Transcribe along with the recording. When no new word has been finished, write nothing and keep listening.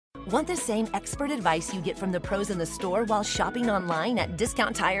Want the same expert advice you get from the pros in the store while shopping online at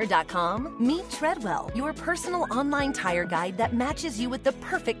DiscountTire.com? Meet Treadwell, your personal online tire guide that matches you with the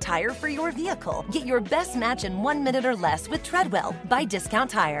perfect tire for your vehicle. Get your best match in 1 minute or less with Treadwell by Discount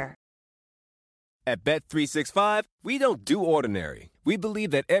Tire. At Bet365, we don't do ordinary. We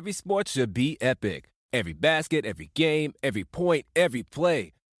believe that every sport should be epic. Every basket, every game, every point, every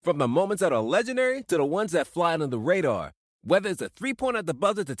play. From the moments that are legendary to the ones that fly under the radar. Whether it's a three-pointer at the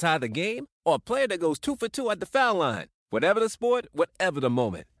buzzer to tie the game or a player that goes 2 for 2 at the foul line. Whatever the sport, whatever the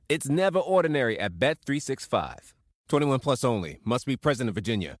moment. It's never ordinary at Bet365. 21 plus only. Must be present in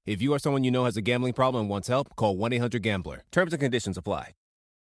Virginia. If you or someone you know has a gambling problem and wants help, call 1-800-GAMBLER. Terms and conditions apply.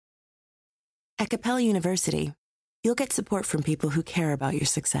 At Capella University, you'll get support from people who care about your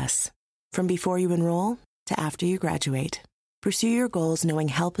success. From before you enroll to after you graduate, pursue your goals knowing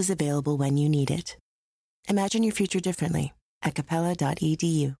help is available when you need it. Imagine your future differently at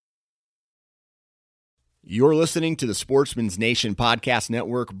capella.edu. You're listening to the Sportsman's Nation Podcast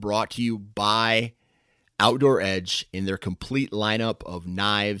Network, brought to you by Outdoor Edge in their complete lineup of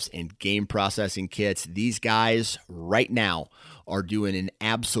knives and game processing kits. These guys right now are doing an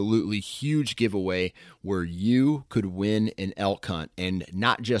absolutely huge giveaway where you could win an elk hunt, and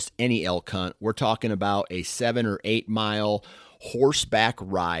not just any elk hunt. We're talking about a 7 or 8 mile horseback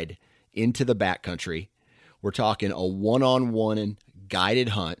ride into the backcountry. We're talking a one-on-one guided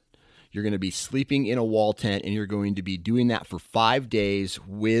hunt. You're going to be sleeping in a wall tent, and you're going to be doing that for 5 days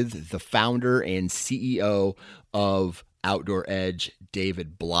with the founder and CEO of Outdoor Edge,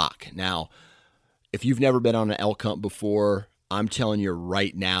 David Block. Now, if you've never been on an elk hunt before, I'm telling you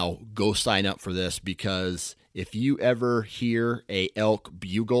right now, go sign up for this, because if you ever hear a elk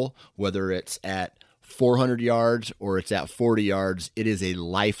bugle, whether it's at 400 yards or it's at 40 yards, it is a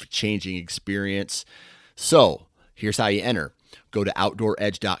life-changing experience. So here's how you enter. Go to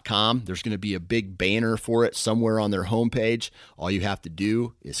OutdoorEdge.com. There's going to be a big banner for it somewhere on their homepage. All you have to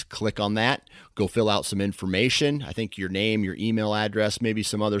do is click on that, go fill out some information. I think your name, your email address, maybe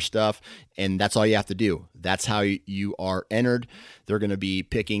some other stuff, and that's all you have to do. That's how you are entered. They're going to be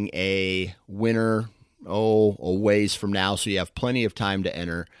picking a winner, a ways from now, so you have plenty of time to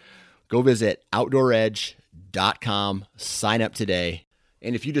enter. Go visit OutdoorEdge.com, sign up today.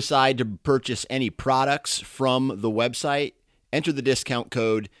 And if you decide to purchase any products from the website, enter the discount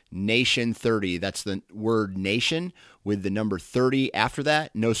code NATION30. That's the word nation with the number 30 after that,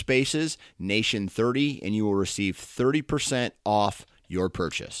 no spaces, NATION30, and you will receive 30% off your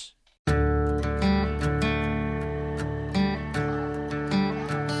purchase.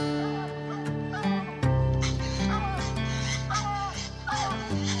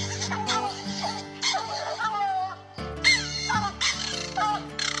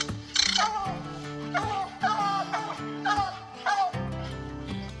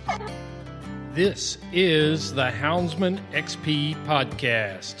 This is the Houndsman XP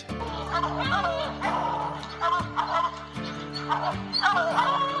Podcast.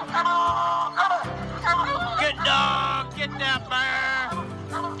 Good dog, get that bear.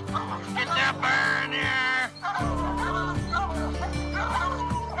 Get that bear in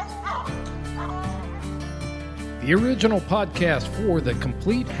The here. original podcast for the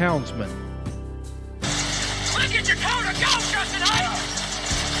complete Houndsman. Look at your coat of go, Justin Hyde.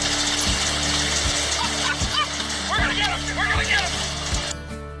 We're gonna get him. We're gonna get him.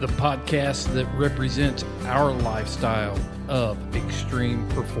 The podcast that represents our lifestyle of extreme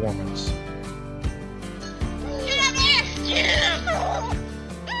performance. Get up there. Get him.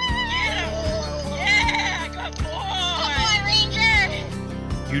 Get him. Yeah, good boy. Good boy,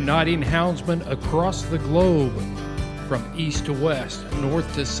 Ranger. Uniting houndsmen across the globe, from east to west,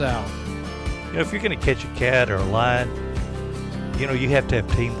 north to south. You know, if you're going to catch a cat or a lion, you know, you have to have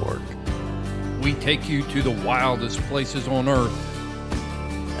teamwork. We take you to the wildest places on earth.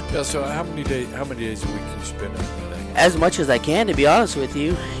 Yeah, so how many days a week can you spend on that? As much as I can, to be honest with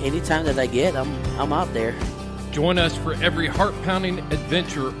you. Anytime that I get, I'm out there. Join us for every heart-pounding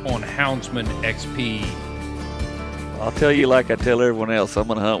adventure on Houndsman XP. I'll tell you like I tell everyone else, I'm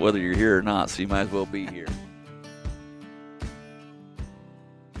going to hunt whether you're here or not, so you might as well be here.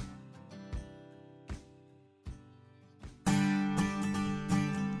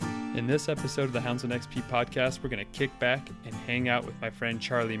 In this episode of the Houndsman XP podcast, we're going to kick back and hang out with my friend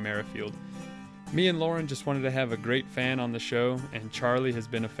Charlie Merrifield. Me and Lauren just wanted to have a great fan on the show, and Charlie has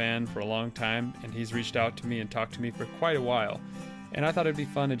been a fan for a long time, and he's reached out to me and talked to me for quite a while. And I thought it'd be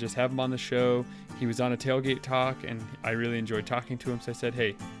fun to just have him on the show. He was on a tailgate talk, and I really enjoyed talking to him, so I said,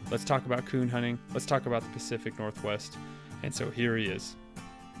 hey, let's talk about coon hunting. Let's talk about the Pacific Northwest. And so here he is.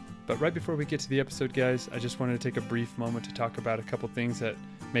 But right before we get to the episode, guys, I just wanted to take a brief moment to talk about a couple things that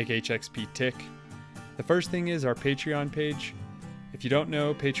make HXP tick. The first thing is our Patreon page. If you don't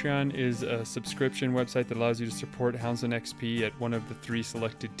know, Patreon is a subscription website that allows you to support Houndsman XP at one of the 3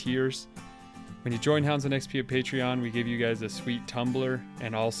 selected tiers. When you join Houndsman XP at Patreon, we give you guys a sweet tumbler,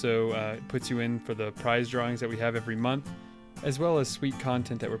 and also it puts you in for the prize drawings that we have every month, as well as sweet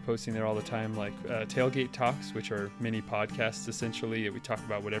content that we're posting there all the time, like Tailgate Talks, which are mini podcasts essentially that we talk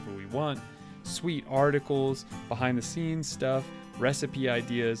about whatever we want, sweet articles, behind the scenes stuff, recipe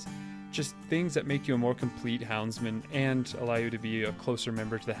ideas, just things that make you a more complete houndsman and allow you to be a closer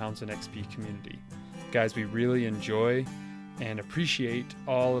member to the Houndsman XP community. Guys, we really enjoy and appreciate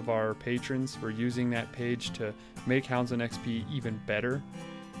all of our patrons for using that page to make Houndsman XP even better.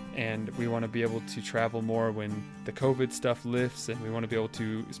 And we want to be able to travel more when the COVID stuff lifts, and we want to be able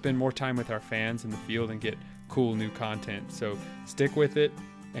to spend more time with our fans in the field and get cool new content. So stick with it,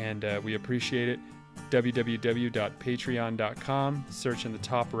 and we appreciate it. www.patreon.com, search in the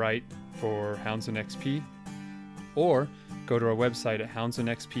top right for Houndsman XP, or go to our website at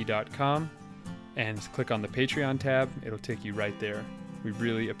houndsmanxp.com and click on the Patreon tab. It'll take you right there. We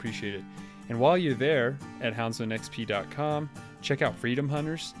really appreciate it. And while you're there at houndsmanxp.com, check out Freedom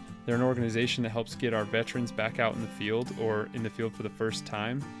Hunters. They're an organization that helps get our veterans back out in the field or in the field for the first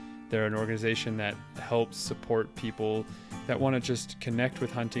time. They're an organization that helps support people that want to just connect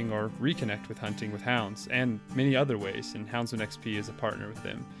with hunting or reconnect with hunting with hounds, and many other ways, and Houndsman XP is a partner with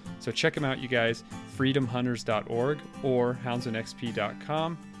them. So check them out, you guys, freedomhunters.org or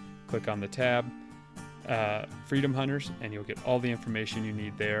houndsmanxp.com. Click on the tab Freedom Hunters, and you'll get all the information you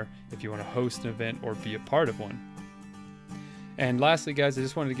need there if you want to host an event or be a part of one. And lastly, guys, I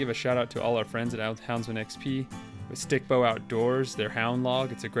just wanted to give a shout out to all our friends at Houndsman XP with Stickbow Outdoors, their hound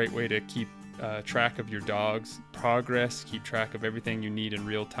log. It's a great way to keep track of your dog's progress, keep track of everything you need in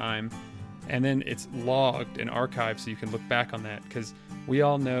real time. And then it's logged and archived so you can look back on that, because we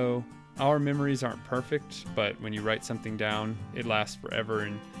all know our memories aren't perfect, but when you write something down, it lasts forever.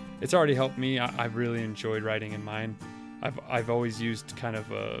 And it's already helped me. I've really enjoyed writing in mine. I've always used kind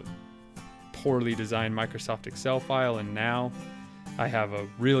of a poorly designed Microsoft Excel file, and now I have a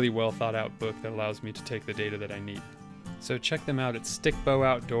really well thought out book that allows me to take the data that I need. So check them out at Stickbow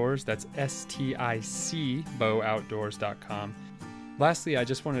Outdoors. That's STIC bowoutdoors.com. Lastly, I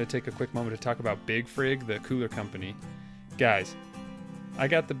just wanted to take a quick moment to talk about Big Frig, the cooler company. Guys, I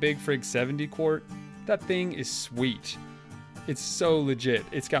got the Big Frig 70 quart. That thing is sweet. It's so legit.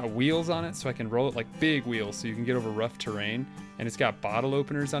 It's got wheels on it so I can roll it like big wheels so you can get over rough terrain. And it's got bottle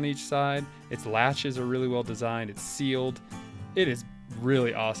openers on each side. Its latches are really well designed. It's sealed. It is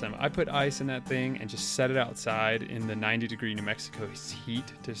really awesome. I put ice in that thing and just set it outside in the 90-degree New Mexico heat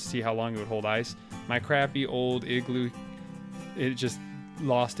to see how long it would hold ice. My crappy old Igloo, it just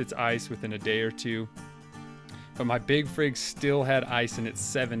lost its ice within a day or two. But my Big Frig still had ice in it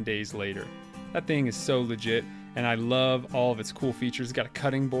 7 days later. That thing is so legit, and I love all of its cool features. It's got a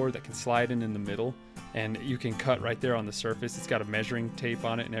cutting board that can slide in the middle, and you can cut right there on the surface. It's got a measuring tape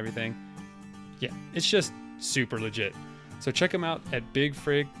on it and everything. Yeah, it's just super legit. So check them out at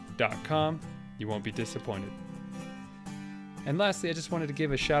bigfrig.com. You won't be disappointed. And lastly, I just wanted to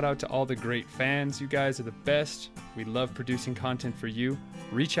give a shout out to all the great fans. You guys are the best. We love producing content for you.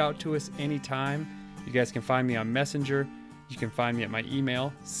 Reach out to us anytime. You guys can find me on Messenger. You can find me at my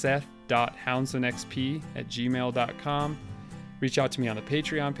email, seth.houndsmanxp@gmail.com. Reach out to me on the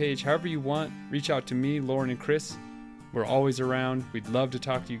Patreon page. However you want, reach out to me, Lauren, and Chris. We're always around. We'd love to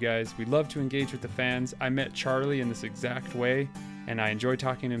talk to you guys. We'd love to engage with the fans. I met Charlie in this exact way, and I enjoy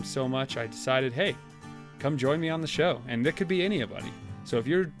talking to him so much, I decided, hey, come join me on the show. And it could be anybody. So if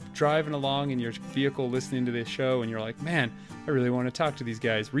you're driving along in your vehicle listening to this show and you're like, man, I really want to talk to these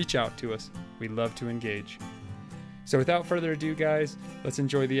guys, reach out to us. We'd love to engage. So without further ado, guys, let's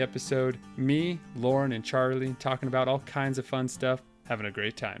enjoy the episode. Me, Lauren, and Charlie talking about all kinds of fun stuff, having a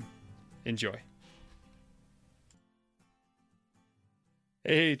great time. Enjoy.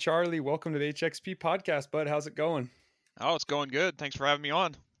 Hey, Charlie, welcome to the HXP podcast, bud. How's it going? Oh, it's going good. Thanks for having me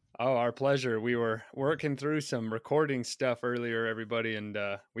on. Oh, our pleasure. We were working through some recording stuff earlier, everybody, and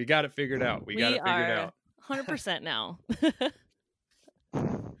we got it figured out. We got it figured out. 100% now.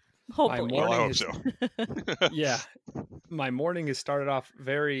 Hopefully. I hope so. Yeah. My morning has started off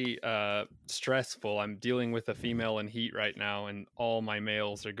very stressful. I'm dealing with a female in heat right now, and all my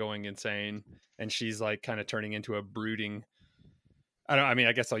males are going insane, and she's like kind of turning into a brooding...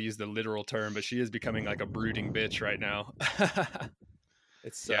 I guess I'll use the literal term, but she is becoming like a brooding bitch right now.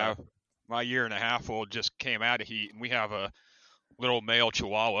 It's my 1.5-year-old just came out of heat, and we have a little male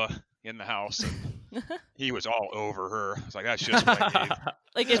Chihuahua in the house. And He was all over her. It's like, that's just what I need.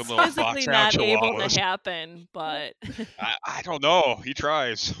 Like, Some it's little physically foxhound not able chihuahuas. to happen, but I don't know. He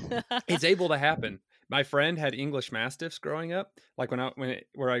tries. It's able to happen. My friend had English Mastiffs growing up, like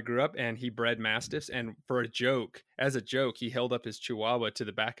where I grew up, and he bred Mastiffs. And as a joke, he held up his Chihuahua to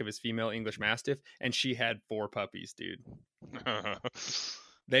the back of his female English Mastiff, and she had 4 puppies, dude.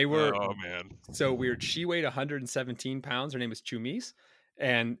 They were so weird. She weighed 117 pounds. Her name was Chumis,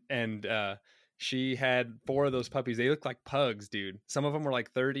 and she had 4 of those puppies. They looked like pugs, dude. Some of them were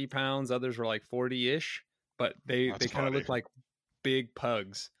like 30 pounds, others were like 40-ish, but they kind of looked like big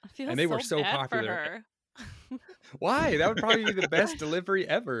pugs. And they were so bad popular. for her. Why? That would probably be the best delivery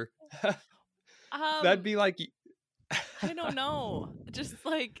ever. That'd be like, I don't know. Just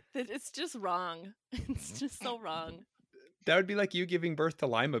like, it's just wrong. It's just so wrong. That would be like you giving birth to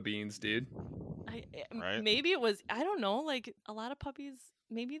lima beans, dude. Right? Maybe it was, I don't know, like a lot of puppies,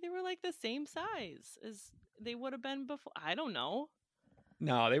 maybe they were like the same size as they would have been before. I don't know.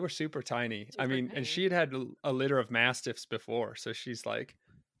 No, they were super tiny. And she had a litter of Mastiffs before, so she's like,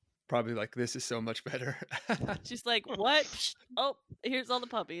 probably like, this is so much better. She's like, what? Oh, here's all the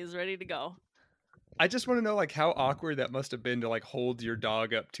puppies ready to go. I just want to know, like, how awkward that must have been to like hold your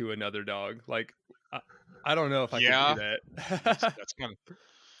dog up to another dog. Like, I don't know if I could do that. That's kind of.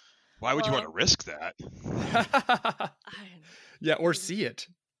 Why would you want to risk that? Yeah, or see it.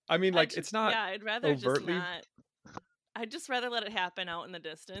 I mean, like, it's not. Yeah, I'd rather overtly... just not. I'd just rather let it happen out in the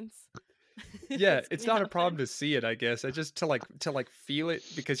distance. Yeah, it's not a problem to see it, I guess. I just to feel it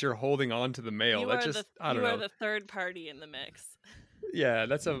because you're holding on to the male. You That's just I don't know. You are the third party in the mix. Yeah,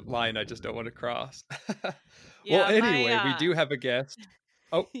 that's a line I just don't want to cross. Yeah, well, anyway, we do have a guest.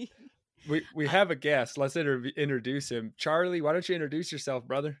 Oh, we have a guest. Let's introduce him. Charlie, why don't you introduce yourself,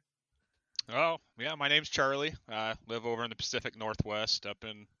 brother? Oh, yeah, my name's Charlie. I live over in the Pacific Northwest up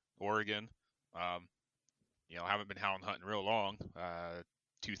in Oregon. Haven't been hound hunting real long.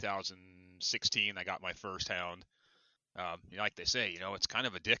 2016, I got my first hound. Like they say, it's kind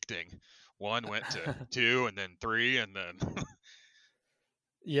of addicting. 1 went to 2 and then 3 and then...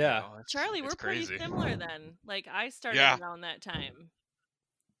 Yeah. Charlie, we're crazy. pretty similar then. Like, I started around that time.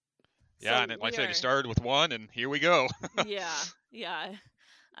 Yeah, So and like I said, you started with 1 and here we go. Yeah.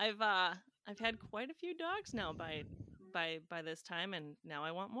 I've had quite a few dogs now by this time, and now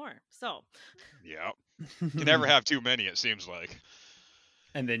I want more. So yeah, you never have too many, it seems like.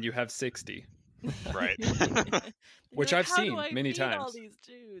 And then you have 60, right? Which I've seen many times. All these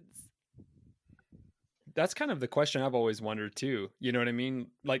dudes. That's kind of the question I've always wondered too. You know what I mean?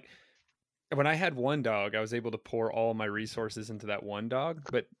 Like, when I had 1 dog, I was able to pour all my resources into that 1 dog.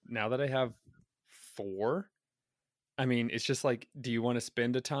 But now that I have 4, I mean, it's just like, do you want to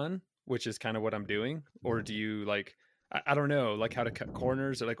spend a ton, which is kind of what I'm doing, or do you like, I don't know, like how to cut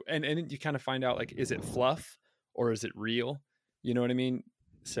corners, or like, and you kind of find out, like, is it fluff or is it real? You know what I mean?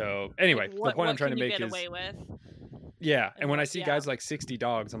 So anyway, the point I'm trying to make is, away with? Yeah. And when I see guys like 60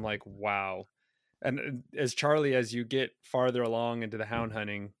 dogs, I'm like, wow. And as Charlie, as you get farther along into the hound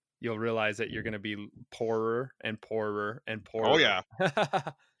hunting, you'll realize that you're going to be poorer and poorer and poorer. Oh yeah.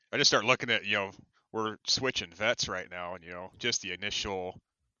 I just start looking at, we're switching vets right now, and just the initial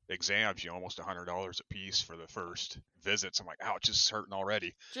exams, almost $100 a piece for the first visits. I'm like, ouch, it's hurting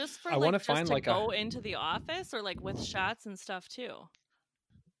already. Just for go into the office, or like with shots and stuff too.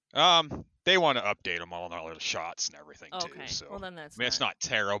 They want to update them all on all the shots and everything too. So well, then that's. It's not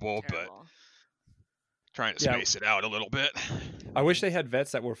terrible, but trying to space it out a little bit. I wish they had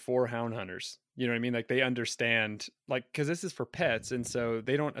vets that were for hound hunters. You know what I mean? Like, they understand, like, because this is for pets, and so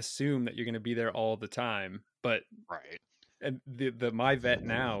they don't assume that you're going to be there all the time. But right. And my vet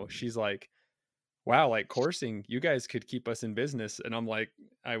now, she's like, wow, like, coursing, you guys could keep us in business. And I'm like,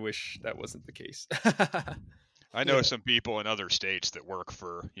 I wish that wasn't the case. I know some people in other states that work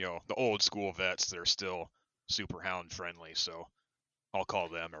for, the old school vets that are still super hound friendly. So I'll call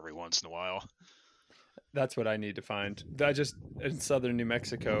them every once in a while. That's what I need to find. In southern New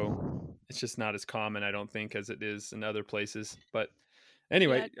Mexico, it's just not as common, I don't think, as it is in other places. But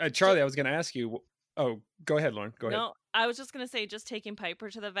anyway, Charlie, I was going to ask you. Oh, go ahead, Lauren. Go ahead. No, I was just going to say, just taking Piper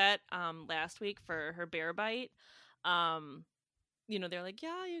to the vet last week for her bear bite. They're like,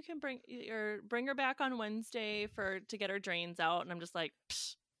 yeah, you can bring her back on Wednesday to get her drains out. And I'm just like,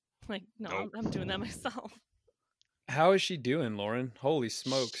 psh. Like, no, nope. I'm doing that myself. How is she doing, Lauren? Holy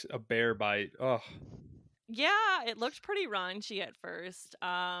smokes, a bear bite. Oh. Yeah, it looked pretty raunchy at first.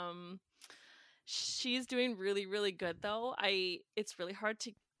 She's doing really, really good though. It's really hard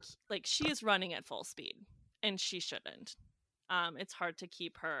to, like, she is running at full speed and she shouldn't. It's hard to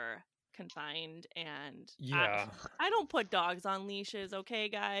keep her confined, and Yeah. I don't put dogs on leashes, okay,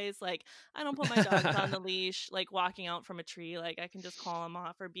 guys? Like, I don't put my dogs on the leash, like walking out from a tree. Like, I can just call them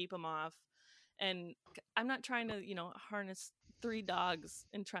off or beep them off. And I'm not trying to, harness 3 dogs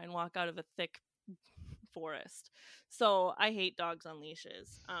and try and walk out of a thick forest. So I hate dogs on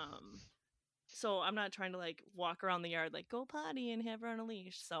leashes. So I'm not trying to like walk around the yard like go potty and have her on a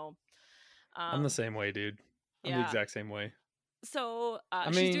leash. So I'm the same way, dude. I'm the yeah. exact same way. So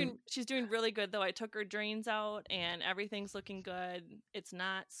she's doing really good though. I took her drains out and everything's looking good. It's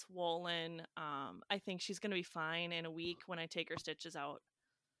not swollen. I think she's gonna be fine in a week when I take her stitches out.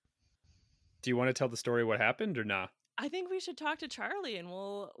 Do you want to tell the story what happened or not? I think we should talk to Charlie and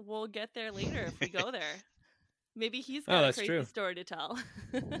we'll get there later if we go there. Maybe he's got a crazy story to tell.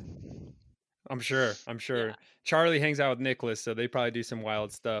 I'm sure. Yeah. Charlie hangs out with Nicholas, so they probably do some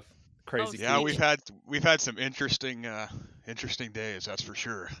wild stuff. Crazy. Yeah, we've had some interesting days, that's for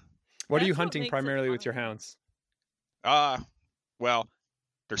sure. What are you hunting primarily with your hounds? Well,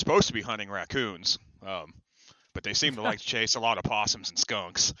 they're supposed to be hunting raccoons, but they seem to like to chase a lot of possums and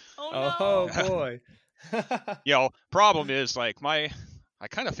skunks. Oh no! Boy. Problem is like I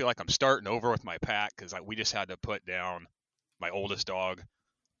kind of feel like I'm starting over with my pack because we just had to put down my oldest dog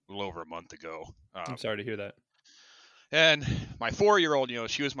a little over a month ago. I'm sorry to hear that. And my 4-year-old,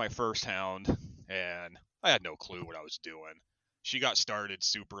 she was my first hound, and I had no clue what I was doing. She got started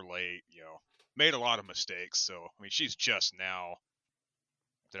super late, made a lot of mistakes. So, I mean, she's just now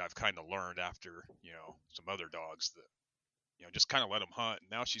that I've kind of learned after, some other dogs that, just kind of let them hunt.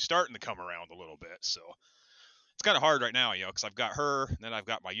 And now she's starting to come around a little bit. So it's kind of hard right now, because I've got her, and then I've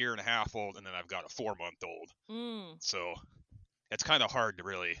got my 1.5-year-old, and then I've got a 4-month-old. So it's kind of hard to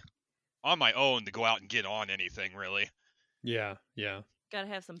really, on my own, to go out and get on anything really. Yeah. Gotta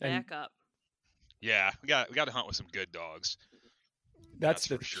have some backup. Yeah, we got to hunt with some good dogs. That's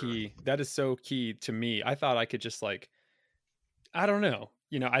the key. That is so key to me. I thought I could just I don't know.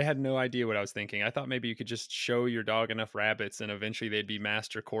 I had no idea what I was thinking. I thought maybe you could just show your dog enough rabbits and eventually they'd be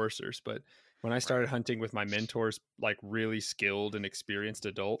master coursers. But when I started hunting with my mentors, like really skilled and experienced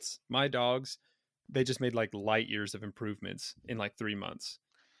adults, my dogs, they just made light years of improvements in 3 months.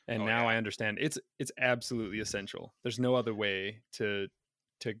 And now I understand it's absolutely essential. There's no other way to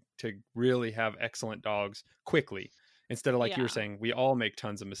really have excellent dogs quickly. Instead of you were saying, we all make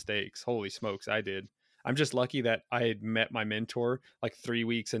tons of mistakes. Holy smokes, I did. I'm just lucky that I had met my mentor 3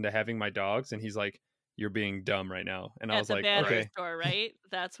 weeks into having my dogs, and he's like, "You're being dumb right now." And I was like, "Okay." Okay. Store, right?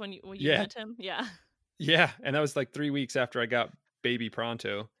 That's when you met him. Yeah. Yeah, and that was 3 weeks after I got baby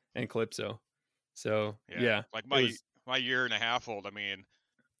Pronto and Calypso. So yeah. Like my 1.5-year-old. I mean,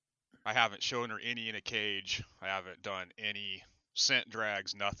 I haven't shown her any in a cage. I haven't done any scent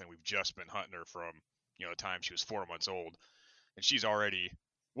drags, nothing. We've just been hunting her from, the time she was 4 months old. And she's already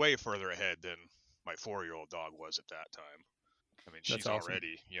way further ahead than my 4-year-old dog was at that time. I mean, she's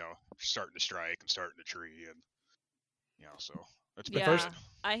already, starting to strike and starting to tree. And, so it's been good.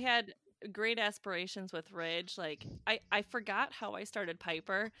 I had great aspirations with Ridge. I forgot how I started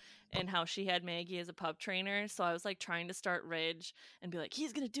Piper and how she had Maggie as a pup trainer. So I was trying to start Ridge and be like,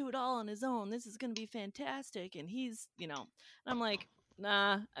 he's going to do it all on his own. This is going to be fantastic. And he's, and I'm like,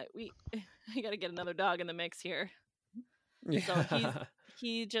 nah, I got to get another dog in the mix here. Yeah. So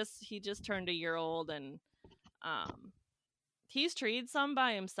he just turned 1 year old and, he's treed some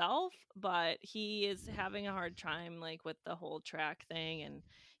by himself, but he is having a hard time with the whole track thing, and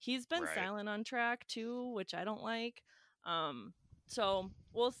he's been silent on track too, which I don't like. So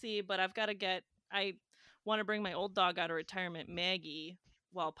we'll see, but I want to bring my old dog out of retirement, Maggie,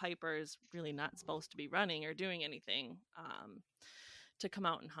 while Piper is really not supposed to be running or doing anything, to come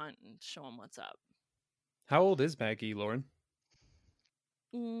out and hunt and show him what's up. How old is Maggie, Lauren?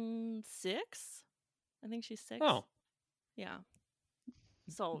 6. I think she's 6. Oh. Yeah.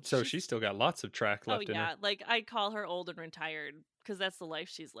 So she's still got lots of track left in her. I call her old and retired because that's the life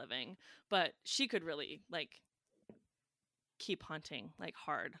she's living. But she could really keep hunting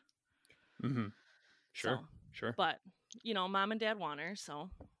hard. Mm-hmm. Sure. But mom and dad want her, so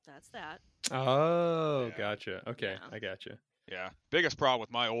that's that. Oh, yeah. Gotcha. Okay, yeah. I gotcha. Yeah. Biggest problem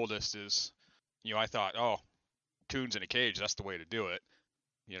with my oldest is, I thought, coons in a cage, that's the way to do it.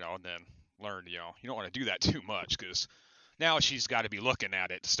 And then learned, you don't want to do that too much because now she's got to be looking at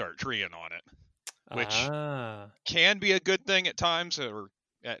it to start treeing on it, which can be a good thing at times or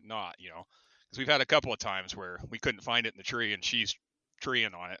at not, because we've had a couple of times where we couldn't find it in the tree and she's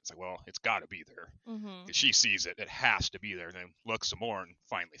treeing on it. It's it's got to be there. Mm-hmm. If she sees it, it has to be there. And then look some more and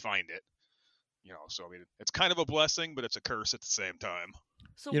finally find it. So I mean, it's kind of a blessing, but it's a curse at the same time.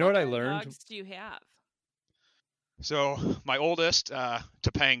 So what I learned? What dogs do you have? So my oldest,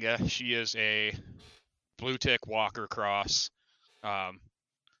 Topanga, she is a blue tick walker cross.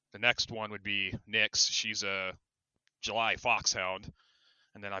 The next one would be Nyx. She's a July foxhound.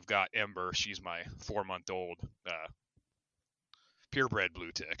 And then I've got Ember. She's my 4-month-old purebred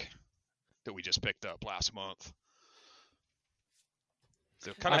blue tick that we just picked up last month.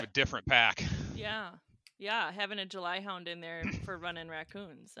 So kind of a different pack. Yeah. Yeah, having a July hound in there for running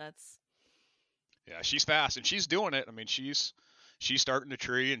raccoons. Yeah, she's fast and she's doing it. I mean, she's starting the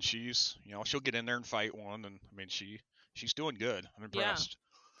tree and she's, she'll get in there and fight one, and I mean, she's doing good. I'm impressed.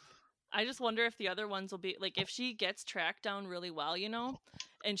 Yeah. I just wonder if the other ones will be like, if she gets tracked down really well,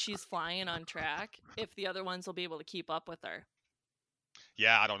 and she's flying on track, if the other ones will be able to keep up with her.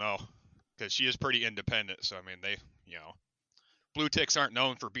 Yeah, I don't know, because she is pretty independent. So I mean, they, blue ticks aren't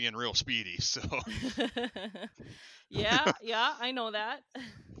known for being real speedy. So. yeah, I know that.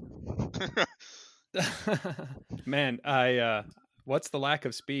 Man, what's the lack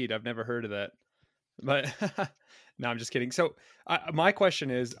of speed? I've never heard of that. But no, I'm just kidding. So my question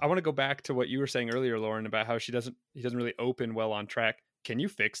is, I want to go back to what you were saying earlier, Lauren, about how he doesn't really open well on track. Can you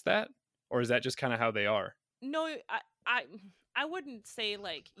fix that, or is that just kind of how they are? No, I wouldn't say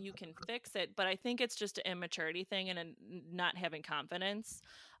like you can fix it, but I think it's just an immaturity thing and a not having confidence,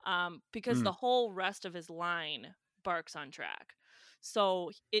 because the whole rest of his line barks on track,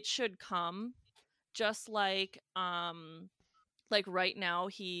 so it should come. Just like right now,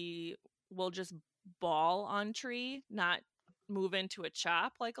 he will just bawl on tree, not move into a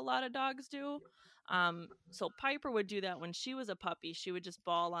chop like a lot of dogs do. So Piper would do that when she was a puppy. She would just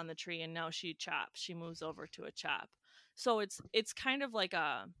bawl on the tree, and now she chops. She moves over to a chop. So it's kind of like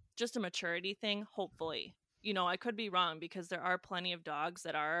just a maturity thing, hopefully. I could be wrong, because there are plenty of dogs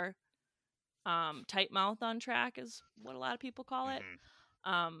that are tight mouth on track, is what a lot of people call it.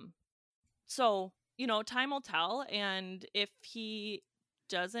 So time will tell, and if he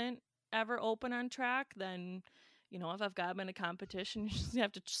doesn't ever open on track, then if I've got him in a competition, you just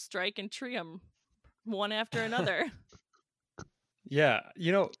have to strike and tree him one after another. Yeah,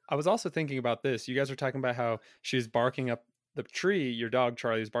 I was also thinking about this. You guys were talking about how she was barking up the tree. Your dog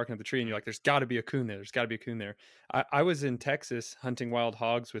Charlie was barking up the tree, and you're like, "There's got to be a coon there. There's got to be a coon there." I was in Texas hunting wild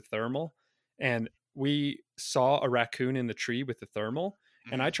hogs with thermal, and we saw a raccoon in the tree with the thermal.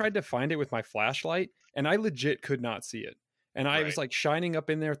 And I tried to find it with my flashlight, and I legit could not see it. And I was like shining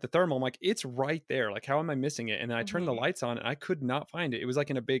up in there with the thermal. I'm like, it's right there. Like, how am I missing it? And then I turned the lights on, and I could not find it. It was like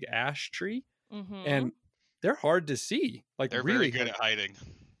in a big ash tree, and they're hard to see. Like, they're really very good at hiding.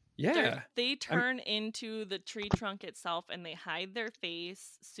 Yeah, they turn into the tree trunk itself, and they hide their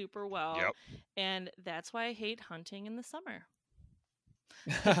face super well. Yep. And that's why I hate hunting in the summer.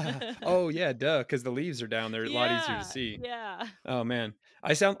 Oh yeah, duh, because the leaves are down there, a lot easier to see. Yeah. Oh man,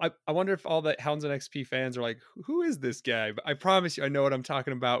 I wonder if all the Hounds and XP fans are like, who is this guy? But I promise you, I know what I'm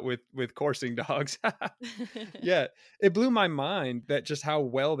talking about with coursing dogs. Yeah, it blew my mind that just how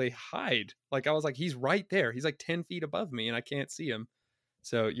well they hide. Like, I was like, he's right there. He's like 10 feet above me, and I can't see him.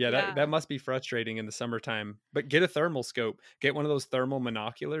 So yeah, that must be frustrating in the summertime. But get a thermal scope. Get one of those thermal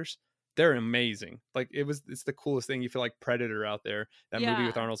monoculars. They're amazing. Like, it's the coolest thing. You feel like Predator out there. That movie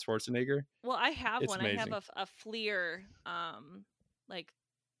with Arnold Schwarzenegger. Well, I have it's one. Amazing. I have a FLIR, like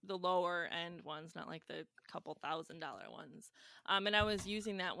the lower end ones, not like the couple $1,000 ones. And I was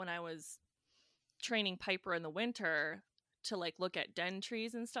using that when I was training Piper in the winter to like look at den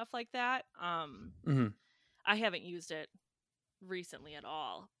trees and stuff like that. I haven't used it recently at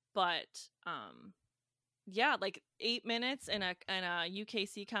all, but yeah, like 8 minutes in a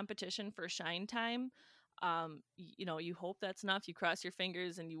UKC competition for shine time. You hope that's enough. You cross your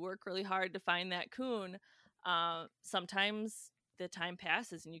fingers and you work really hard to find that coon. Sometimes the time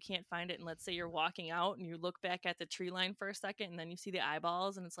passes and you can't find it. And let's say you're walking out and you look back at the tree line for a second, and then you see the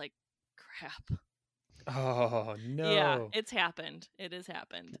eyeballs, and it's like, crap. Oh no. Yeah, it's happened. It has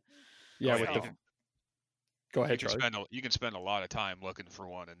happened. Yeah. Go ahead, Charlie. You can spend a lot of time looking for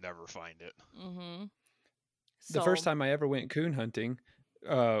one and never find it. Mm-hmm. The first time I ever went coon hunting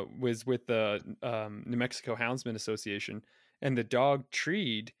was with the New Mexico Houndsman Association, and the dog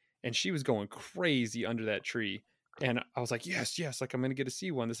treed, and she was going crazy under that tree. And I was like, yes, like, I'm going to get to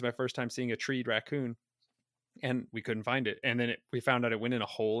see one. This is my first time seeing a treed raccoon. And we couldn't find it. And then we found out it went in a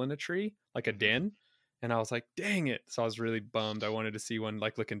hole in a tree, like a den. And I was like, dang it. So I was really bummed. I wanted to see one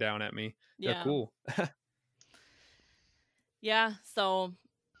like looking down at me. Yeah. They're cool. Yeah. So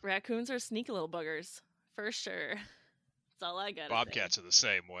raccoons are sneaky little buggers. For sure. That's all I got. Bobcats are the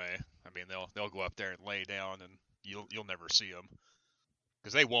same way. I mean, they'll go up there and lay down, and you'll never see them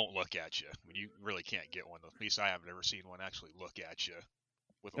because they won't look at you. I mean, you really can't get one. At least I haven't ever seen one actually look at you.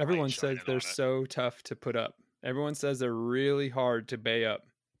 With everyone says they're so tough to put up. Everyone says they're really hard to bay up.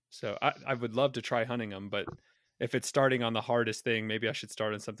 So I would love to try hunting them, but if it's starting on the hardest thing, maybe I should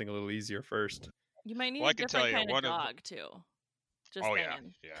start on something a little easier first. You might need a different kind of dog too. Just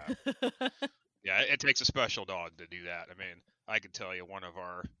saying. Yeah. Yeah, it takes a special dog to do that. I mean, I can tell you one of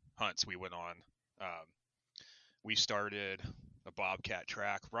our hunts we went on, we started a bobcat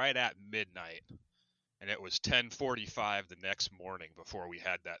track right at midnight, and it was 10:45 the next morning before we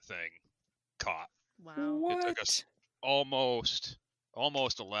had that thing caught. Wow. What? It took us almost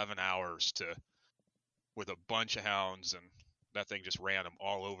 11 hours with a bunch of hounds, and that thing just ran them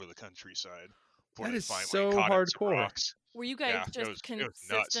all over the countryside. That is so hardcore. Were you guys just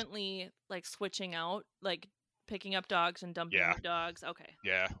consistently like switching out, like picking up dogs and dumping new dogs? Okay.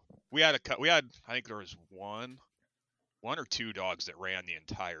 Yeah, we had I think there was one or two dogs that ran the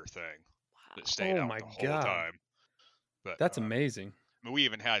entire thing. Wow. That stayed out the whole time. But that's amazing. I mean, we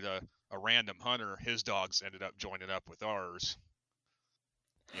even had a random hunter. His dogs ended up joining up with ours.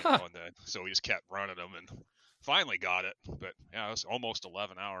 You know, and so we just kept running them and finally got it. But yeah, it was almost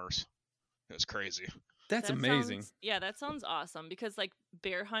 11 hours. It was crazy. That's amazing. That sounds awesome, because like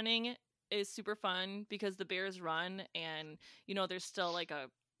bear hunting is super fun because the bears run, and you know there's still like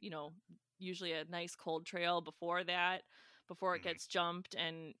usually a nice cold trail before it gets jumped,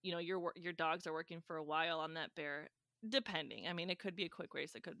 and you know your dogs are working for a while on that bear, depending. I mean, it could be a quick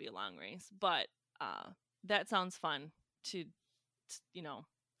race, it could be a long race, but that sounds fun to you know.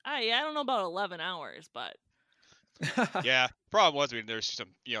 I don't know about 11 hours, but yeah, problem was, I mean, there's some,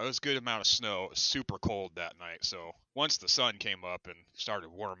 you know, it was a good amount of snow. It was super cold that night. So once the sun came up and started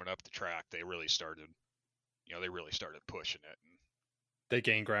warming up the track, they really started pushing it. And they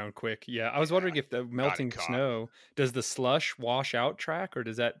gain ground quick. Yeah, I was wondering if the melting snow, does the slush wash out track, or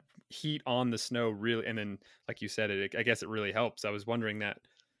does that heat on the snow really? And then, like you said, I guess it really helps. I was wondering that.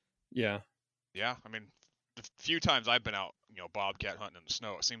 Yeah. Yeah, I mean, the few times I've been out, you know, bobcat hunting in the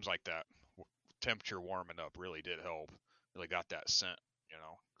snow, it seems like that temperature warming up really did help. Really got that scent, you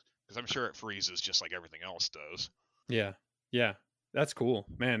know, because I'm sure it freezes just like everything else does. Yeah, that's cool,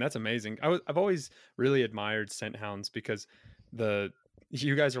 man. That's amazing. I've always really admired scent hounds because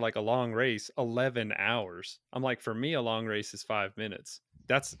you guys are like a long race, 11 hours. I'm like, for me, a long race is 5 minutes.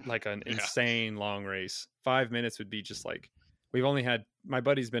 That's like an insane long race. 5 minutes would be just like, my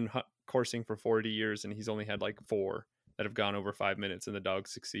buddy's been coursing for 40 years and he's only had like 4 that have gone over 5 minutes, and the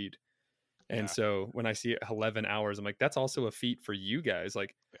dogs succeed. And so when I see 11 hours, I'm like, that's also a feat for you guys.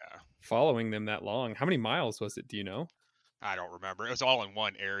 Like following them that long. How many miles was it? Do you know? I don't remember. It was all in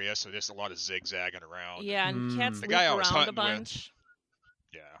one area, so just a lot of zigzagging around. Yeah, and cats loop around a bunch.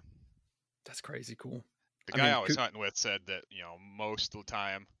 Yeah. That's crazy cool. The guy I was hunting with said that, you know, most of the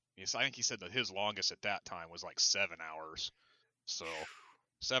time, I think he said that his longest at that time was like 7 hours. So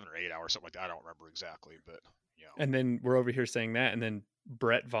 7 or 8 hours, something like that. I don't remember exactly, but you know. And then we're over here saying that, and then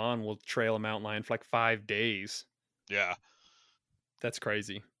Brett Vaughn will trail a mountain lion for like 5 days. Yeah. That's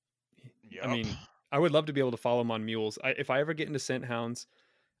crazy. Yep. I mean, I would love to be able to follow them on mules. If I ever get into scent hounds,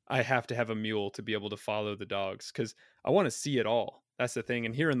 I have to have a mule to be able to follow the dogs, because I want to see it all. That's the thing.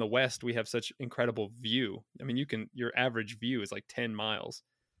 And here in the West, we have such incredible view. I mean, your average view is like 10 miles.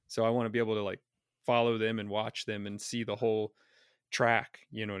 So I want to be able to like follow them and watch them and see the whole track.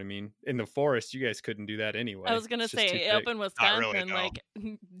 You know what I mean? In the forest, you guys couldn't do that anyway. I was going to say, up in Wisconsin, really, no. Like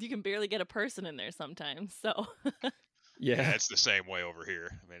you can barely get a person in there sometimes. So yeah, it's the same way over here.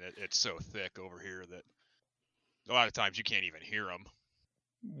 I mean, it's so thick over here that a lot of times you can't even hear them.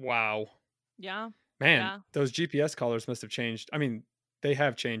 Wow. Yeah. Man, those GPS collars must have changed. I mean, they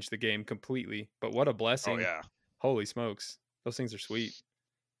have changed the game completely, but what a blessing. Oh, yeah. Holy smokes. Those things are sweet.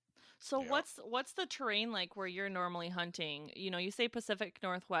 So what's the terrain like where you're normally hunting? You know, you say Pacific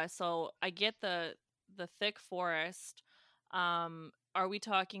Northwest, so I get the thick forest. Are we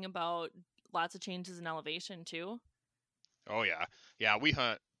talking about lots of changes in elevation too? Oh yeah. Yeah,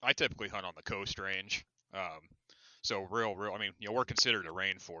 I typically hunt on the Coast Range. So real, I mean, you know, we're considered a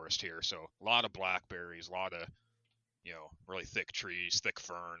rainforest here, so a lot of blackberries, a lot of, you know, really thick trees, thick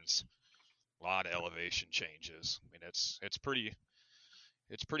ferns, a lot of elevation changes. I mean, it's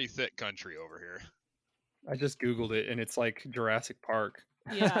pretty thick country over here. I just Googled it, and it's like Jurassic Park.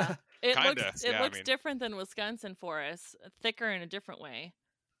 Yeah, it looks different than Wisconsin forests, thicker in a different way.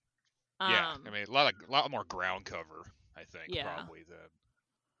 Yeah, I mean, a lot more ground cover, I think, probably than.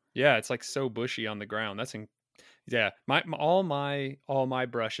 Yeah, it's like so bushy on the ground. Yeah, all my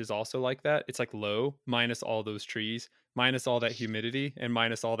brush is also like that. It's like low, minus all those trees, minus all that humidity, and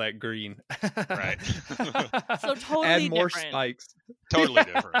minus all that green. Right. So totally add more different. Spikes. Totally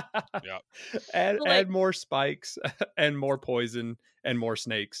different. Yeah. Add more spikes and more poison and more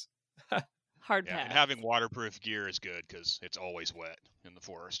snakes. Hard Yeah, and packed. having waterproof gear is good because it's always wet in the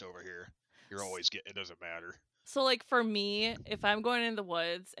forest over here. You're always it doesn't matter. So like for me, if I'm going in the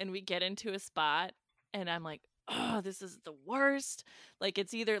woods and we get into a spot and I'm like, oh, this is the worst. Like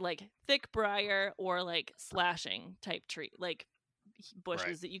it's either like thick briar or like slashing type tree, like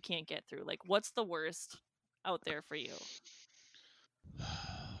bushes that you can't get through. Like what's the worst out there for you?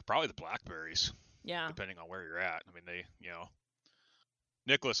 Probably the blackberries. Yeah. Depending on where you're at. I mean,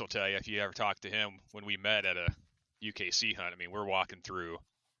 Nicholas will tell you if you ever talk to him when we met at a UKC hunt. I mean, we're walking through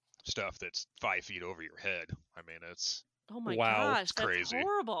stuff that's 5 feet over your head. I mean, it's oh my gosh, it's that's crazy.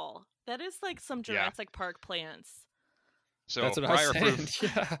 Horrible. That is like some Jurassic Park plants. So that's what I was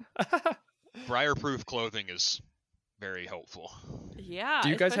saying. Yeah. Briar-proof clothing is very helpful. Yeah. Do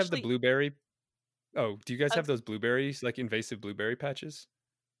you guys have the blueberry? Oh, do you guys have those blueberries, like invasive blueberry patches?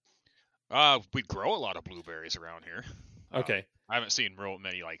 We grow a lot of blueberries around here. Okay. I haven't seen real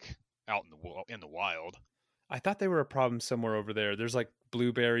many like out in the wild. I thought they were a problem somewhere over there. There's like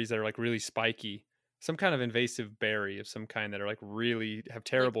blueberries that are like really spiky, some kind of invasive berry of some kind that are like really have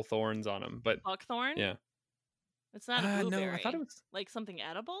terrible thorns on them. But buckthorn? Yeah. It's not a blueberry. No, I thought it was like something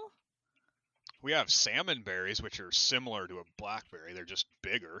edible. We have salmon berries, which are similar to a blackberry. They're just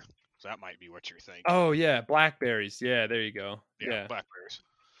bigger. So that might be what you're thinking. Oh yeah, blackberries. Yeah, there you go. Yeah. Blackberries.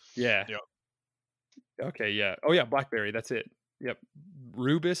 Yeah. Yep. Okay. Yeah. Oh yeah, blackberry. That's it. Yep.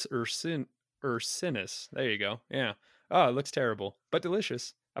 Rubus ursinus. There you go. Yeah. Oh, it looks terrible, but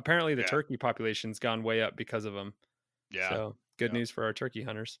delicious. Apparently, the turkey population's gone way up because of them. Yeah. So good news for our turkey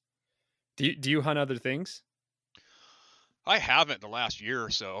hunters. Do you hunt other things? I haven't the last year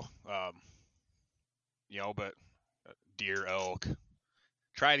or so. But deer, elk.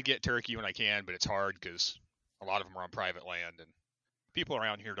 Try to get turkey when I can, but it's hard because a lot of them are on private land, and people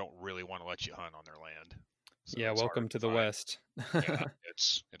around here don't really want to let you hunt on their land. So yeah, welcome to the West. Yeah,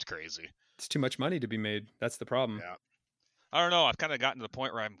 it's crazy. It's too much money to be made. That's the problem. Yeah. I don't know. I've kind of gotten to the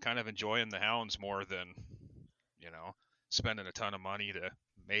point where I'm kind of enjoying the hounds more than, spending a ton of money to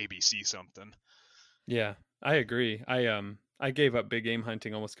maybe see something. Yeah, I agree. I gave up big game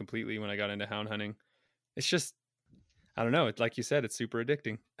hunting almost completely when I got into hound hunting. It's just, I don't know. It's like you said, it's super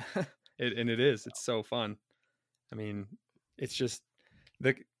addicting. And it is. It's so fun. I mean, it's just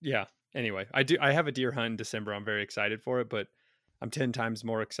Anyway, I have a deer hunt in December. I'm very excited for it, but I'm 10 times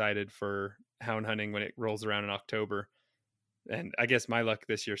more excited for hound hunting when it rolls around in October. And I guess my luck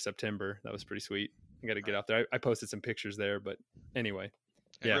this year, September. That was pretty sweet. I got to get out there. I posted some pictures there, but anyway.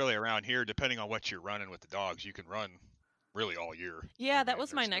 And really around here, depending on what you're running with the dogs, you can run really all year. Yeah, that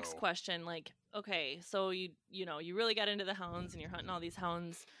was my next question. Like, okay, so you really got into the hounds and you're hunting all these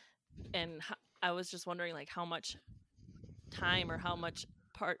hounds, and I was just wondering like how much time or how much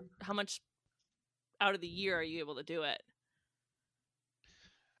out of the year are you able to do it?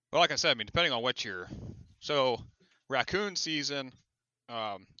 Well, like I said, I mean, depending on what raccoon season,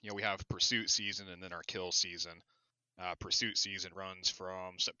 we have pursuit season and then our kill season. Pursuit season runs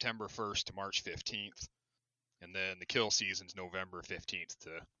from September 1st to March 15th. And then the kill season's November 15th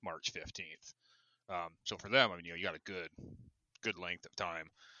to March 15th. So for them, I mean, you got a good length of time.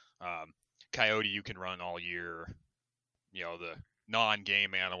 Coyote, you can run all year, the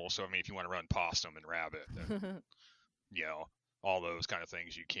non-game animals. So, I mean, if you want to run possum and rabbit, then, all those kind of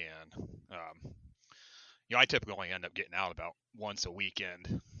things you can. I typically only end up getting out about once a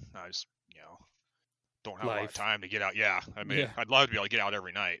weekend. I just, don't have a lot of time to get out. Yeah. I mean, I'd love to be able to get out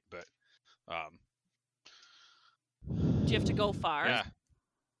every night, but, do you have to go far? Yeah.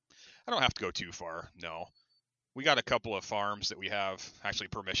 I don't have to go too far. No. We got a couple of farms that we have actually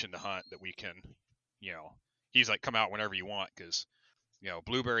permission to hunt that we can, he's like, come out whenever you want because,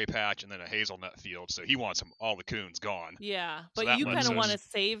 blueberry patch and then a hazelnut field. So he wants all the coons gone. Yeah. But you kind of want to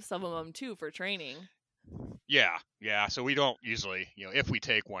save some of them too for training. Yeah. Yeah. So we don't usually, if we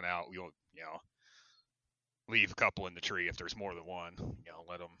take one out, we'll, leave a couple in the tree if there's more than one,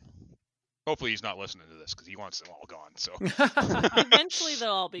 let them. Hopefully he's not listening to this because he wants them all gone. So eventually they'll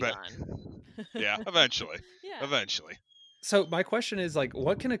all be gone. Yeah, eventually. Yeah. Eventually. So my question is like,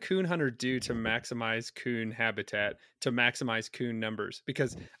 what can a coon hunter do to maximize coon habitat, to maximize coon numbers?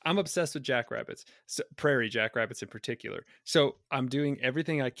 Because I'm obsessed with jackrabbits, prairie jackrabbits in particular. So I'm doing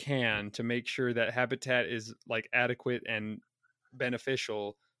everything I can to make sure that habitat is like adequate and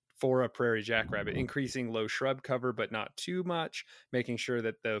beneficial for a prairie jackrabbit, increasing low shrub cover, but not too much, making sure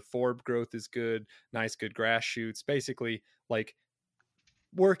that the forb growth is good, good grass shoots, basically like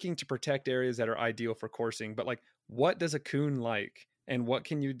working to protect areas that are ideal for coursing. But like, what does a coon like? And what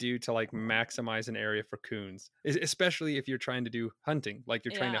can you do to like maximize an area for coons, especially if you're trying to do hunting, like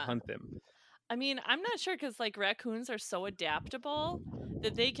you're trying to hunt them? I mean, I'm not sure because like raccoons are so adaptable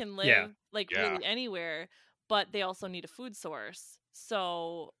that they can live Yeah. really anywhere, but they also need a food source.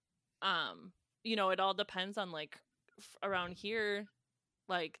 So, you know, it all depends on like around here,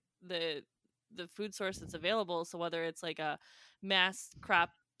 like the food source that's available. So whether it's like a mass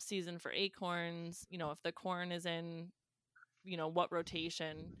crop season for acorns, you know, if the corn is in, you know, what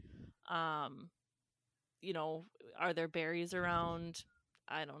rotation, you know, are there berries around?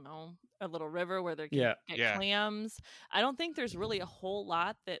 I don't know, a little river where they can get clams. I don't think there's really a whole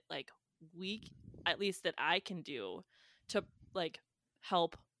lot that like at least that I can do to like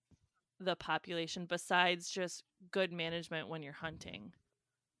help the population besides just good management when you're hunting.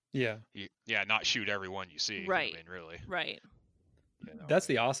 Yeah. Not shoot everyone you see. Right. I mean, really. Right. You know, That's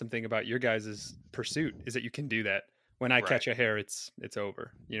the awesome thing about your guys' pursuit is that you can do that. When I catch a hare, it's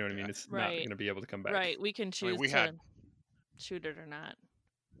over. You know what I mean? It's not going to be able to come back. Right. We can choose to shoot it or not.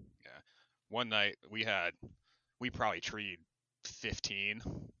 Yeah. One night we probably treed 15.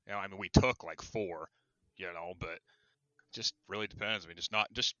 You know, I mean, we took like 4, you know, but just really depends. I mean,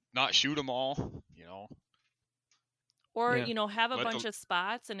 just not shoot them all, you know. Or, you know, have a bunch of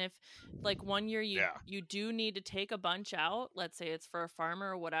spots. And if like one year you do need to take a bunch out, let's say it's for a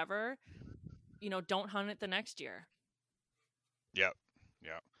farmer or whatever, you know, don't hunt it the next year. Yep.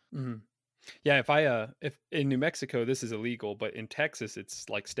 Yeah. Mm-hmm. Yeah. If in New Mexico, this is illegal, but in Texas, it's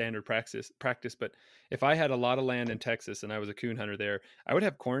like standard practice. But if I had a lot of land in Texas and I was a coon hunter there, I would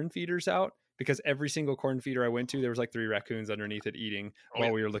have corn feeders out because every single corn feeder I went to, there was like 3 raccoons underneath it eating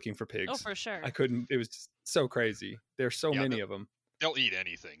while we were looking for pigs. Oh, for sure. I couldn't, it was so crazy. There's so many of them. They'll eat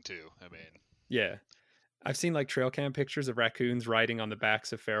anything too. I mean, yeah. I've seen like trail cam pictures of raccoons riding on the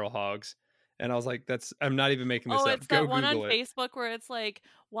backs of feral hogs. And I was like, I'm not even making this up. It's that one on Facebook where it's like,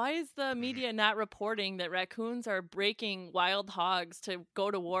 why is the media not reporting that raccoons are breaking wild hogs to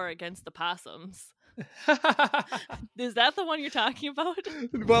go to war against the possums? Is that the one you're talking about?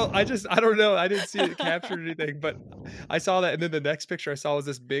 Well, I don't know. I didn't see it captured or anything, but I saw that. And then the next picture I saw was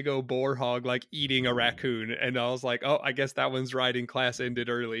this big old boar hog like eating a raccoon. And I was like, oh, I guess that one's riding class ended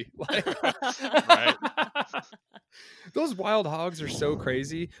early. Right. Those wild hogs are so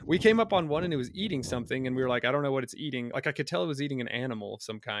crazy. We came up on one and it was eating something and we were like, I don't know what it's eating. Like I could tell it was eating an animal of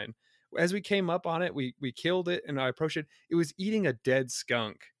some kind. As we came up on it, we killed it and I approached it. It was eating a dead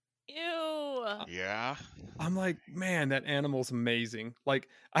skunk. Ew. Yeah. I'm like, man, that animal's amazing. Like,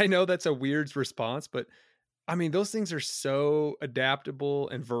 I know that's a weird response, but I mean, those things are so adaptable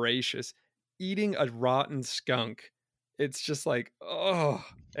and voracious. Eating a rotten skunk, it's just like, oh.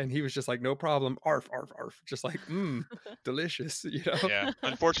 And he was just like, no problem. Arf, arf, arf. Just like, delicious, you know? Yeah.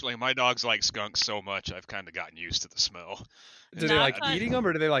 Unfortunately, my dogs like skunks so much, I've kind of gotten used to the smell. Do they like eating them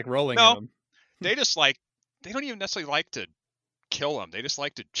or do they like rolling in them? They just like, they don't even necessarily like to kill them. They just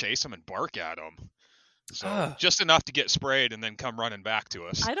like to chase them and bark at them. So just enough to get sprayed and then come running back to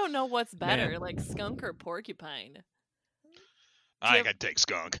us. I don't know what's better, like skunk or porcupine. I think I'd take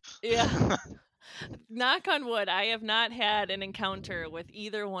skunk. Yeah. Knock on wood, I have not had an encounter with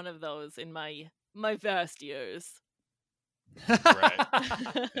either one of those in my vast years.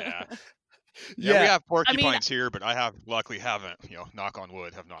 Right. Yeah. Yeah, we have porcupines here, but I luckily haven't, you know, knock on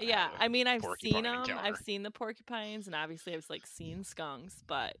wood, have not. Yeah, I mean, I've seen them. Encounter. I've seen the porcupines, and obviously I've like seen skunks,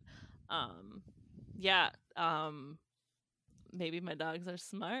 but maybe my dogs are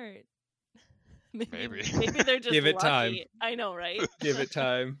smart. Maybe they're just give it lucky. Time. I know, right? Give it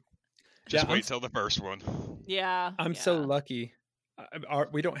time. Just wait till the first one. Yeah, I'm so lucky.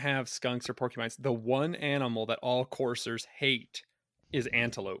 We don't have skunks or porcupines. The one animal that all coursers hate is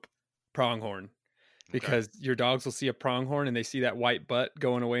antelope, pronghorn, because your dogs will see a pronghorn and they see that white butt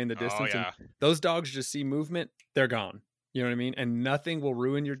going away in the distance. And those dogs just see movement, they're gone. You know what I mean? And nothing will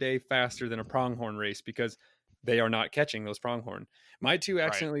ruin your day faster than a pronghorn race because they are not catching those pronghorn. My 2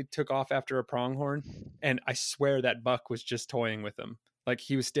 accidentally took off after a pronghorn, and I swear that buck was just toying with them. Like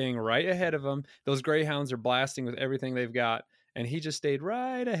he was staying right ahead of them. Those greyhounds are blasting with everything they've got, and he just stayed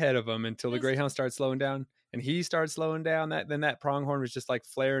right ahead of them until the greyhound started slowing down. And he started slowing down. Then that pronghorn was just like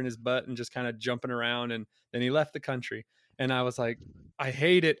flaring his butt and just kind of jumping around, and then he left the country. And I was like, I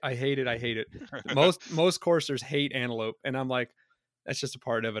hate it. I hate it. I hate it. Most coursers hate antelope. And I'm like, that's just a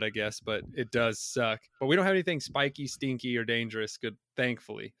part of it, I guess, but it does suck. But we don't have anything spiky, stinky, or dangerous. Good.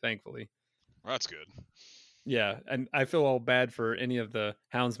 Thankfully. Well, that's good. Yeah. And I feel all bad for any of the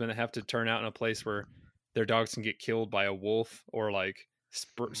houndsmen that have to turn out in a place where their dogs can get killed by a wolf or like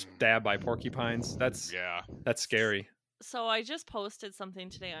stabbed by porcupines. That's scary. So I just posted something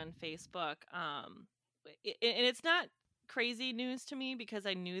today on Facebook. And it's not crazy news to me because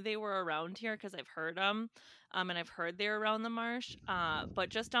I knew they were around here because I've heard them, and I've heard they're around the marsh. But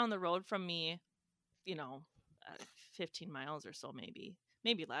just down the road from me, 15 miles or so,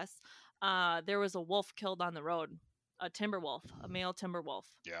 maybe less. There was a wolf killed on the road, a timber wolf, a male timber wolf.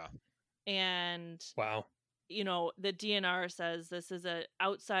 Yeah. And wow. The DNR says this is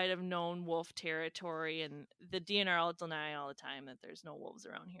outside of known wolf territory, and the DNR will deny all the time that there's no wolves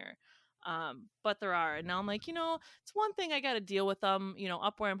around here. But there are. And now I'm like, it's one thing I got to deal with them,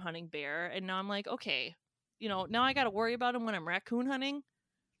 up where I'm hunting bear. And now I'm like, okay, now I got to worry about them when I'm raccoon hunting.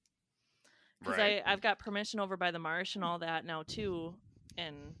 Because I've got permission over by the marsh and all that now too.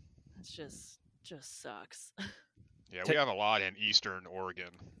 And it's just sucks. Yeah, we have a lot in eastern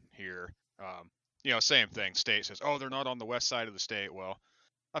Oregon here. Same thing. State says, oh, they're not on the west side of the state. Well,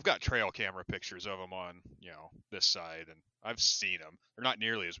 I've got trail camera pictures of them on, this side, and I've seen them. They're not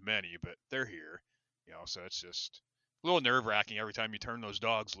nearly as many, but they're here. So it's just a little nerve-wracking every time you turn those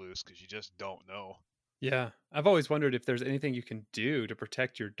dogs loose because you just don't know. Yeah, I've always wondered if there's anything you can do to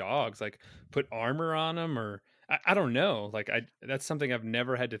protect your dogs, like put armor on them, or I don't know. Like that's something I've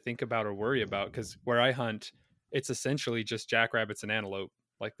never had to think about or worry about because where I hunt, it's essentially just jackrabbits and antelope.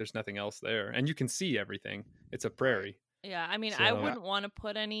 Like there's nothing else there, and you can see everything. It's a prairie. Yeah, I mean, I wouldn't want to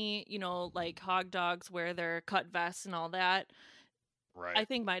put any, like hog dogs wear their cut vests and all that. Right. I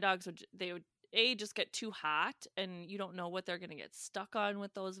think my dogs would just get too hot, and you don't know what they're going to get stuck on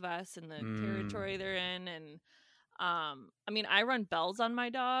with those vests and the territory they're in. And I mean, I run bells on my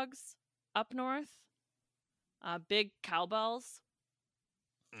dogs up north, big cowbells.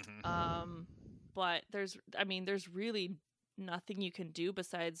 Mm-hmm. But there's really nothing you can do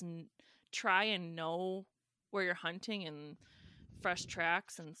besides try and know where you're hunting and fresh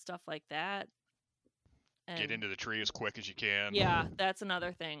tracks and stuff like that. And get into the tree as quick as you can. Yeah, that's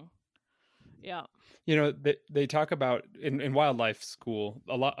another thing. Yeah. They talk about in wildlife school,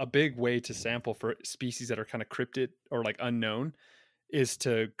 a big way to sample for species that are kind of cryptid or like unknown is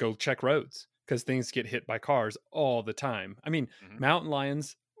to go check roads because things get hit by cars all the time. I mean, mountain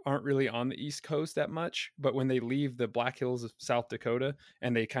lions aren't really on the East Coast that much, but when they leave the Black Hills of South Dakota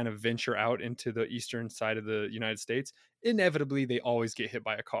and they kind of venture out into the eastern side of the United States, inevitably they always get hit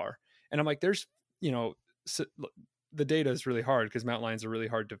by a car. And I'm like, there's, the data is really hard because mountain lions are really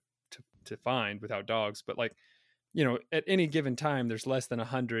hard to find without dogs. But like, at any given time, there's less than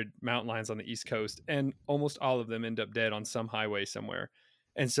 100 mountain lions on the East Coast, and almost all of them end up dead on some highway somewhere.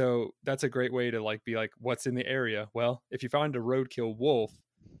 And so that's a great way to like be like, what's in the area? Well, if you find a roadkill wolf,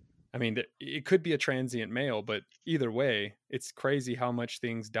 I mean, it could be a transient male, but either way, it's crazy how much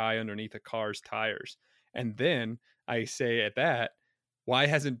things die underneath a car's tires. And then I say at that, why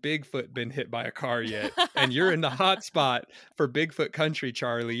hasn't Bigfoot been hit by a car yet? And you're in the hot spot for Bigfoot country,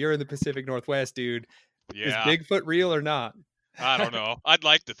 Charlie. You're in the Pacific Northwest, dude. Yeah. Is Bigfoot real or not? I don't know. I'd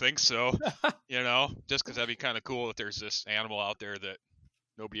like to think so, just because that'd be kind of cool that there's this animal out there that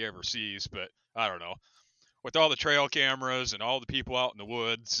nobody ever sees, but I don't know. With all the trail cameras and all the people out in the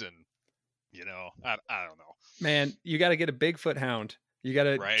woods and, I don't know. Man, you got to get a Bigfoot hound. You got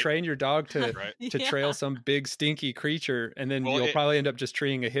to train your dog to trail some big stinky creature, and then you'll probably end up just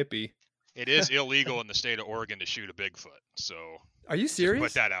treeing a hippie. It is illegal in the state of Oregon to shoot a Bigfoot. So are you serious?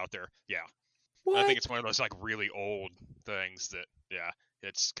 Put that out there. Yeah. What? I think it's one of those like really old things that,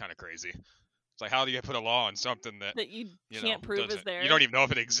 it's kind of crazy. It's like, how do you put a law on something that you can't prove is there? You don't even know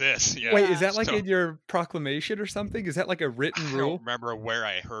if it exists. Yeah. Wait, is that like in your proclamation or something? Is that like a written rule? I don't remember where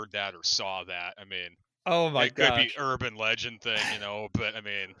I heard that or saw that. I mean, oh my god, it could be urban legend thing, but I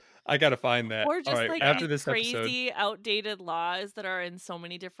mean, I gotta find that. Or just like after this crazy episode, outdated laws that are in so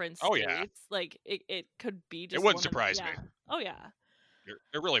many different states. Oh yeah, like it could be just. It wouldn't surprise me. Oh yeah.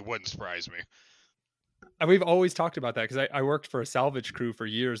 It really wouldn't surprise me. We've always talked about that because I worked for a salvage crew for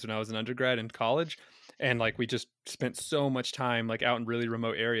years when I was an undergrad in college, and like we just spent so much time like out in really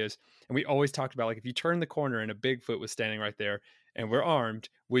remote areas, and we always talked about like if you turn the corner and a Bigfoot was standing right there and we're armed,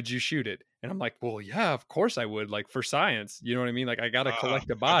 would you shoot it? And I'm like, well, yeah, of course I would, like for science, you know what I mean? Like I gotta collect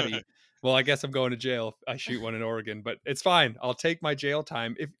a body. Well, I guess I'm going to jail if I shoot one in Oregon, but it's fine. I'll take my jail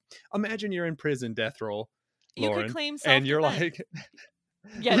time. Imagine you're in prison, death row, Lauren, you could claim and you're like.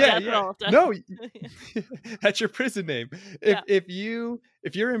 Yeah. No, that's your prison name.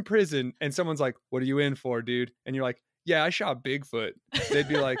 If you're in prison and someone's like, "What are you in for, dude?" and you're like, "Yeah, I shot Bigfoot," they'd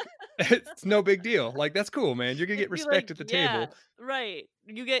be like, "It's no big deal. Like that's cool, man. You're gonna get respect at the table." Right.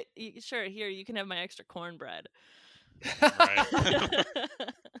 You get sure here. You can have my extra cornbread. Right.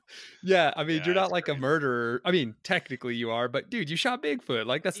 Yeah, I mean, you're not like a murderer. I mean, technically you are, but dude, you shot Bigfoot.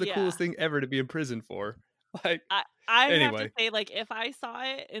 Like that's the coolest thing ever to be in prison for. Like, I have to say, like, if I saw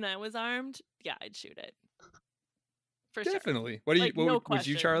it and I was armed, yeah, I'd shoot it. For Definitely. sure. What do you? Like, What no would you,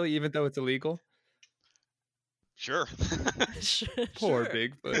 question. Charlie? Even though it's illegal. Sure. Poor Sure.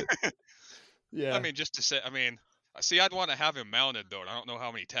 Bigfoot. Yeah. I mean, just to say, I mean, see, I'd want to have him mounted though. And I don't know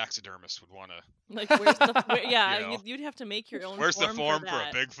how many taxidermists would want to. Like, where's the? Yeah, You know? you'd have to make your own. Where's the form form for, for a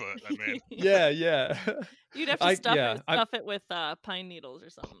that. Bigfoot? I mean, Yeah. You'd have to stuff it with pine needles or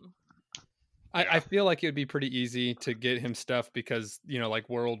something. I feel like it would be pretty easy to get him stuff because, like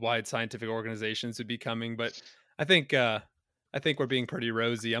worldwide scientific organizations would be coming. But I think we're being pretty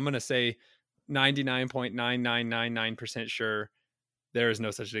rosy. I'm going to say 99.9999% sure there is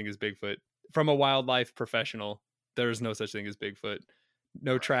no such thing as Bigfoot. From a wildlife professional, there is no such thing as Bigfoot.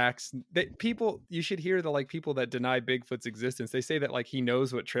 No tracks. You should hear the people that deny Bigfoot's existence. They say that he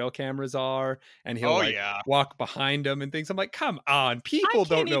knows what trail cameras are and he'll walk behind them and things. I'm like, come on, people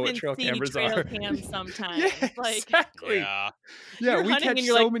don't know what trail cameras are. Cams sometimes. Yeah, exactly. Yeah. You're we hunting catch and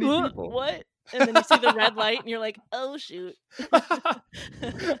you're so like, many people. What? And then you see the red light and you're like, oh shoot.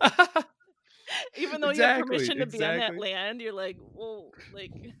 Even though you have permission to be on that land, you're like, whoa,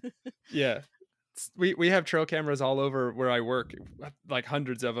 Yeah. We have trail cameras all over where I work, like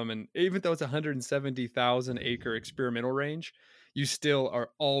hundreds of them. And even though it's 170,000 acre experimental range, you still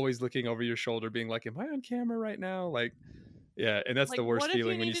are always looking over your shoulder being like, am I on camera right now? Yeah. And that's the worst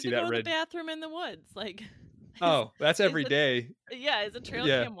feeling when you see that red. The bathroom in the woods. Oh, that's every day. Yeah. Is a trail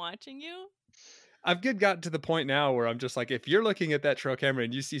cam watching you? I've gotten to the point now where I'm just like, if you're looking at that trail camera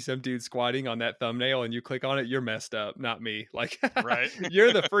and you see some dude squatting on that thumbnail and you click on it, you're messed up, not me. Right.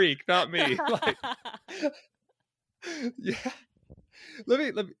 You're the freak, not me. Yeah. Let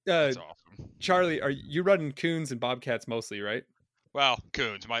me. That's awesome. Charlie, are you running coons and bobcats mostly, right? Well,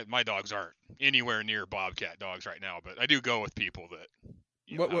 coons. My dogs aren't anywhere near bobcat dogs right now, but I do go with people that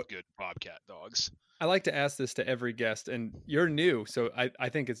have good bobcat dogs. I like to ask this to every guest, and you're new, so I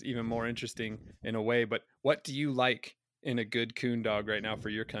think it's even more interesting in a way, but what do you like in a good coon dog right now for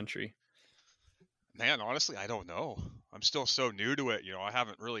your country? Man, honestly, I don't know. I'm still so new to it. I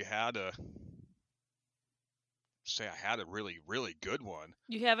haven't really had a really, really good one.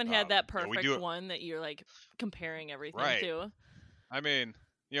 You haven't had that perfect one that you're comparing everything to. I mean,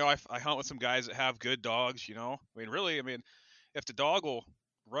 I hunt with some guys that have good dogs, I mean, really, if the dog will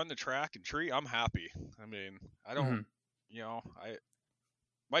run the track and tree, I'm happy. I mean, I don't,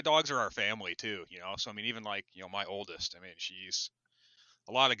 my dogs are our family too, so I mean, even my oldest, I mean,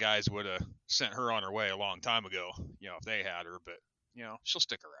 a lot of guys would have sent her on her way a long time ago, if they had her, but she'll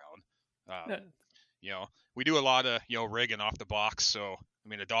stick around. We do a lot of, rigging off the box. So, I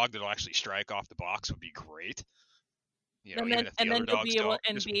mean, a dog that'll actually strike off the box would be great. And then you'll be able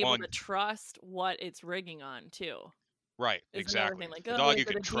to trust what it's rigging on too. Right, exactly. The dog you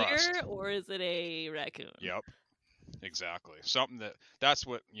can trust. Deer or is it a raccoon? Yep, exactly. Something that's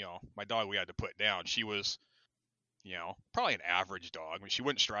what, my dog we had to put down. She was, probably an average dog. I mean, she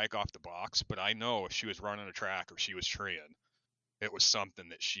wouldn't strike off the box, but I know if she was running a track or she was treeing, it was something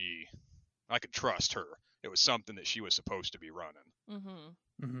that I could trust her. It was something that she was supposed to be running.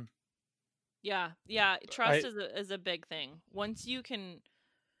 Mm-hmm. Mm-hmm. Yeah. Trust is a big thing. Once you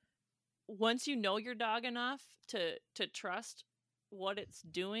know your dog enough to trust what it's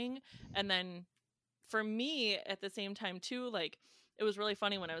doing, and then for me at the same time too, it was really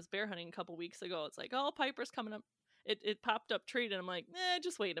funny when I was bear hunting a couple weeks ago. It's like, oh, Piper's coming up. It popped up treat, and I'm like,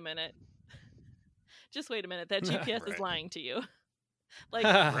 just wait a minute. Just wait a minute. That GPS is lying to you.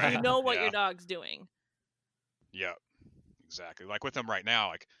 You know what your dog's doing. Yeah, exactly. With them right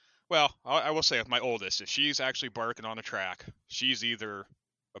now, well, I will say with my oldest, if she's actually barking on a track, she's either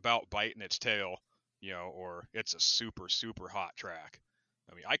about biting its tail, or it's a super, super hot track.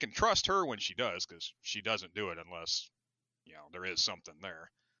 I mean, I can trust her when she does, because she doesn't do it unless, there is something there.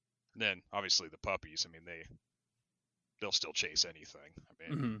 And then, obviously, the puppies, I mean, they'll still chase anything. I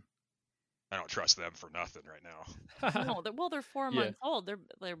mean, I don't trust them for nothing right now. No, they're 4 months old.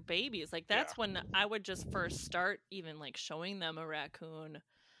 They're babies. That's when I would just first start even showing them a raccoon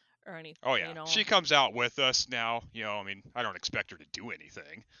or anything. Oh yeah, she comes out with us now. I mean, I don't expect her to do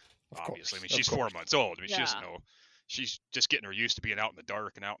anything. Obviously, I mean, she's 4 months old. I mean, she doesn't know. She's just getting her used to being out in the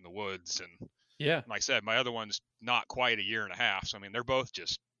dark and out in the woods. And like I said, my other one's not quite a year and a half. So I mean, they're both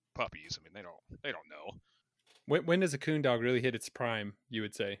just puppies. I mean, they don't know. When does a coon dog really hit its prime? You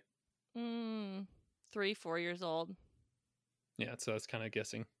would say 3-4 years old. Yeah, so that's kind of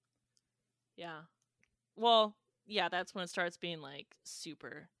guessing. Yeah. Well, yeah, that's when it starts being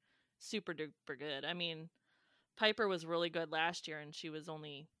super, super duper good. I mean, Piper was really good last year, and she was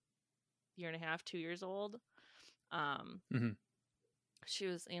only a year and a half, 2 years old. She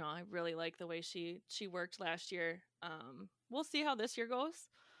was, I really like the way she worked last year. We'll see how this year goes,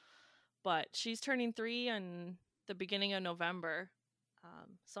 but she's turning 3 on the beginning of November.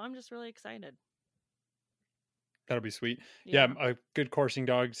 So I'm just really excited. That'll be sweet. Yeah, a good coursing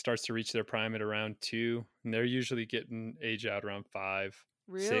dog starts to reach their prime at around 2, and they're usually getting age out around 5,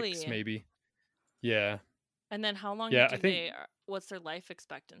 Really? 6 maybe. Yeah. And then how long what's their life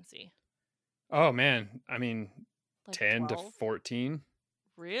expectancy? Oh man, I mean, Like 10 12? to 14.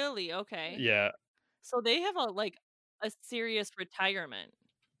 Really? Okay. Yeah. So they have a serious retirement.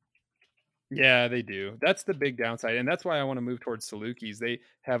 Yeah, they do. That's the big downside, and that's why I want to move towards Salukis. They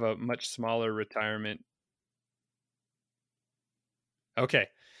have a much smaller retirement. Okay.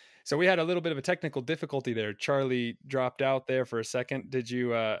 So we had a little bit of a technical difficulty there. Charlie dropped out there for a second. Did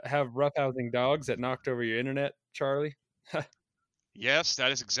you have roughhousing dogs that knocked over your internet, Charlie? Yes,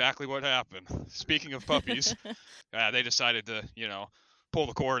 that is exactly what happened. Speaking of puppies, they decided to, pull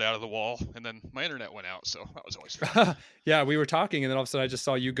the cord out of the wall, and then my internet went out, so that was always fun. Yeah, we were talking, and then all of a sudden I just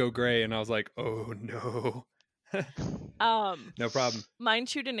saw you go gray, and I was like, oh, no. No problem. Mine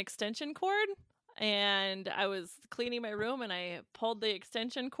chewed an extension cord, and I was cleaning my room, and I pulled the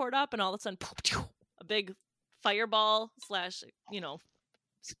extension cord up, and all of a sudden, a big fireball /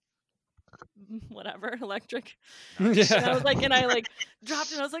 whatever, electric. Yeah. And I was like, and I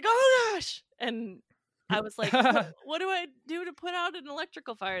dropped it, and I was like, oh gosh. And I was like, what do I do to put out an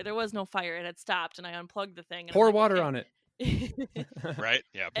electrical fire? There was no fire. It had stopped, and I unplugged the thing. And pour water on it. Right?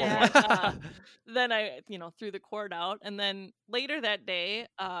 Yeah, pour water. Then I, threw the cord out. And then later that day,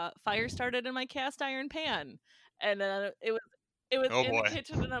 fire started in my cast iron pan. And it was in the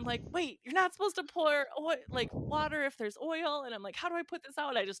kitchen, and I'm like, wait, you're not supposed to pour water if there's oil. And I'm like, how do I put this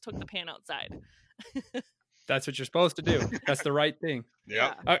out? I just took the pan outside. That's what you're supposed to do. That's the right thing.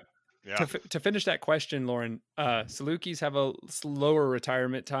 Yeah. Yeah. To finish that question, Lauren, Salukis have a slower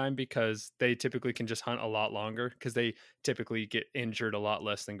retirement time because they typically can just hunt a lot longer because they typically get injured a lot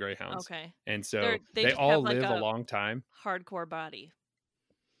less than greyhounds. Okay. And so they all live a long time. Hardcore body.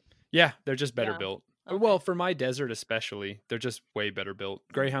 Yeah, they're just better built. Okay. Well, for my desert especially, they're just way better built.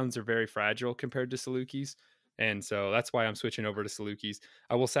 Greyhounds are very fragile compared to Salukis, and so that's why I'm switching over to Salukis.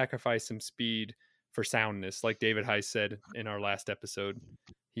 I will sacrifice some speed for soundness, like David Heiss said in our last episode.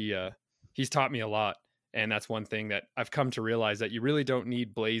 He's taught me a lot, and that's one thing that I've come to realize, that you really don't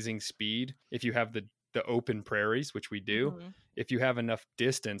need blazing speed if you have the open prairies, which we do. Mm-hmm. If you have enough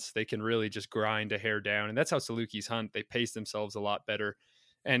distance, they can really just grind a hair down, and that's how Salukis hunt. They pace themselves a lot better.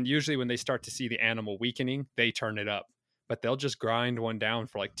 And usually when they start to see the animal weakening, they turn it up, but they'll just grind one down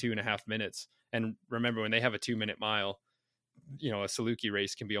for like 2.5 minutes. And remember, when they have a 2-minute mile, a Saluki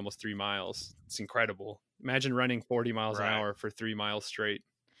race can be almost 3 miles. It's incredible. Imagine running 40 miles an hour for 3 miles straight.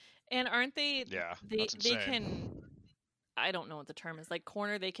 And aren't they? Yeah, they can. I don't know what the term is. Like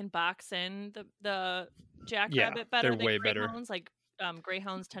corner, they can box in the jackrabbit better. They're than way greyhounds. better. Like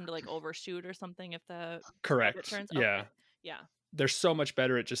greyhounds tend to overshoot or something if the correct turns. Yeah. Okay. Yeah. They're so much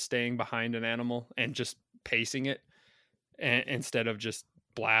better at just staying behind an animal and just pacing it, instead of just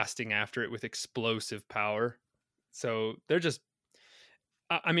blasting after it with explosive power. So they're just,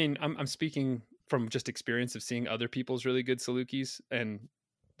 I mean, I'm speaking from just experience of seeing other people's really good Salukis, and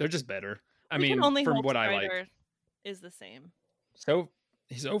they're just better. I mean, from what I like, is the same. So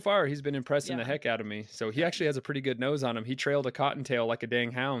far, he's been impressing the heck out of me. So he actually has a pretty good nose on him. He trailed a cottontail like a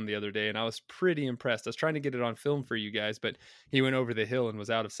dang hound the other day, and I was pretty impressed. I was trying to get it on film for you guys, but he went over the hill and was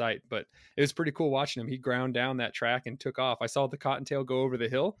out of sight. But it was pretty cool watching him. He ground down that track and took off. I saw the cottontail go over the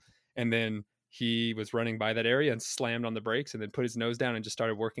hill, and then he was running by that area and slammed on the brakes and then put his nose down and just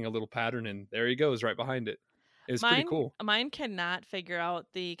started working a little pattern, and there he goes right behind it. It was pretty cool. Mine cannot figure out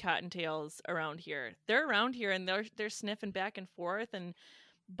the cottontails around here. They're around here, and they're sniffing back and forth,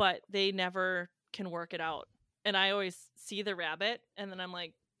 but they never can work it out. And I always see the rabbit, and then I'm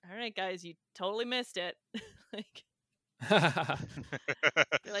like, all right, guys, you totally missed it. They're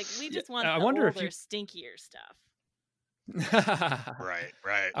like, we just want the older, stinkier stuff.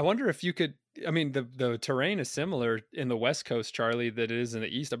 Right. I wonder if you could, I mean, the terrain is similar in the West Coast, Charlie, that it is in the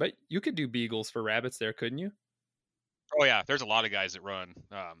East. I bet you could do beagles for rabbits there, couldn't you? Oh, yeah. There's a lot of guys that run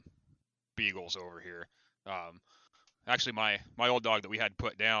beagles over here. Actually, my old dog that we had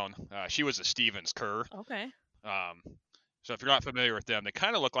put down, she was a Stevens Cur. Okay. So if you're not familiar with them, they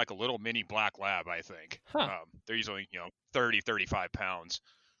kind of look like a little mini black lab, I think. Huh. They're usually 30, 35 pounds.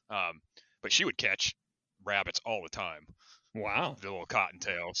 But she would catch rabbits all the time. Wow. The little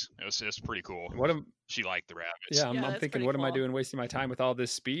cottontails. It's pretty cool. She liked the rabbits. Yeah, I'm thinking, what am I doing wasting my time with all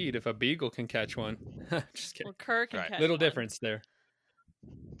this speed if a beagle can catch one? Just kidding. Well, Cur can catch little one. difference there.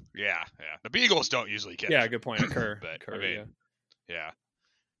 Yeah. The beagles don't usually catch. Yeah, good point. A cur. But, cur, I mean, yeah.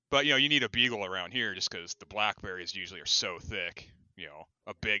 But, you need a beagle around here just because the blackberries usually are so thick.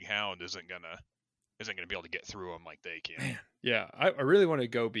 A big hound isn't going to isn't going to be able to get through them like they can. Man, yeah, I really want to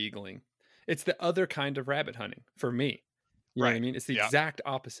go beagling. It's the other kind of rabbit hunting for me. You know what I mean? It's the exact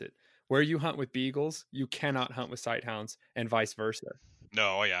opposite. Where you hunt with beagles, you cannot hunt with sighthounds, and vice versa.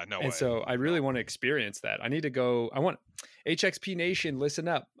 No, yeah, no way. And so I really want to experience that. I need to go. I want HXP Nation, listen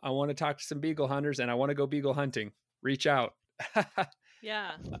up. I want to talk to some beagle hunters, and I want to go beagle hunting. Reach out.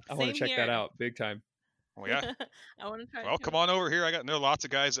 Yeah, I want to check that out big time. Well, yeah. I want to try. Well, come on over here. I know lots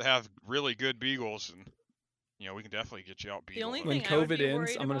of guys that have really good beagles, and we can definitely get you out beagle. only When thing I would COVID be ends,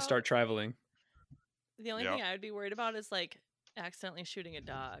 worried I'm going to start traveling. The only thing I would be worried about is like accidentally shooting a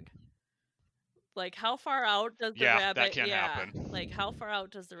dog. Like, how far out does the rabbit? That can happen. Like, how far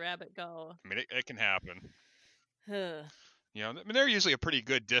out does the rabbit go? I mean, it can happen. I mean, they're usually a pretty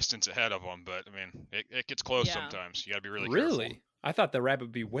good distance ahead of them, but I mean, it gets close sometimes. You got to be really careful. I thought the rabbit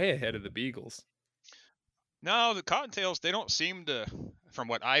would be way ahead of the beagles. No, the cottontails, they don't seem to, from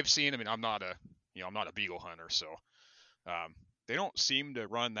what I've seen. I mean, I'm not a beagle hunter, so they don't seem to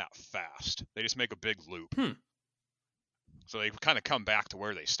run that fast. They just make a big loop. So they kind of come back to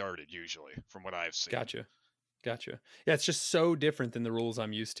where they started usually, from what I've seen. Gotcha. Yeah, it's just so different than the rules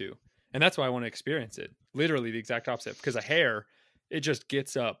I'm used to. And that's why I want to experience it. Literally the exact opposite. Because a hare, it just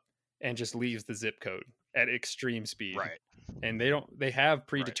gets up and just leaves the zip code at extreme speed. Right. And they have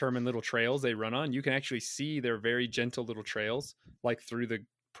predetermined little trails they run on. You can actually see their very gentle little trails, like through the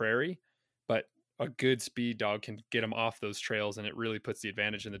prairie. But a good speed dog can get them off those trails, and it really puts the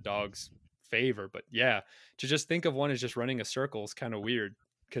advantage in the dog's favor. But yeah, to just think of one as just running a circle is kind of weird,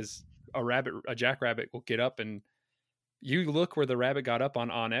 because a jackrabbit will get up, and you look where the rabbit got up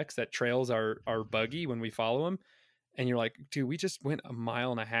on Onyx, that trails are buggy when we follow him, and you're like, dude, we just went 1.5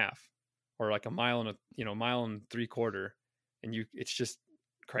 miles or like a mile and mile and 3/4, and it's just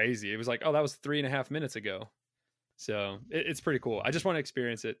crazy. It was like, oh, that was 3.5 minutes ago. So it's pretty cool. I just want to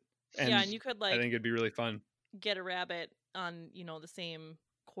experience it. And you could I think it'd be really fun. Get a rabbit on the same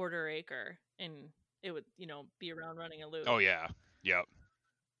 1/4 acre, and it would be around running a loop. Oh yeah, yep.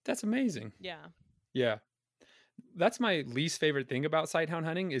 That's amazing. Yeah. That's my least favorite thing about sighthound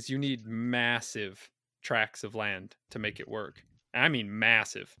hunting is you need massive tracts of land to make it work. I mean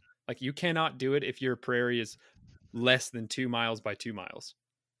massive. Like, you cannot do it if your prairie is less than 2 miles by 2 miles.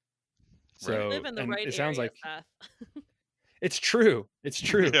 So live in the right it sounds area, like Seth. It's true.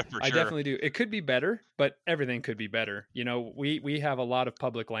 Yeah, I definitely do. It could be better, but everything could be better. We have a lot of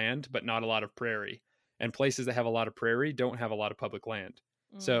public land, but not a lot of prairie. And places that have a lot of prairie don't have a lot of public land.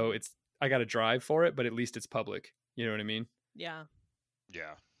 So I got to drive for it, but at least it's public. You know what I mean? Yeah.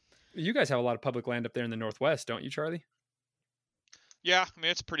 Yeah. You guys have a lot of public land up there in the Northwest, don't you, Charlie? Yeah, I mean,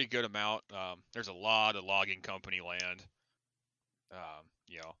 it's a pretty good amount. There's a lot of logging company land.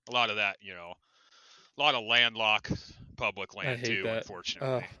 A lot of that, a lot of landlocked public land too, that.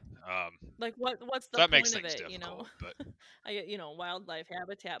 Unfortunately. Like what's the that point makes of things it? difficult, but wildlife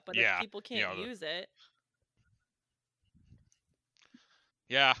habitat, but yeah, if people can't use it.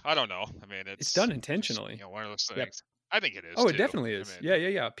 Yeah, I don't know. I mean, it's done intentionally. Just, one of those things. Yep. I think it is. Oh, too. It definitely is. I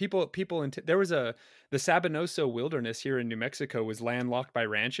mean, yeah. People. There was the Sabinoso Wilderness here in New Mexico was landlocked by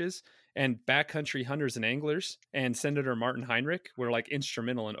ranches, and backcountry hunters and anglers and Senator Martin Heinrich were like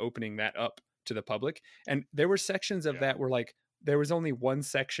instrumental in opening that up to the public. And there were sections of that where like there was only one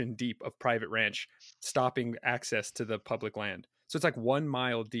section deep of private ranch stopping access to the public land. So it's like 1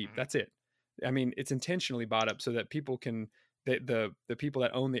 mile deep. Mm-hmm. That's it. I mean, it's intentionally bought up so that people can the people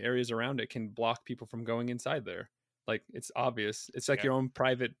that own the areas around it can block people from going inside there. Like, it's obvious. It's like your own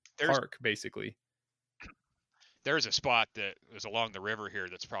private park, basically. There's a spot that is along the river here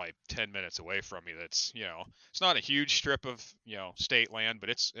that's probably 10 minutes away from me. That's, it's not a huge strip of, state land, but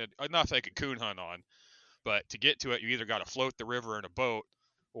it's enough they could coon hunt on. But to get to it, you either got to float the river in a boat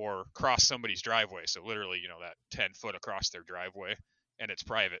or cross somebody's driveway. So literally, that 10 foot across their driveway, and it's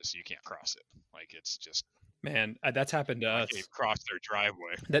private, so you can't cross it. Like, it's just. Man, that's happened to us. Cross their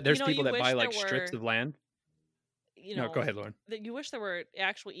driveway. There's people that buy like strips of land. No, go ahead, Lauren. That you wish there were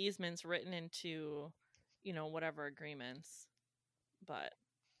actual easements written into, whatever agreements, but.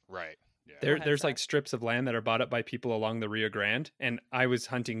 Right. Yeah. There's like strips of land that are bought up by people along the Rio Grande, and I was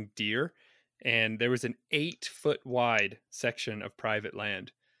hunting deer, and there was an 8-foot wide section of private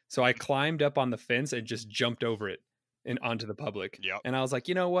land. So I climbed up on the fence and just jumped over it and onto the public. Yep. And I was like,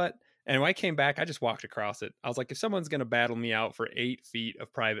 you know what? And when I came back, I just walked across it. I was like, if someone's going to battle me out for 8 feet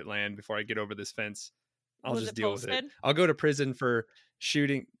of private land before I get over this fence, I'll just deal with it. I'll go to prison for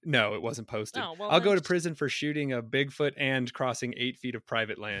shooting. No, it wasn't posted. Oh, well, I'll go to prison for shooting a Bigfoot and crossing 8 feet of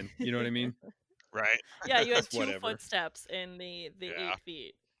private land. You know what I mean? Right. Yeah, you had 2 footsteps in the 8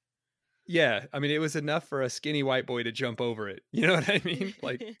 feet. Yeah, I mean, it was enough for a skinny white boy to jump over it. You know what I mean?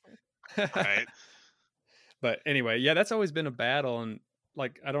 Like, right. But anyway, yeah, that's always been a battle. And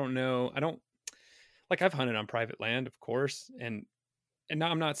like, I don't know. Like, I've hunted on private land, of course. And now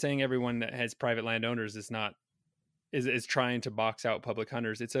I'm not saying everyone that has private landowners is trying to box out public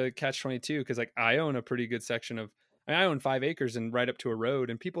hunters. It's a catch-22 because like I own a pretty good section I own 5 acres and right up to a road,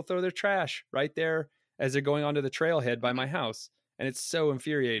 and people throw their trash right there as they're going onto the trailhead by my house. And it's so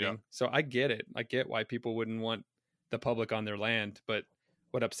infuriating. So I get it. I get why people wouldn't want the public on their land. But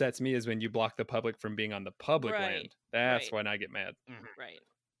what upsets me is when you block the public from being on the public land. That's when I get mad. Right.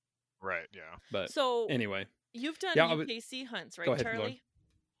 Right. Yeah. But so anyway, you've done UKC hunts, right, ahead, Charlie? Lauren.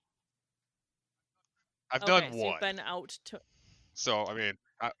 I've done so one. You've been out to. So I mean,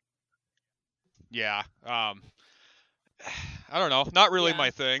 yeah. I don't know. Not really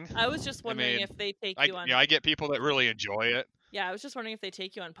my thing. I was just wondering if they take you on. Yeah, I get people that really enjoy it. Yeah, I was just wondering if they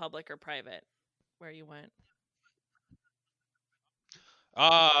take you on public or private, where you went.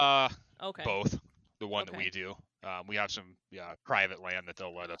 Okay. Both. The one that we do. We have some private land that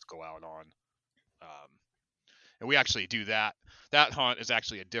they'll let us go out on. And we actually do that. That hunt is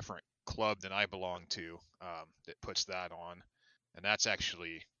actually a different club than I belong to that puts that on. And that's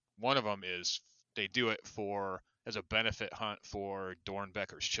actually, one of them is they do it as a benefit hunt for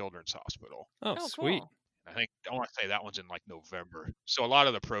Dornbecker's Children's Hospital. Oh, sweet. Cool. I want to say that one's in like November. So a lot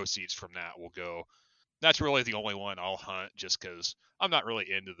of the proceeds from that will go. That's really the only one I'll hunt just because I'm not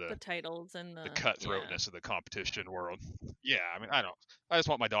really into the titles and the cutthroatness of the competition world. Yeah, I mean, I just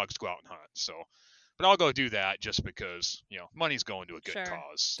want my dogs to go out and hunt. So, but I'll go do that just because, money's going to a good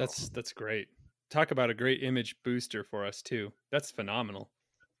cause. So. That's great. Talk about a great image booster for us too. That's phenomenal.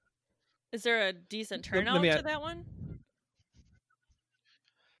 Is there a decent turnout to that one?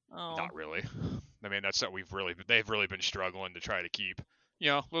 Oh. Not really. I mean, that's what they've really been struggling to try to keep,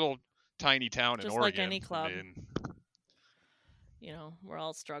 little tiny town just in Oregon. Like any club. I mean, we're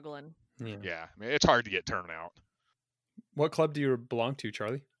all struggling. Yeah. I mean, it's hard to get turnout. What club do you belong to,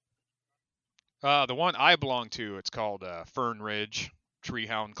 Charlie? The one I belong to, it's called Fern Ridge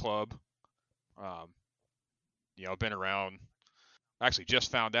Treehound Club. I've been around. I actually just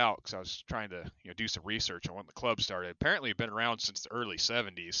found out because I was trying to do some research on when the club started. Apparently, it's been around since the early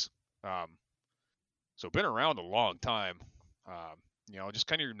 70s. So been around a long time. Just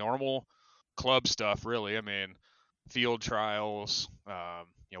kind of your normal club stuff, really. I mean, field trials.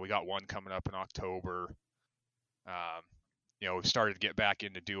 We got one coming up in October. We've started to get back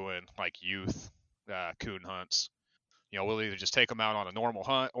into doing like youth coon hunts. We'll either just take them out on a normal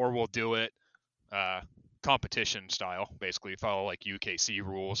hunt or we'll do it competition style, basically follow like UKC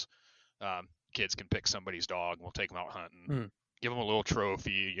rules. Kids can pick somebody's dog. We'll take them out hunting, give them a little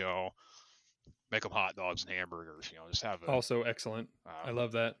trophy, make them hot dogs and hamburgers, just have also excellent. I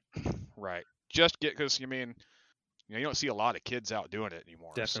love that. Right. Just because, you don't see a lot of kids out doing it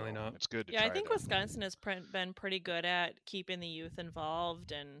anymore. Definitely so not. It's good to try I think Wisconsin has been pretty good at keeping the youth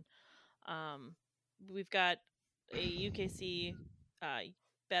involved, and we've got a UKC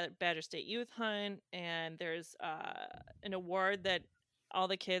Badger State Youth Hunt, and there's an award that all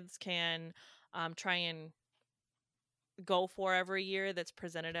the kids can try and go for every year that's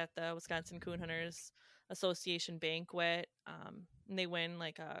presented at the Wisconsin Coon Hunters Association banquet. And they win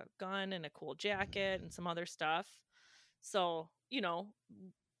like a gun and a cool jacket and some other stuff. So,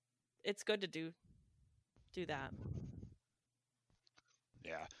 it's good to do that.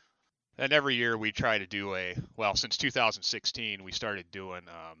 Yeah. And every year we try to do since 2016, we started doing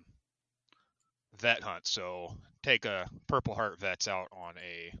vet hunts. So take a Purple Heart vets out on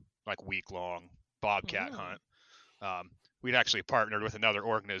a week-long bobcat hunt. We'd actually partnered with another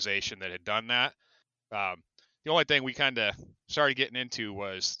organization that had done that. The only thing we kind of started getting into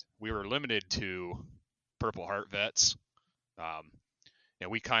was we were limited to Purple Heart vets. And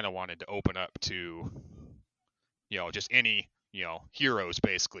we kind of wanted to open up to, just any, heroes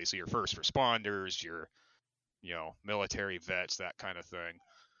basically. So your first responders, your, military vets, that kind of thing.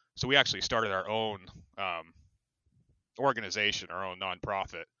 So we actually started our own organization, our own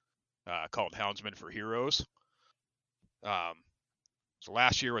nonprofit called Houndsmen for Heroes. So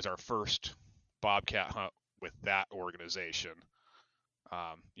last year was our first bobcat hunt with that organization.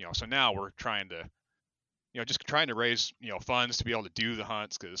 So now we're trying to, just trying to raise, funds to be able to do the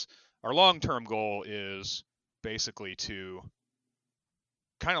hunts, because our long-term goal is basically to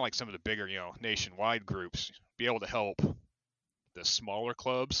kind of like some of the bigger, nationwide groups, be able to help the smaller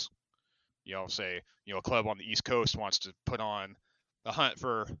clubs. Say, a club on the East Coast wants to put on a hunt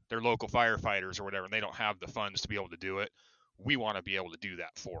for their local firefighters or whatever, and they don't have the funds to be able to do it. We want to be able to do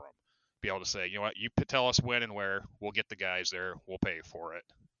that for them. Be able to say, you tell us when and where, we'll get the guys there, we'll pay for it.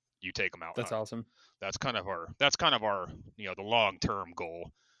 You take them out. That's awesome. That's kind of our, the long-term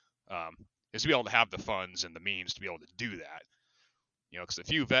goal. is to be able to have the funds and the means to be able to do that. You know, because the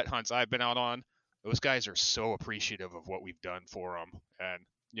few vet hunts I've been out on, those guys are so appreciative of what we've done for them. And,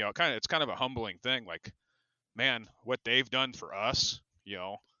 you know, it's kind of a humbling thing. Like, man, what they've done for us, you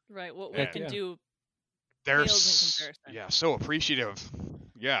know. Right. What we can do. They're so appreciative.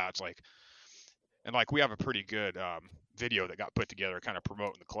 Yeah. It's like, and like, we have a pretty good video that got put together kind of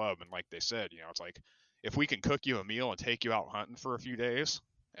promoting the club. And like they said, you know, it's like, if we can cook you a meal and take you out hunting for a few days,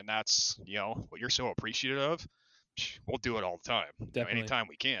 and that's, you know, what you're so appreciative of, we'll do it all the time. Definitely. Anytime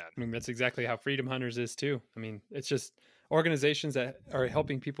we can. I mean, that's exactly how Freedom Hunters is too. I mean, it's just organizations that are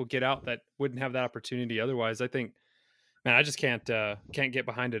helping people get out that wouldn't have that opportunity otherwise. I think, man, I just can't get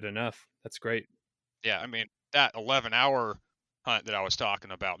behind it enough. That's great. Yeah. I mean, that 11-hour hunt that I was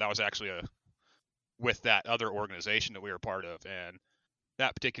talking about, that was actually with that other organization that we were part of. And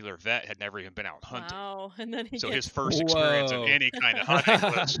that particular vet had never even been out hunting. Wow. And then his first experience of any kind of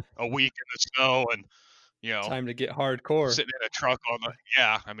hunting was a week in the snow, and, you know, time to get hardcore. Sitting in a truck on the,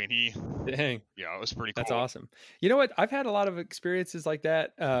 I mean, dang. You know, it was pretty cool. That's awesome. You know what? I've had a lot of experiences like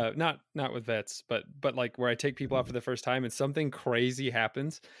that. Not with vets, but like where I take people out for the first time and something crazy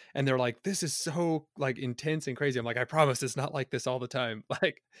happens and they're like, this is so like intense and crazy. I'm like, I promise it's not like this all the time.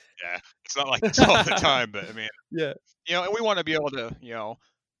 Like, yeah, it's not like this all the time, but I mean, yeah, you know, and we want to be able to, you know,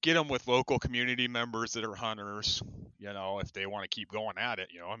 get them with local community members that are hunters, you know, if they want to keep going at it,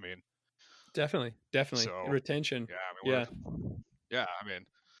 you know, I mean, Definitely. So, retention. Yeah, I mean, I mean,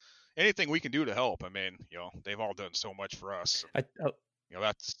 anything we can do to help. I mean, you know, they've all done so much for us. You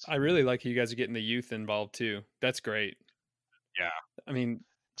know, I really like you guys are getting the youth involved too. That's great. Yeah. I mean,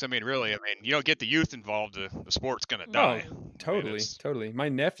 really, you don't get the youth involved, the sport's gonna die. Oh, totally, totally. My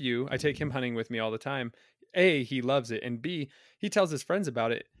nephew, I take him hunting with me all the time. A, he loves it, and B, he tells his friends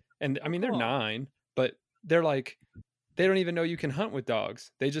about it. And I mean, they're 9, but they're like, they don't even know you can hunt with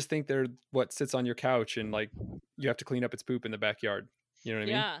dogs. They just think they're what sits on your couch and like you have to clean up its poop in the backyard. You know what I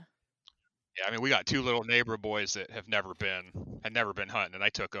mean? Yeah. I mean, we got 2 little neighbor boys that had never been hunting, and I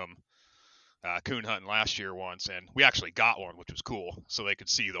took them coon hunting last year once, and we actually got one, which was cool, so they could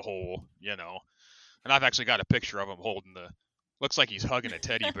see the hole, you know. And I've actually got a picture of him holding looks like he's hugging a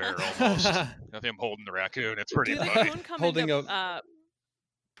teddy bear almost. Of him holding the raccoon. It's pretty funny. Do the coon come into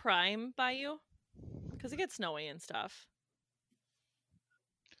prime by you? Because it gets snowy and stuff.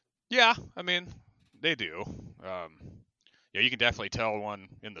 Yeah, I mean, they do. Yeah, you can definitely tell one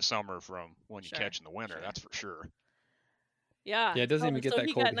in the summer from one you catch in the winter. That's for sure. Yeah. Yeah, it doesn't even get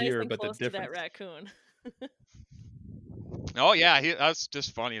that cold here, but the difference. To that raccoon. Oh yeah, that's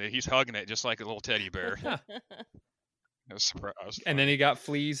just funny that he's hugging it just like a little teddy bear. I was surprised. And then he got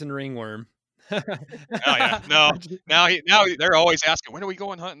fleas and ringworm. Oh yeah, no. Now they're always asking, when are we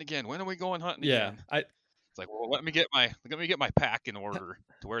going hunting again? When are we going hunting again? It's like, well, let me get my pack in order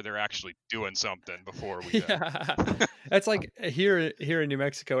to where they're actually doing something before we. That's like here in New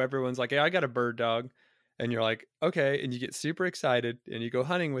Mexico, everyone's like, "Hey, I got a bird dog," and you're like, "Okay," and you get super excited and you go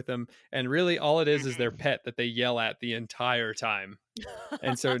hunting with them, and really all it is their pet that they yell at the entire time.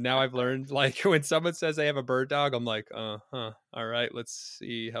 And so now I've learned, like, when someone says they have a bird dog, I'm like, all right, let's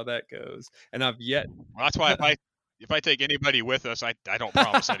see how that goes. And I've yet. Well, that's why if I take anybody with us, I don't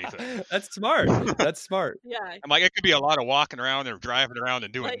promise anything. That's smart. That's smart. Yeah. I'm like, it could be a lot of walking around or driving around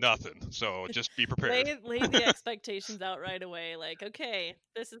and doing nothing. So just be prepared. Lay the expectations out right away. Like, okay,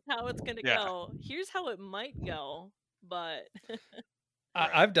 this is how it's going to go. Here's how it might go, but.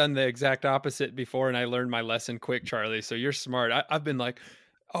 I've done the exact opposite before, and I learned my lesson quick, Charlie. So you're smart. I've been like,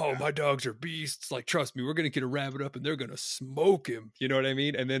 oh, my dogs are beasts. Like, trust me, we're going to get a rabbit up and they're going to smoke him. You know what I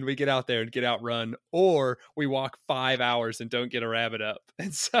mean? And then we get out there and get outrun, or we walk 5 hours and don't get a rabbit up.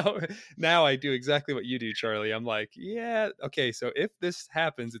 And so now I do exactly what you do, Charlie. I'm like, yeah, okay, so if this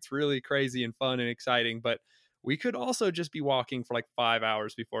happens, it's really crazy and fun and exciting, but we could also just be walking for like 5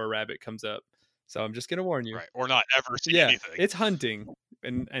 hours before a rabbit comes up. So I'm just going to warn you. Right. Or not ever see anything. It's hunting.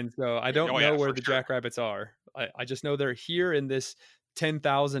 And so I don't know where the jackrabbits are. I just know they're here in this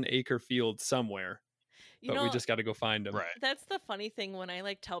 10,000 acre field somewhere, but we just got to go find them. Right. That's the funny thing when I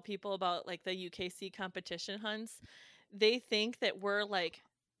like tell people about like the UKC competition hunts, they think that we're like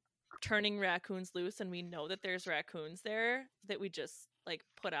turning raccoons loose, and we know that there's raccoons there that we just like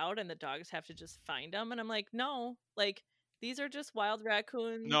put out and the dogs have to just find them. And I'm like, no, like these are just wild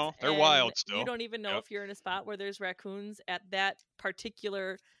raccoons. No, they're wild still. You don't even know if you're in a spot where there's raccoons at that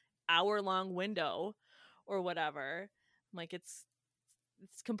particular hour-long window or whatever. I'm like, it's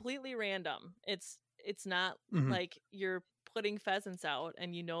completely random. It's not like you're putting pheasants out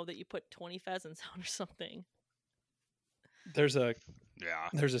and you know that you put 20 pheasants out or something. There's a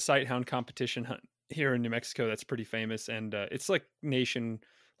sighthound competition hunt here in New Mexico that's pretty famous, and it's like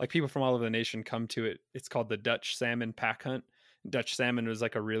like people from all over the nation come to it. It's called the Dutch Salmon Pack Hunt. Dutch Salmon was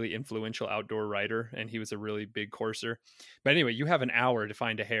like a really influential outdoor writer, and he was a really big courser. But anyway, you have an hour to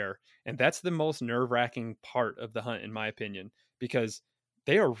find a hare, and that's the most nerve-wracking part of the hunt, in my opinion, because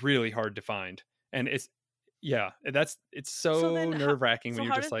they are really hard to find. And it's so then nerve-wracking when So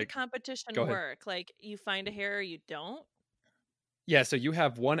you're how just does like, the competition go ahead. work? Like you find a hare or you don't? Yeah, so you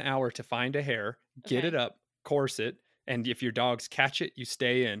have 1 hour to find a hare, get Okay. it up, course it, and if your dogs catch it, you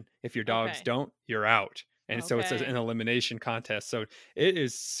stay in. If your dogs Okay. don't, you're out. And so it's Okay. an elimination contest. So it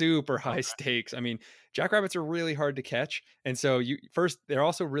is super high stakes. I mean, jackrabbits are really hard to catch, and so they're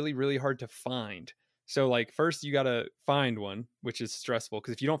also really, really hard to find. So like first you got to find one, which is stressful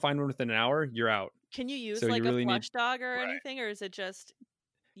because if you don't find one within an hour, you're out. Can you use So you like really a need flush dog or anything, or is it just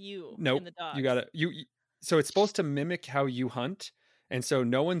you Nope. and the dogs? You gotta so it's supposed to mimic how you hunt. And so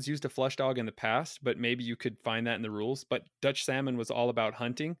no one's used a flush dog in the past, but maybe you could find that in the rules. But Dutch Salmon was all about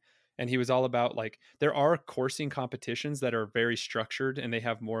hunting, and he was all about like there are coursing competitions that are very structured and they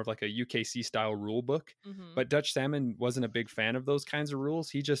have more of like a UKC style rule book. Mhm. But Dutch Salmon wasn't a big fan of those kinds of rules.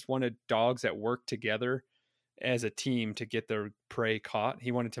 He just wanted dogs that work together as a team to get their prey caught.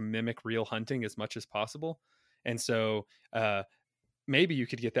 He wanted to mimic real hunting as much as possible. And so maybe you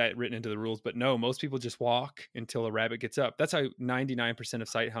could get that written into the rules, but no, most people just walk until a rabbit gets up. That's how 99% of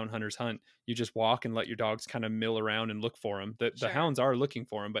sighthound hunters hunt. You just walk and let your dogs kind of mill around and look for them. The Sure. hounds are looking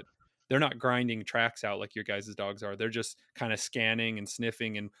for them, but they're not grinding tracks out like your guys' dogs are. They're just kind of scanning and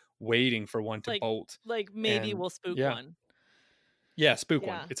sniffing and waiting for one to bolt. Like maybe And, we'll spook yeah. one. Yeah, spook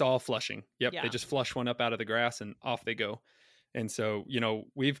Yeah. one. It's all flushing. Yep. Yeah. They just flush one up out of the grass and off they go. And so,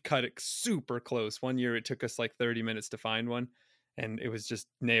 we've cut it super close. One year it took us like 30 minutes to find one. And it was just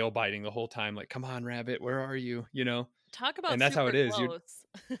nail biting the whole time. Like, come on, rabbit, where are you? Talk about and that's how it is. Close.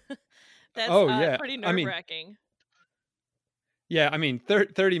 That's yeah. pretty I mean, nerve-wracking. yeah. I mean,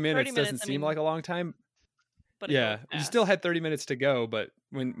 30 minutes doesn't minutes, I seem mean, like a long time. but it Yeah, goes you fast. still had 30 minutes to go, but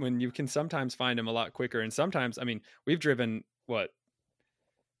when you can sometimes find them a lot quicker, and sometimes, I mean, we've driven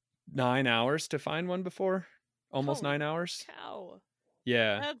 9 hours to find one before, almost Holy 9 hours. cow.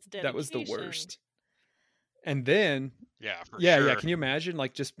 Yeah, That's that was the dedication. worst. And then, Yeah, for yeah, sure. can you imagine?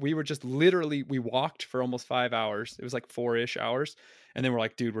 Like, we were just literally, we walked for almost 5 hours. It was like 4-ish hours. And then we're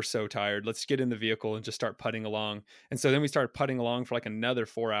like, dude, we're so tired. Let's get in the vehicle and just start putting along. And so then we started putting along for like another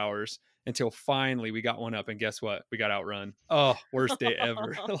 4 hours until finally we got one up. And guess what? We got outrun. Oh, worst day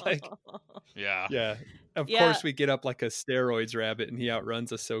ever. Yeah. Of Yeah. course we get up like a steroids rabbit and he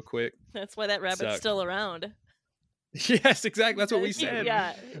outruns us so quick. That's why that rabbit's Sucked. still around. Yes, exactly. That's what we said.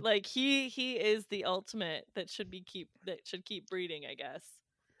 Yeah, like he is the ultimate that should keep breeding, I guess.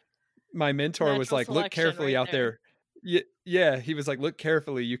 My mentor was Natural like, look selection carefully right out there. Yeah, he was like, look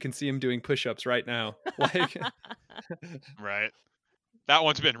carefully. You can see him doing push-ups right now. Like, Right. That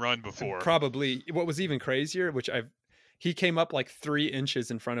one's been run before. probably what was even crazier, he came up like 3 inches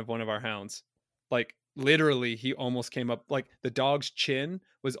in front of one of our hounds. Like literally he almost came up, like the dog's chin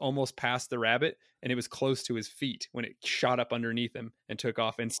was almost past the rabbit and it was close to his feet when it shot up underneath him and took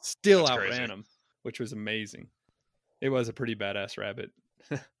off and still That's outran crazy. him, which was amazing. It was a pretty badass rabbit.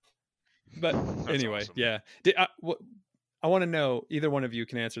 But anyway, awesome. yeah. I want to know, either one of you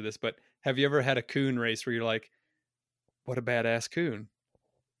can answer this, but have you ever had a coon race where you're like, what a badass coon?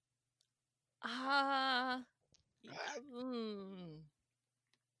 I mean,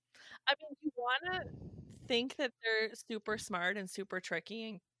 you want to think that they're super smart and super tricky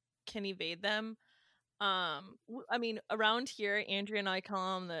and can evade them. I mean, around here, Andrea and I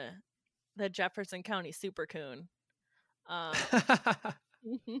call him the Jefferson County Super Coon.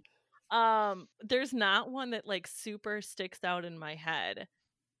 There's not one that like super sticks out in my head.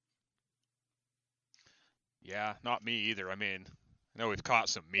 Yeah, not me either. I mean, I know we've caught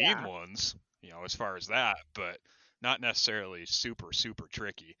some mean ones, as far as that, but not necessarily super, super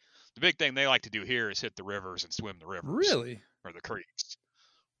tricky. The big thing they like to do here is hit the rivers and swim the rivers. Really? Or the creeks.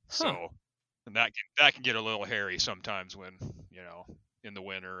 Huh. So, and that can get a little hairy sometimes when, in the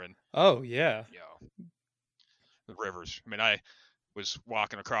winter and, Oh, yeah. the rivers. I mean, I was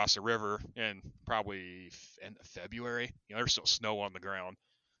walking across the river in probably end of February. There's still snow on the ground,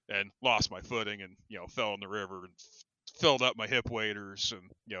 and lost my footing and fell in the river and filled up my hip waders,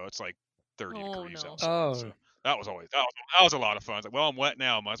 and it's like 30 degrees outside. Oh. So that was a lot of fun. I was like, well, I'm wet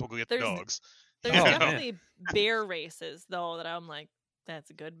now. Might as well go get the dogs. There's Oh, man. definitely bear races though that I'm like, that's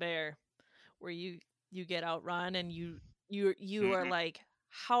a good bear, where you get outrun and you are like,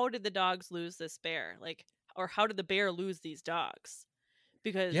 how did the dogs lose this bear? Like, or how did the bear lose these dogs?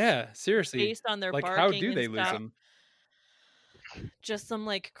 Because Yeah, seriously. based on their like, barking how do and they lose stuff, them? just some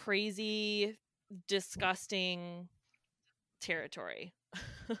like crazy, disgusting territory.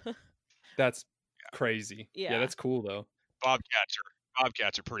 That's crazy. Yeah. That's cool though.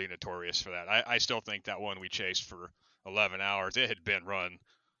 Bobcats are pretty notorious for that. I still think that one we chased for 11 hours, it had been run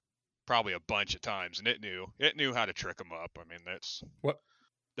probably a bunch of times, and it knew how to trick them up. I mean, what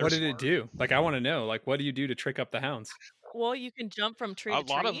did it do? Like, I want to know. Like, what do you do to trick up the hounds? Well, you can jump from tree to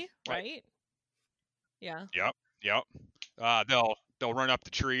tree, right? Yeah. Yep. They'll run up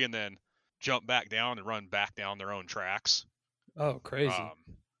the tree and then jump back down and run back down their own tracks. Oh, crazy.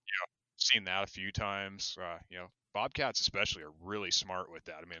 Seen that a few times. Bobcats especially are really smart with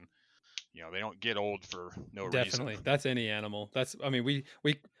that. I mean, they don't get old for no reason. Definitely. That's any animal.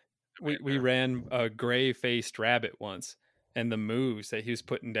 We ran a gray-faced rabbit once, and the moves that he was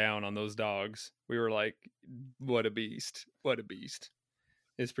putting down on those dogs, we were like, what a beast. What a beast.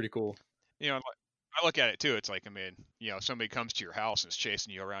 It's pretty cool. I look at it too. It's like, I mean, somebody comes to your house and is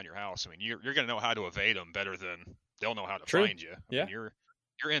chasing you around your house. I mean, you're going to know how to evade them better than they'll know how to find you. I mean,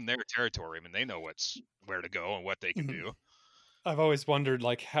 you're in their territory. I mean, they know where to go and what they can do. I've always wondered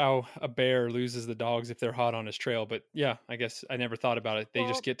like how a bear loses the dogs if they're hot on his trail, but yeah, I guess I never thought about it. They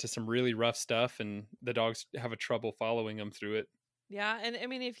just get to some really rough stuff and the dogs have a trouble following them through it. Yeah, and I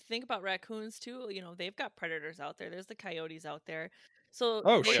mean, if you think about raccoons too, they've got predators out there. There's the coyotes out there.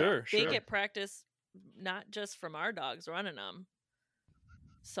 So they get practice not just from our dogs running them.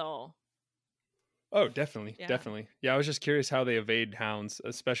 So oh, definitely. Yeah, I was just curious how they evade hounds,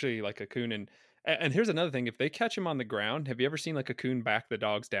 especially like a coon. And here's another thing. If they catch him on the ground, have you ever seen like a coon back the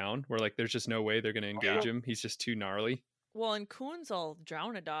dogs down where like there's just no way they're going to engage him? He's just too gnarly. Well, and coons will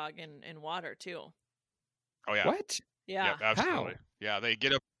drown a dog in water too. Oh, yeah. What? Yeah. Yep, absolutely. How? Yeah, they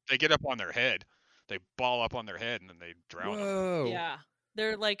get up on their head. They ball up on their head and then they drown them. Yeah.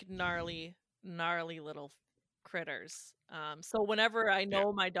 They're like gnarly little critters. So whenever I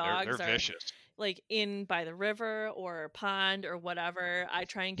know my dogs they're are vicious. Like in by the river or pond or whatever, I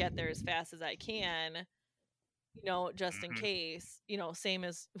try and get there as fast as I can, just in case, same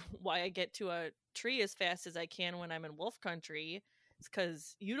as why I get to a tree as fast as I can when I'm in wolf country. It's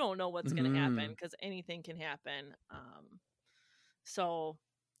because you don't know what's going to happen, because anything can happen.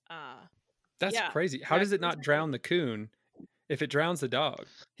 That's crazy. How does it not drown the coon? If it drowns the dog,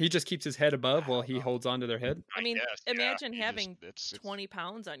 he just keeps his head above while he holds onto their head. I mean, imagine having 20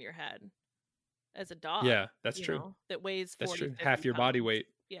 pounds on your head as a dog. Yeah, that's true. That weighs 40, that's true. 50 Half your body pounds. weight.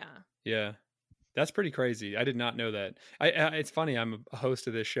 Yeah. That's pretty crazy. I did not know that. It's funny. I'm a host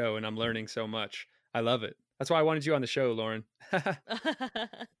of this show and I'm learning so much. I love it. That's why I wanted you on the show, Lauren.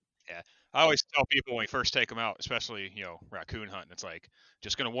 Yeah. I always tell people when we first take them out, especially, raccoon hunting, it's like,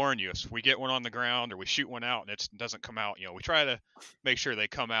 just going to warn you, if we get one on the ground or we shoot one out and it doesn't come out, we try to make sure they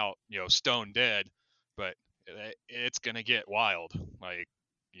come out, stone dead, but it's going to get wild. Like,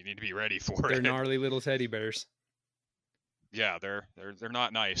 you need to be ready for it. They're gnarly little teddy bears. Yeah, they're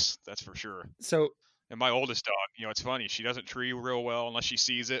not nice. That's for sure. So, and my oldest dog, it's funny. She doesn't tree real well unless she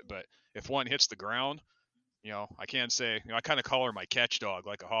sees it, but if one hits the ground, I can't say, I kind of call her my catch dog,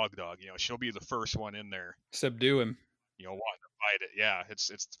 like a hog dog. She'll be the first one in there. Subdue him. Wanting to fight it. Yeah, it's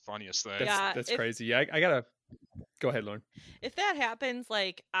the funniest thing. That's crazy. Yeah, I gotta go ahead, Lauren. If that happens,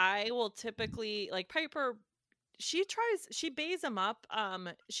 like I will typically, like Piper, she bays them up.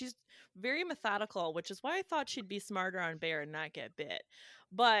 She's very methodical, which is why I thought she'd be smarter on bear and not get bit.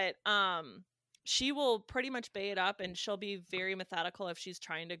 But she will pretty much bay it up, and she'll be very methodical if she's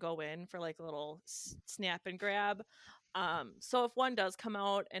trying to go in for like a little snap and grab. So if one does come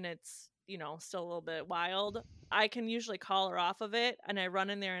out and it's, still a little bit wild, I can usually call her off of it, and I run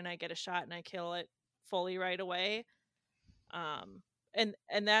in there and I get a shot and I kill it fully right away. And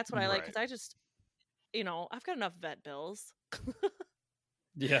that's what I like, because I just, I've got enough vet bills.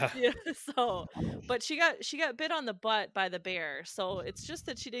 Yeah. So, but she got bit on the butt by the bear, so it's just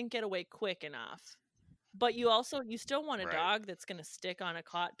that she didn't get away quick enough. But you still want a dog that's going to stick on a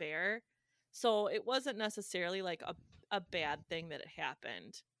caught bear. So it wasn't necessarily like a bad thing that it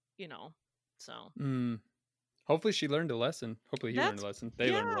happened, So. Hopefully she learned a lesson. Hopefully he learned a lesson.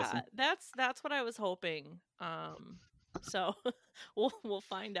 They learned a lesson. That's what I was hoping. So we'll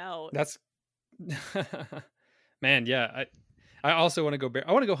find out. That's man, yeah. I also want to go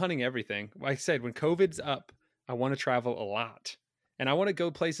I want to go hunting everything. Like I said, when COVID's up, I want to travel a lot. And I want to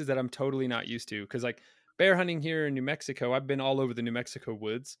go places that I'm totally not used to. Because like bear hunting here in New Mexico, I've been all over the New Mexico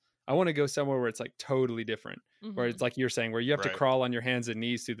woods. I want to go somewhere where it's like totally different. Mm-hmm. Where it's like you're saying, where you have to crawl on your hands and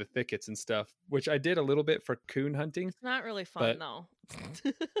knees through the thickets and stuff, which I did a little bit for coon hunting. It's not really fun though.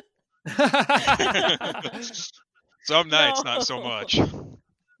 Some nights, not so much.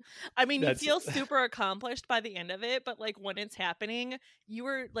 I mean, you feel super accomplished by the end of it, but like when it's happening, you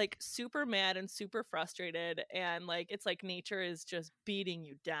were like super mad and super frustrated, and like it's like nature is just beating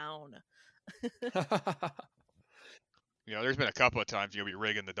you down. You know, there's been a couple of times you'll be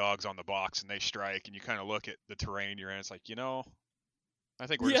rigging the dogs on the box and they strike, and you kind of look at the terrain you're in. It's like, I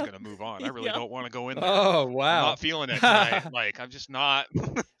think we're just going to move on. I really don't want to go in there. Oh, wow. I'm not feeling it tonight. Like, I'm just not.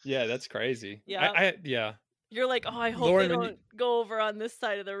 Yeah, that's crazy. Yeah. Yeah. You're like, oh, I hope Lauren, they don't go over on this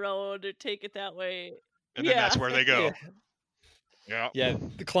side of the road or take it that way. And then that's where they go. Yeah,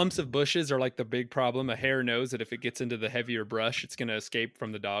 the clumps of bushes are like the big problem. A hare knows that if it gets into the heavier brush, it's going to escape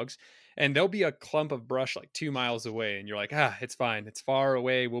from the dogs. And there'll be a clump of brush like 2 miles away. And you're like, it's fine. It's far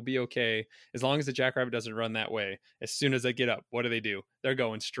away. We'll be okay. As long as the jackrabbit doesn't run that way. As soon as they get up, what do? They're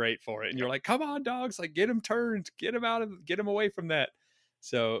going straight for it. And you're like, come on, dogs, like get them turned, get them away from that.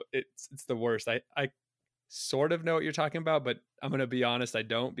 So it's the worst. I sort of know what you're talking about, but I'm going to be honest. I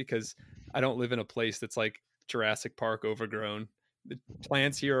don't, because I don't live in a place that's like Jurassic Park overgrown. The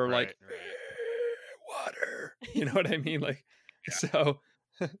plants here are like water. You know what I mean? Like, so.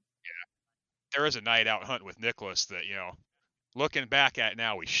 There was a night out hunting with Nicholas that, looking back at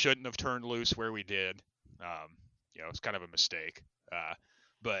now, we shouldn't have turned loose where we did. It's kind of a mistake.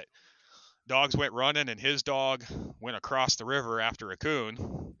 But dogs went running, and his dog went across the river after a coon.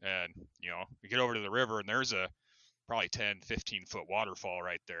 And, we get over to the river, and there's a probably 10, 15-foot waterfall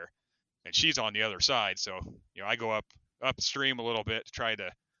right there. And she's on the other side. So, I go upstream a little bit to try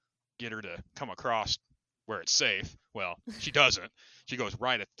to get her to come across where it's safe. Well, she doesn't. She goes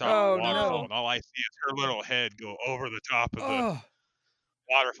right at the top of the waterfall, and all I see is her little head go over the top of the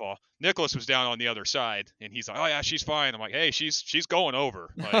waterfall. Nicholas was down on the other side, and he's like, "Oh yeah, she's fine." I'm like, "Hey, she's going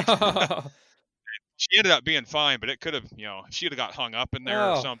over." Like, she ended up being fine, but it could have, if she'd have got hung up in there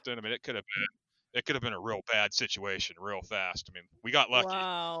or something. I mean, it could have been a real bad situation real fast. I mean, we got lucky.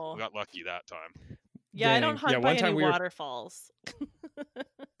 Wow. We got lucky that time. Yeah, dang. I don't hunt by any waterfalls.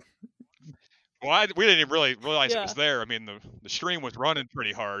 Well, we didn't even really realize it was there. I mean, the stream was running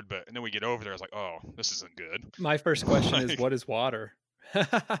pretty hard, and then we get over there, I was like, oh, this isn't good. My first question is, what is water? There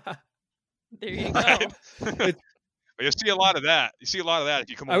you go. But you see a lot of that. if you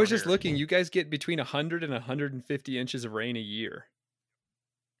come over I was just here. looking. You guys get between 100 and 150 inches of rain a year.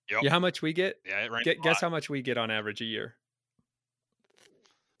 Yep. Yeah, how much we get? Yeah, it rains Guess how much we get on average a year?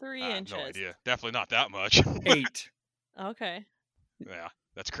 3 inches. No idea. Definitely not that much. 8. Okay. Yeah,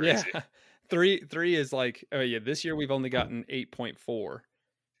 that's crazy. Yeah. Three is like, this year we've only gotten 8.4.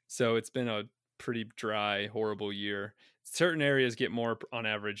 So it's been a pretty dry, horrible year. Certain areas get more on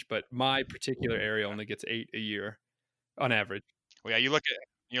average, but my particular area only gets 8 a year on average. Well, yeah, you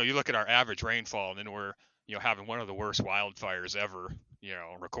look at our average rainfall, and then we're, having one of the worst wildfires ever,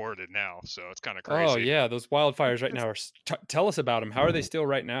 recorded now. So it's kind of crazy. Oh yeah, those wildfires right now are. Tell us about them. How are they still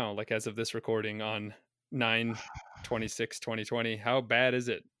right now? Like as of this recording on 9/26/2020, how bad is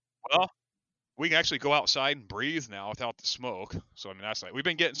it? Well, we can actually go outside and breathe now without the smoke. So I mean, that's like, we've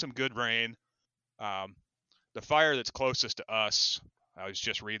been getting some good rain. The fire that's closest to us, I was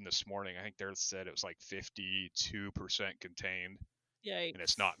just reading this morning, I think they said it was like 52% contained. Yikes. And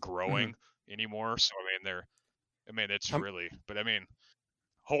it's not growing anymore. So it's really, but I mean,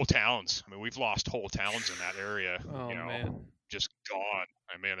 whole towns. I mean, we've lost whole towns in that area. Man. Just gone.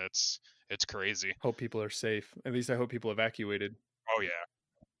 I mean, it's crazy. Hope people are safe. At least I hope people evacuated. Oh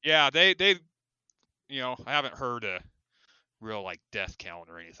yeah. They I haven't heard a real like death count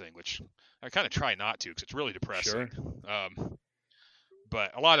or anything, which I kind of try not to because it's really depressing. Sure.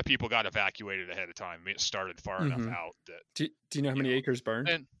 But a lot of people got evacuated ahead of time. I mean, it started far enough out that. Do you know how many acres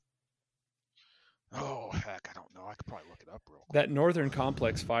burned? Oh heck, I don't know. I could probably look it up real quick. That Northern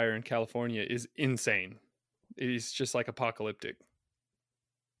Complex fire in California is insane. It is just like apocalyptic.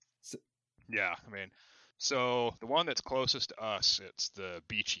 Yeah, I mean, so the one that's closest to us, it's the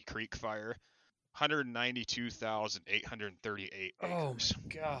Beachy Creek fire, 192,838 acres. Oh my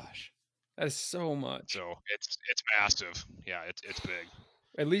gosh, that is so much. So it's massive. Yeah, it's big.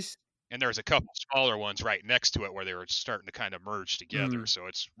 At least. And there's a couple smaller ones right next to it where they were starting to kind of merge together. So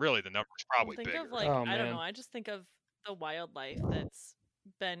it's really, the number's probably bigger. Of like, I don't know. I just think of the wildlife that's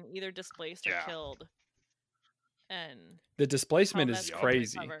been either displaced or killed. And the displacement is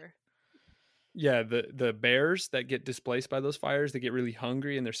crazy. Yeah, the bears that get displaced by those fires, they get really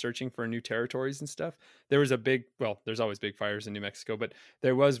hungry and they're searching for new territories and stuff. There was there's always big fires in New Mexico, but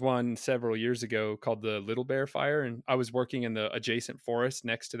there was one several years ago called the Little Bear Fire, and I was working in the adjacent forest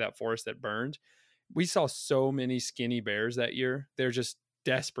next to that forest that burned. We saw so many skinny bears that year. They're just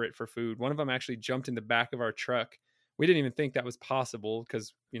desperate for food. One of them actually jumped in the back of our truck we didn't even think that was possible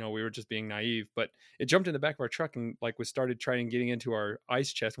because, we were just being naive, but it jumped in the back of our truck and like was started trying getting into our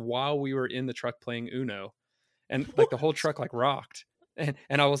ice chest while we were in the truck playing Uno. And like the whole truck like rocked. And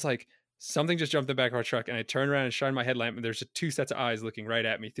I was like, something just jumped in the back of our truck. And I turned around and shined my headlamp, and there's 2 sets of eyes looking right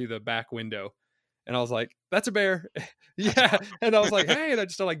at me through the back window. And I was like, that's a bear. Yeah. And I was like, hey, and I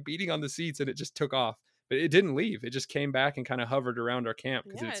just started like beating on the seats, and it just took off. But it didn't leave. It just came back and kind of hovered around our camp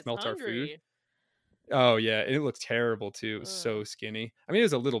because it smelt our food. Oh yeah, and it looked terrible too. It was so skinny. I mean, it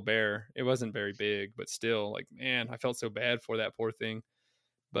was a little bear. It wasn't very big, but still, like, man, I felt so bad for that poor thing.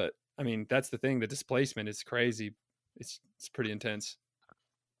 But I mean, that's the thing. The displacement is crazy. It's pretty intense.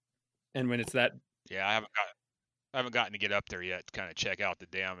 And when it's that, yeah, I haven't gotten to get up there yet to kind of check out the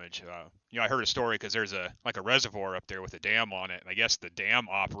damage. I heard a story because there's a reservoir up there with a dam on it, and I guess the dam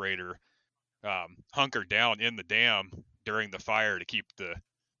operator hunkered down in the dam during the fire to keep the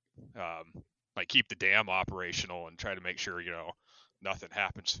dam operational and try to make sure nothing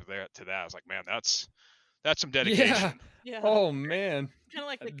happens to that. I was like, man, that's some dedication. Yeah. Oh man. Kind of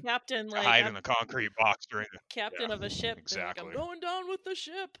like the captain, like hide in a concrete box during the captain of a ship. Exactly. Like, I'm going down with the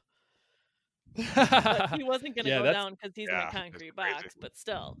ship. But he wasn't going to go down because he's in a concrete box, but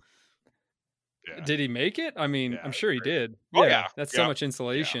still. Yeah. Did he make it? I mean, I'm sure he did. Oh, yeah. That's so much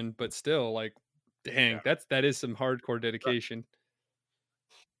insulation, but still, like, dang, that is some hardcore dedication.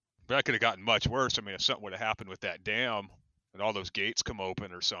 But that could have gotten much worse. I mean, if something would have happened with that dam and all those gates come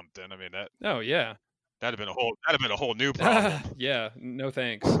open or something, I mean that. Oh yeah. That'd have been a whole new problem. Yeah, no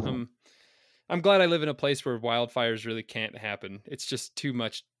thanks. I'm glad I live in a place where wildfires really can't happen. It's just too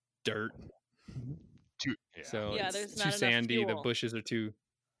much dirt. So there's too not sandy. enough fuel. The bushes are too.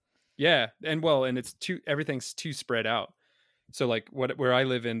 Yeah, and it's everything's too spread out. So like where I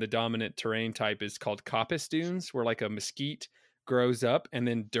live in, the dominant terrain type is called coppice dunes, where like a mesquite grows up and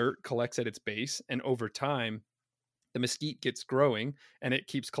then dirt collects at its base, and over time the mesquite gets growing and it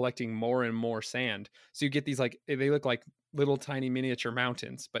keeps collecting more and more sand. So you get these like, they look like little tiny miniature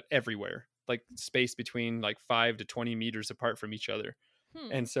mountains, but everywhere, like spaced between like 5 to 20 meters apart from each other.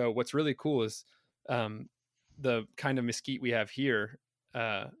 And so what's really cool is the kind of mesquite we have here,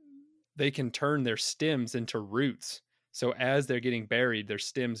 they can turn their stems into roots. So as they're getting buried, their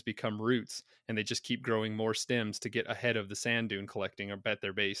stems become roots, and they just keep growing more stems to get ahead of the sand dune collecting at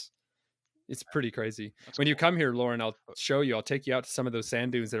their base. It's pretty crazy. When you come here, Lauren, I'll show you. I'll take you out to some of those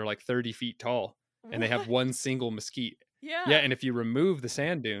sand dunes that are like 30 feet tall, and they have one single mesquite. Yeah. Yeah, and if you remove the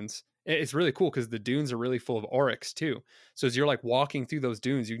sand dunes, it's really cool because the dunes are really full of oryx too. So as you're like walking through those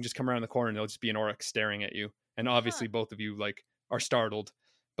dunes, you can just come around the corner and there'll just be an oryx staring at you. And obviously both of you like are startled.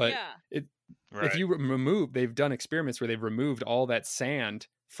 But if you remove, they've done experiments where they've removed all that sand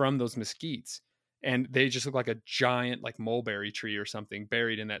from those mesquites, and they just look like a giant like mulberry tree or something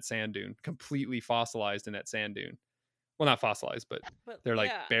buried in that sand dune, completely fossilized in that sand dune. Well, not fossilized, but they're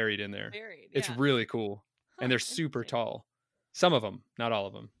like buried in there. It's really cool. And they're super tall. Some of them, not all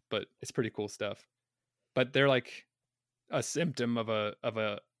of them, but it's pretty cool stuff. But they're like a symptom of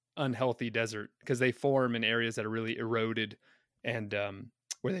a unhealthy desert because they form in areas that are really eroded and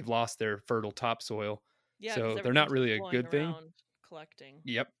where they've lost their fertile topsoil. Yeah, so they're not really a good thing. Collecting.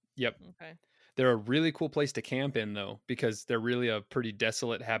 Yep. Okay. They're a really cool place to camp in though, because they're really a pretty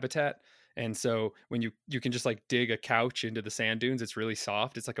desolate habitat. And so when you can just like dig a couch into the sand dunes, it's really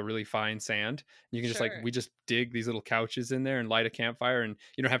soft. It's like a really fine sand. You can just we just dig these little couches in there and light a campfire, and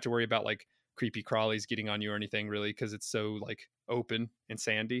you don't have to worry about like creepy crawlies getting on you or anything really, because it's so like open and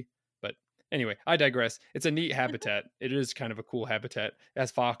sandy. But anyway, I digress. It's a neat habitat. It is kind of a cool habitat. It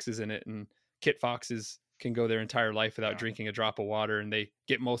has foxes in it, and kit foxes can go their entire life without drinking a drop of water, and they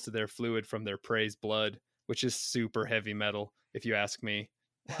get most of their fluid from their prey's blood, which is super heavy metal, if you ask me.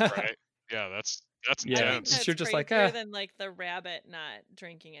 Right. Yeah, that's intense. That's you're just like than like the rabbit not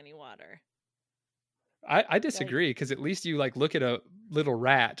drinking any water. I disagree, because at least you like look at a little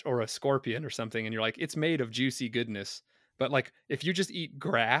rat or a scorpion or something and you're like, it's made of juicy goodness. But like if you just eat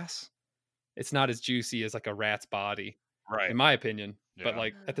grass, it's not as juicy as like a rat's body, right? In my opinion. Yeah. But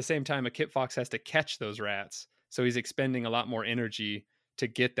like at the same time, a kit fox has to catch those rats, so he's expending a lot more energy to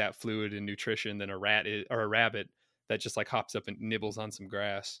get that fluid and nutrition than a rat or a rabbit that just like hops up and nibbles on some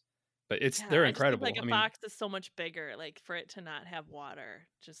grass. But they're incredible. I mean, fox is so much bigger, like for it to not have water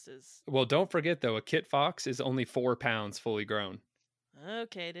just is. Well, don't forget though, a kit fox is only 4 pounds fully grown.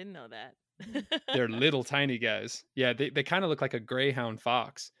 Okay, didn't know that. They're little tiny guys. Yeah, they kind of look like a greyhound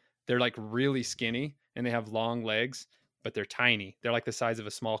fox. They're like really skinny and they have long legs, but they're tiny. They're like the size of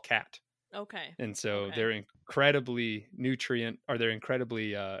a small cat. Okay. And so they're incredibly they're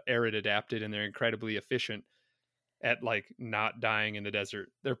incredibly arid adapted, and they're incredibly efficient at like not dying in the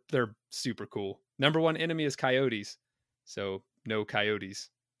desert. They're super cool. Number one enemy is coyotes. So no coyotes.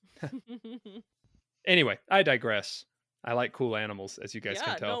 Anyway, I digress. I like cool animals, as you guys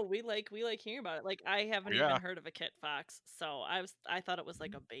can tell. No, we like hearing about it. Like, I haven't even heard of a kit fox, so I thought it was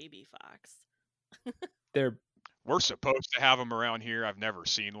like a baby fox. We're supposed to have them around here. I've never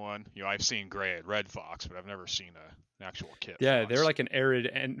seen one. I've seen gray and red fox, but I've never seen an actual kit fox. They're like an arid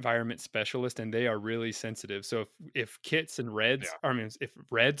environment specialist, and they are really sensitive. So if kits and reds, if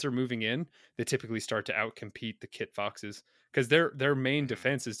reds are moving in, they typically start to outcompete the kit foxes, because their main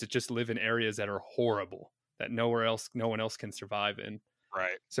defense is to just live in areas that are horrible, that no one else can survive in.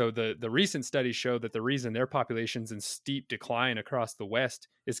 Right. So the recent studies show that the reason their population's in steep decline across the West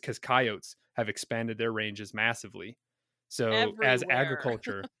is because coyotes have expanded their ranges massively. So as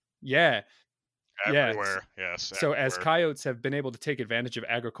agriculture, everywhere, yes. So as coyotes have been able to take advantage of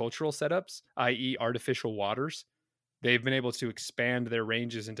agricultural setups, i.e. artificial waters, they've been able to expand their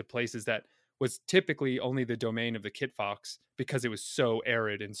ranges into places that was typically only the domain of the kit fox because it was so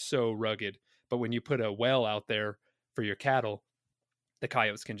arid and so rugged. But when you put a well out there for your cattle, the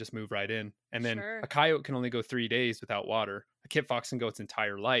coyotes can just move right in. And then a coyote can only go 3 days without water. A kit fox can go its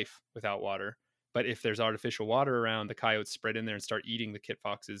entire life without water. But if there's artificial water around, the coyotes spread in there and start eating the kit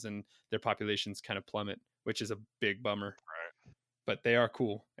foxes, and their populations kind of plummet, which is a big bummer. Right. But they are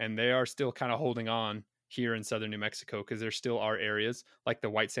cool, and they are still kind of holding on here in southern New Mexico, because there still are areas like the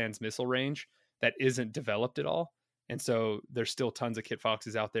White Sands Missile Range that isn't developed at all. And so there's still tons of kit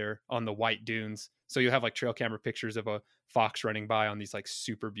foxes out there on the white dunes. So you'll have like trail camera pictures of a fox running by on these like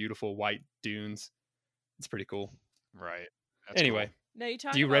super beautiful white dunes. It's pretty cool. Right. Anyway, now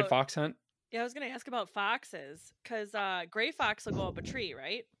do you red fox hunt? Yeah, I was going to ask about foxes, because gray fox will go up a tree,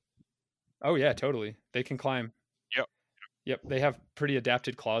 right? Oh yeah, totally. They can climb. Yep. They have pretty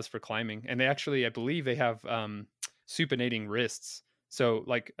adapted claws for climbing, and they actually, I believe, they have supinating wrists. So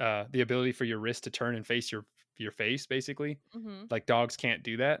like the ability for your wrist to turn and face your face, basically. Mm-hmm. Like dogs can't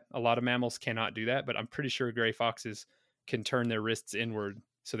do that. A lot of mammals cannot do that, but I'm pretty sure gray foxes can turn their wrists inward,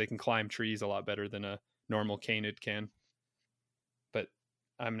 so they can climb trees a lot better than a normal canid can. But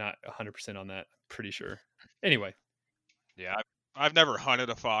I'm not 100% on that. Pretty sure. Anyway. Yeah, I've never hunted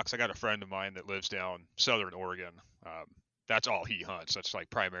a fox. I got a friend of mine that lives down southern Oregon. That's all he hunts. That's like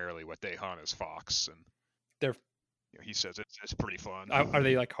primarily what they hunt is fox, and he says it's pretty fun. Are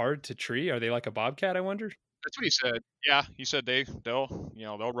they like hard to tree? Are they like a bobcat, I wonder? That's what he said. Yeah, he said they'll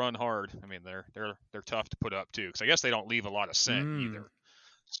run hard. I mean, they're tough to put up too, because I guess they don't leave a lot of scent either.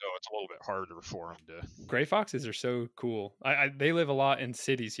 So it's a little bit harder for them to. Gray foxes are so cool. They live a lot in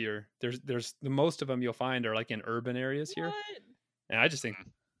cities here. There's the most of them you'll find are like in urban areas here. And I just think,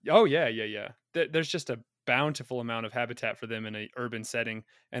 oh yeah. There's just a bountiful amount of habitat for them in an urban setting,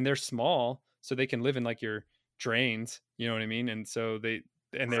 and they're small, so they can live in like your drains. You know what I mean? And so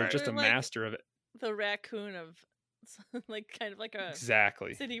they're just a master of it. The raccoon of like kind of like a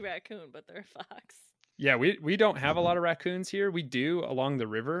city raccoon, but they're a fox. Yeah, we don't have a lot of raccoons here. We do along the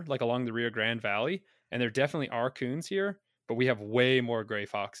river, like along the Rio Grande Valley, and there definitely are coons here, but we have way more gray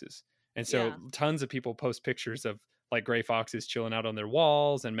foxes. And so tons of people post pictures of like gray foxes chilling out on their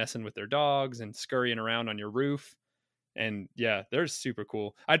walls and messing with their dogs and scurrying around on your roof. And yeah, they're super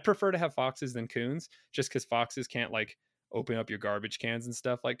cool. I'd prefer to have foxes than coons, just because foxes can't like open up your garbage cans and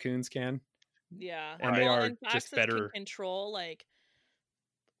stuff like coons can. Yeah, and they are and just better. Can control like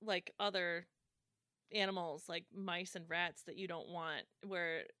other animals like mice and rats that you don't want,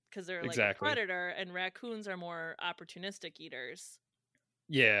 because they're like a predator, and raccoons are more opportunistic eaters.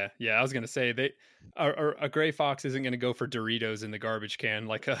 Yeah. I was gonna say a gray fox isn't gonna go for Doritos in the garbage can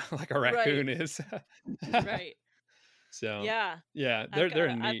like a raccoon is. Right. So yeah,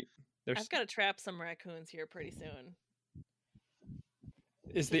 they're neat. I've got to trap some raccoons here pretty soon.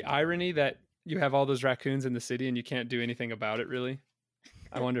 Is the irony that you have all those raccoons in the city and you can't do anything about it, really?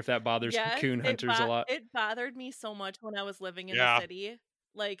 I wonder if that bothers coon hunters a lot. It bothered me so much when I was living in the city,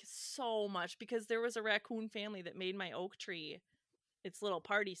 like so much, because there was a raccoon family that made my oak tree its little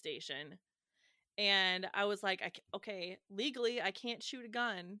party station, and I was like, okay, legally I can't shoot a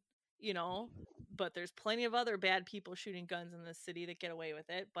gun, but there's plenty of other bad people shooting guns in this city that get away with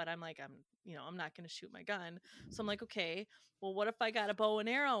it. But I'm like, I'm not going to shoot my gun. So I'm like, okay, well, what if I got a bow and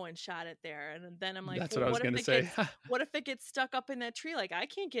arrow and shot it there? And then I'm like, that's what I was going to say. What if it gets stuck up in that tree? Like, I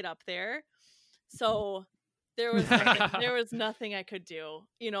can't get up there. So there was nothing I could do.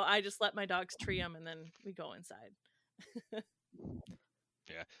 I just let my dogs tree them, and then we go inside.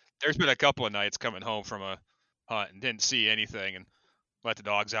 Yeah. There's been a couple of nights coming home from a hunt and didn't see anything, and let the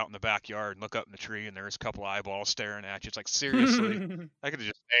dogs out in the backyard and look up in the tree, and there's a couple of eyeballs staring at you. It's like, seriously, I could have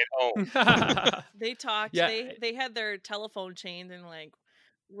just stayed home. They talked. Yeah. They had their telephone chained and like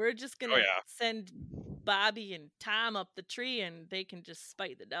We're just gonna send Bobby and Tom up the tree, and they can just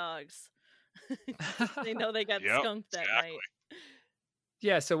spite the dogs. They know they got skunked that night.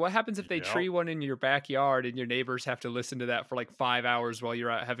 Yeah, so what happens if they tree one in your backyard and your neighbors have to listen to that for like 5 hours while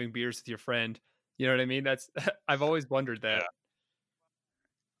you're out having beers with your friend? You know what I mean? That's I've always wondered that. Yeah.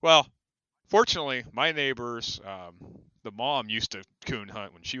 Well, fortunately, my neighbors, the mom used to coon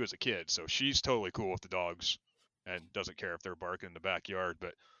hunt when she was a kid, so she's totally cool with the dogs and doesn't care if they're barking in the backyard.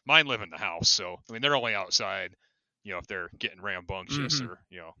 But mine live in the house, so I mean they're only outside, if they're getting rambunctious or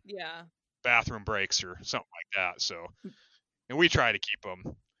bathroom breaks or something like that. So. And we try to keep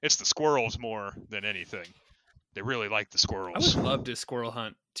them. It's the squirrels more than anything. They really like the squirrels. I would love to squirrel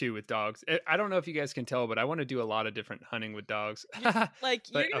hunt too with dogs. I don't know if you guys can tell, but I want to do a lot of different hunting with dogs. Like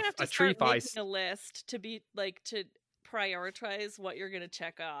you're gonna have to start making a list to be like to prioritize what you're gonna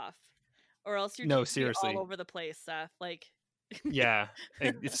check off, or else you're seriously all over the place, Seth. Like, yeah,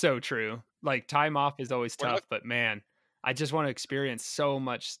 it's so true. Like time off is always tough, but man, I just want to experience so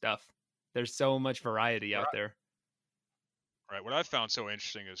much stuff. There's so much variety out there. Right. What I've found so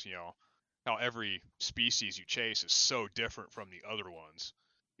interesting is, how every species you chase is so different from the other ones.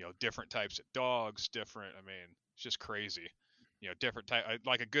 Different types of dogs, different. I mean, it's just crazy. Different type.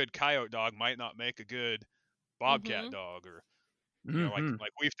 Like a good coyote dog might not make a good bobcat dog, or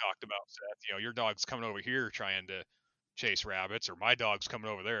like we've talked about, Seth. Your dog's coming over here trying to chase rabbits, or my dog's coming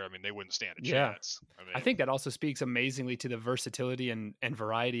over there. I mean, they wouldn't stand a chance. I think that also speaks amazingly to the versatility and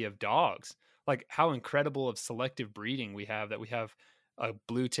variety of dogs. Like how incredible of selective breeding we have, that we have a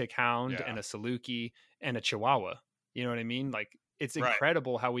blue tick hound and a Saluki and a Chihuahua. You know what I mean? Like it's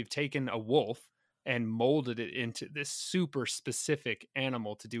incredible how we've taken a wolf and molded it into this super specific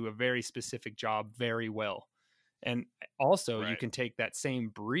animal to do a very specific job very well. And also you can take that same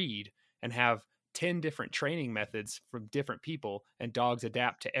breed and have 10 different training methods from different people, and dogs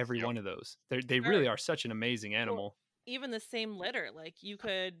adapt to every one of those. They really are such an amazing animal. Well, even the same litter, like you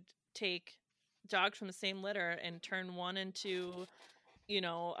could take dogs from the same litter and turn one into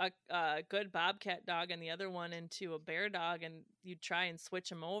a good bobcat dog and the other one into a bear dog, and you try and switch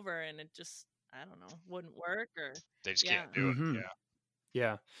them over, and it just, I don't know, wouldn't work, or they just can't do it.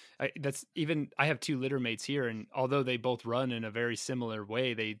 Yeah. I have 2 litter mates here, and although they both run in a very similar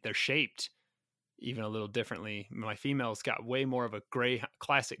way, they're shaped even a little differently. My female's got way more of a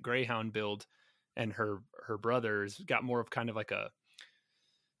classic greyhound build, and her brother's got more of kind of like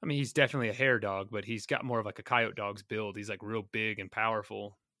he's definitely a hair dog, but he's got more of like a coyote dog's build. He's like real big and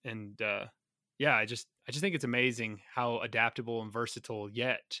powerful. And I just think it's amazing how adaptable and versatile,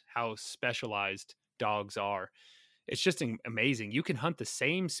 yet how specialized dogs are. It's just amazing. You can hunt the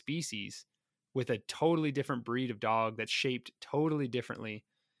same species with a totally different breed of dog that's shaped totally differently.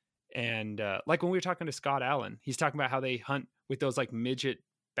 And like when we were talking to Scott Allen, he's talking about how they hunt with those like midget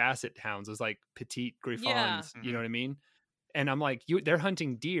basset hounds, those like petite griffons, you know what I mean? And I'm like, they're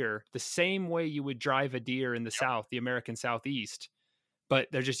hunting deer the same way you would drive a deer in the South, the American Southeast, but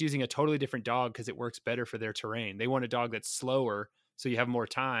they're just using a totally different dog because it works better for their terrain. They want a dog that's slower, so you have more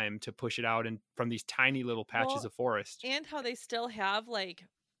time to push it out from these tiny little patches of forest. And how they still have like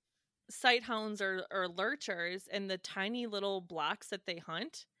sight hounds or lurchers in the tiny little blocks that they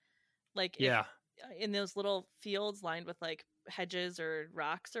hunt. Like in those little fields lined with like hedges or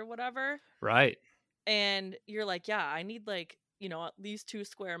rocks or whatever. Right. And you're like, yeah, I need like, at least 2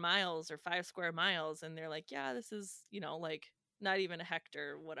 square miles or 5 square miles. And they're like, yeah, this is, like not even a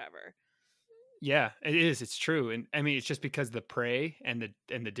hectare, whatever. Yeah, it is. It's true. And I mean, it's just because the prey and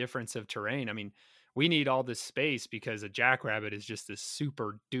the difference of terrain. I mean, we need all this space because a jackrabbit is just this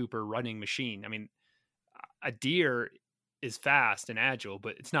super duper running machine. I mean, a deer is fast and agile,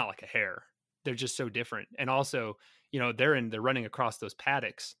 but it's not like a hare. They're just so different. And also, they're running across those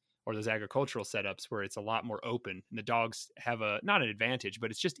paddocks or those agricultural setups where it's a lot more open, and the dogs have not an advantage, but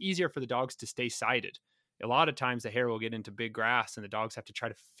it's just easier for the dogs to stay sighted. A lot of times the hare will get into big grass and the dogs have to try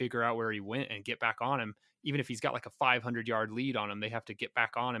to figure out where he went and get back on him. Even if he's got like a 500-yard lead on him, they have to get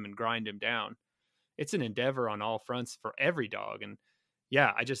back on him and grind him down. It's an endeavor on all fronts for every dog. And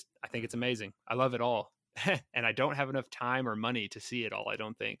yeah, I think it's amazing. I love it all. And I don't have enough time or money to see it all, I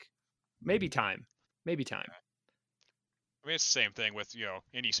don't think. Maybe time. I mean, it's the same thing with,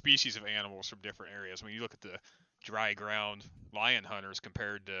 any species of animals from different areas. When you look at the dry ground lion hunters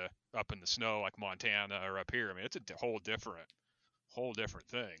compared to up in the snow like Montana or up here, I mean, it's a whole different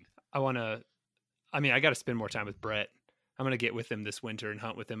thing. I got to spend more time with Brett. I'm going to get with him this winter and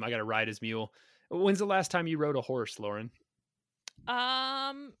hunt with him. I got to ride his mule. When's the last time you rode a horse, Lauren?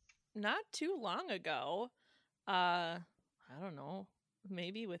 Not too long ago. I don't know,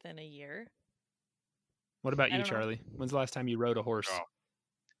 maybe within a year. What about you, Charlie? When's the last time you rode a horse?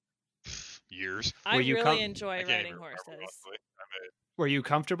 years. I really enjoy riding horses. Were you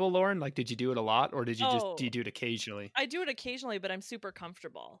comfortable, Lauren? Like, did you do it a lot, or do you do it occasionally? I do it occasionally, but I'm super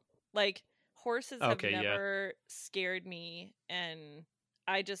comfortable. Like, horses have never scared me, and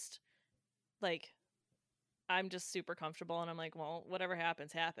I just I'm just super comfortable, and I'm like, well, whatever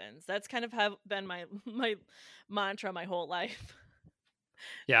happens, happens. That's kind of been my mantra my whole life.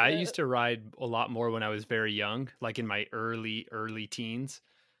 Yeah, I used to ride a lot more when I was very young, like in my early teens,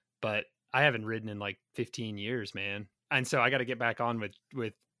 but I haven't ridden in like 15 years, man. And so I got to get back on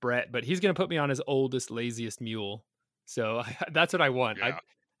with Brett, but he's going to put me on his oldest, laziest mule. So that's what I want. Yeah,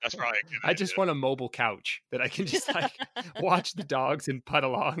 that's probably a good I just want a mobile couch that I can just like watch the dogs and putt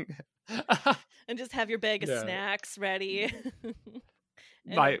along. And just have your bag of snacks ready.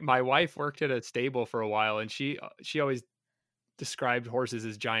 My wife worked at a stable for a while, and she always described horses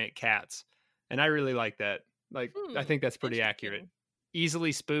as giant cats, and I really like that. Like, I think that's pretty accurate.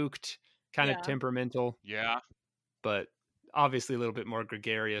 Easily spooked, kind of temperamental. Yeah, but obviously a little bit more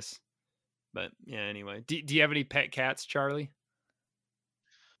gregarious. But yeah, anyway, do you have any pet cats, Charlie?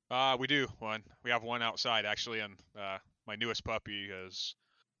 We do one. We have one outside actually, and my newest puppy is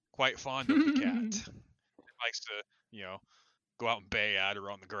quite fond of the cat. It likes to, go out and bay at her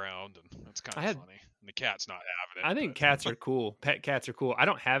on the ground, and it's kind of funny. And the cat's not having it. I think cats are cool. Pet cats are cool. I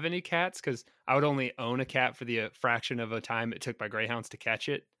don't have any cats because I would only own a cat for the fraction of a time it took my greyhounds to catch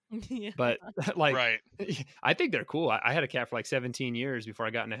it. Yeah. But like, right. I think they're cool. I had a cat for like 17 years before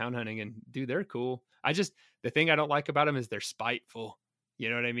I got into hound hunting, and dude, they're cool. The thing I don't like about them is they're spiteful. You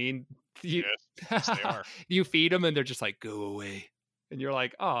know what I mean? Yes, they are. You feed them and they're just like, go away. And you're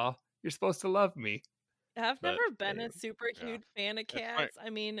like, oh, you're supposed to love me. I've never been a super huge fan of cats. I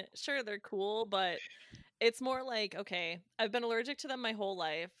mean, sure, they're cool, but it's more like, okay, I've been allergic to them my whole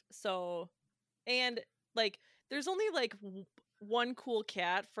life. So, and like, there's only like one cool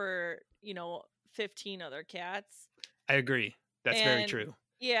cat for, 15 other cats. I agree. That's very true.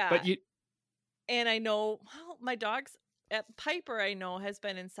 Yeah. But and I know, well, my dog's at Piper, I know, has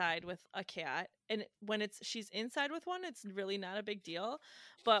been inside with a cat, and when she's inside with one, it's really not a big deal.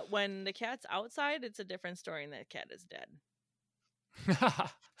 But when the cat's outside, it's a different story, and that cat is dead.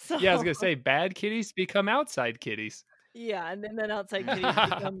 Yeah, I was gonna say, bad kitties become outside kitties. Yeah, and then outside kitties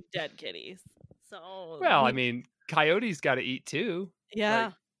become dead kitties. So, well, I mean, coyotes got to eat too.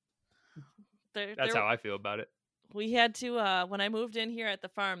 Yeah, that's how I feel about it. We had to, when I moved in here at the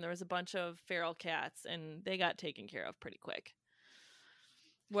farm, there was a bunch of feral cats, and they got taken care of pretty quick.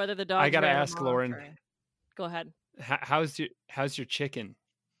 Whether the dogs. I gotta ask, Lauren. Go ahead. How's your chicken?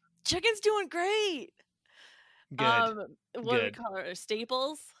 Chicken's doing great. Good. What do we call her?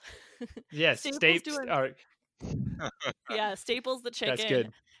 Staples. Yes, Staples. Yeah, Staples the chicken. That's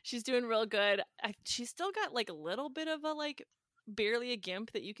good. She's doing real good. She's still got like a little bit of a barely a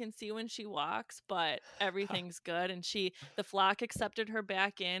gimp that you can see when she walks, but everything's good. And the flock accepted her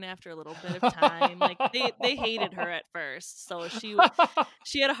back in after a little bit of time. Like they hated her at first, so she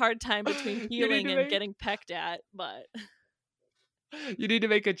had a hard time between healing and getting pecked at. But you need to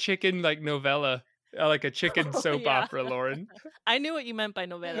make a chicken novella, like a chicken soap opera, Lauren. I knew what you meant by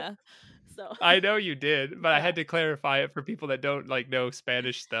novella. So I know you did, but I had to clarify it for people that don't know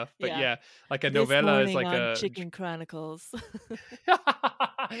Spanish stuff. But yeah, like a novella is like a Chicken Chronicles.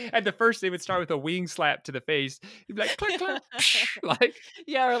 And the first thing would start with a wing slap to the face. You'd be like, click, click, like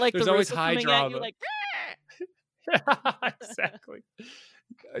or like there's the always high drama. At you, like, exactly.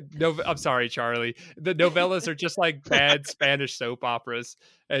 No, I'm sorry, Charlie. The novellas are just like bad Spanish soap operas,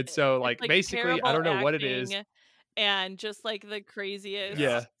 and so basically, I don't know what it is. And just like the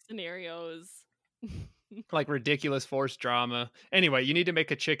craziest scenarios. Like ridiculous forced drama. Anyway, you need to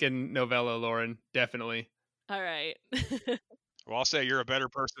make a chicken novella, Lauren. Definitely. All right. Well, I'll say you're a better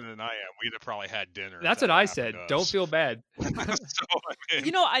person than I am. We'd have probably had dinner. That's what I said. Don't feel bad. So,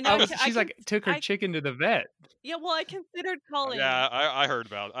 I know. She's took her chicken to the vet. Yeah, well, I considered culling. Yeah, I heard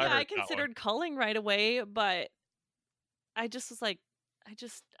about it. I considered culling right away, but I just was like, I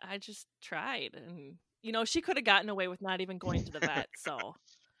just tried, and she could have gotten away with not even going to the vet. So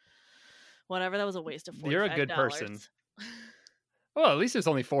whatever, that was a waste of $45. You're a good person. Well, at least it's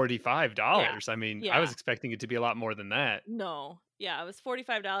only $45. Yeah. I mean, I was expecting it to be a lot more than that. No. Yeah, it was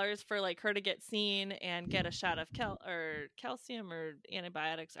 $45 for her to get seen and get a shot of calcium or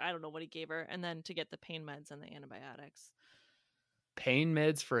antibiotics. I don't know what he gave her, and then to get the pain meds and the antibiotics. Pain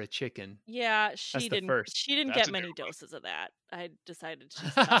meds for a chicken. Yeah, she didn't That's get many doses of that. I decided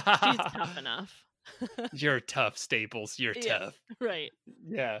she's tough enough. You're tough, Staples. You're tough. Right.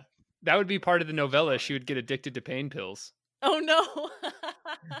 Yeah. That would be part of the novella. She would get addicted to pain pills. Oh no.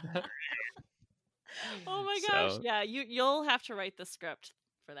 Oh my gosh. So, yeah, you'll have to write the script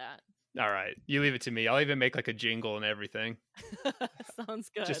for that. All right, you leave it to me. I'll even make like a jingle and everything. Sounds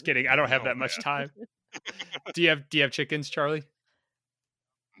good. Just kidding. I don't have that much time. Do you have chickens, Charlie?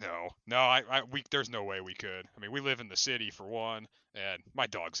 No, there's no way we could. I mean, we live in the city for one, and my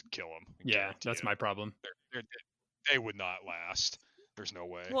dogs would kill them. Yeah, that's my problem. They would not last. There's no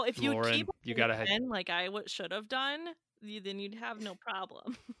way. Well, if you Lauren, keep you gotta have... like I should have done, then you'd have no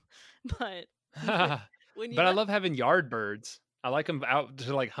problem. But when you I love having yard birds. I like them out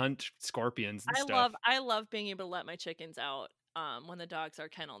to like hunt scorpions and stuff. I love being able to let my chickens out when the dogs are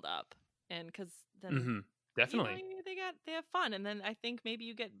kenneled up, and because then definitely they have fun, and then I think maybe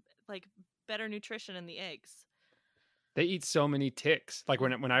you get like better nutrition in the eggs. They eat so many ticks. Like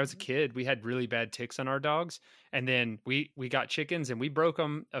when I was a kid, we had really bad ticks on our dogs, and then we got chickens and we broke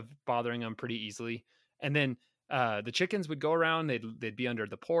them of bothering them pretty easily. And then the chickens would go around, they'd be under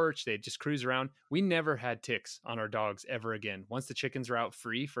the porch, they'd just cruise around. We never had ticks on our dogs ever again. Once the chickens were out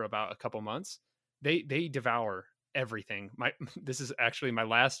free for about a couple months, they devour everything. This is actually my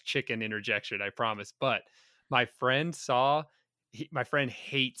last chicken interjection, I promise. But my friend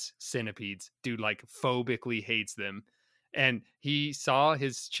hates centipedes, dude, like phobically hates them. And he saw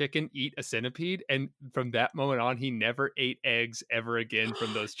his chicken eat a centipede, and from that moment on, he never ate eggs ever again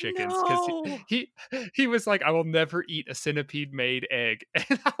from those chickens, because he was like, "I will never eat a centipede-made egg,"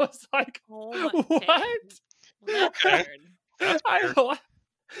 and I was like, "What?"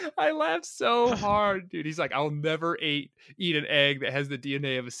 I laughed so hard, dude. He's like, "I'll never eat an egg that has the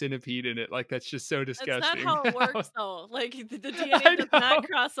DNA of a centipede in it. Like, that's just so disgusting." That's not how it works, though. Like, the DNA does not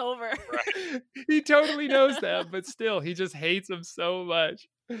cross over. Right. He totally knows that, but still, he just hates them so much.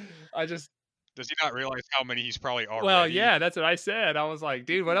 Does he not realize how many he's probably already? Well, yeah, that's what I said. I was like,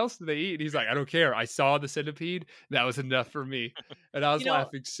 dude, what else do they eat? And he's like, I don't care. I saw the centipede. That was enough for me. And I was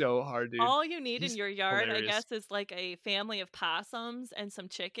laughing so hard, dude. All you need in your yard, hilarious. I guess, is like a family of possums and some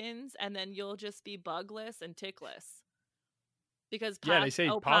chickens, and then you'll just be bugless and tickless. Because they say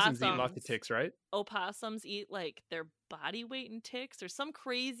possums eat lots of ticks, right? Opossums eat like their body weight in ticks, or some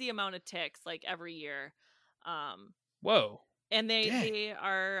crazy amount of ticks like every year. Whoa. And they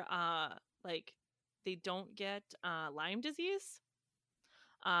are like, they don't get Lyme disease.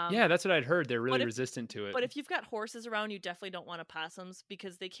 Yeah, that's what I'd heard. They're really resistant to it. But if you've got horses around, you definitely don't want opossums,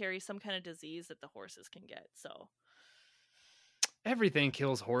 because they carry some kind of disease that the horses can get. So everything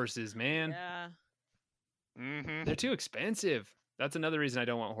kills horses, man. Yeah. Mm-hmm. They're too expensive. That's another reason I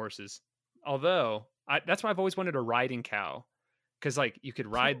don't want horses. Although, that's why I've always wanted a riding cow. Because, like, you could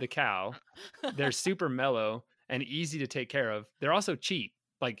ride the cow. They're super mellow and easy to take care of. They're also cheap.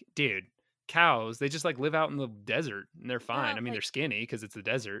 Like, dude, cows, they just like live out in the desert and they're fine. I mean, they're skinny because it's the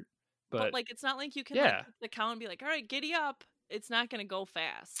desert, but like, it's not like you can like pick the cow and be like, all right, giddy up. It's not going to go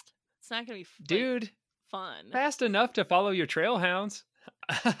fast. It's not going to be dude fun. Fast enough to follow your trail hounds.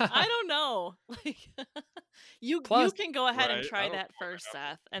 I don't know. Like, you can go ahead and try that first,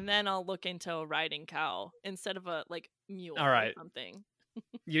 Seth, and then I'll look into a riding cow instead of a like mule or something.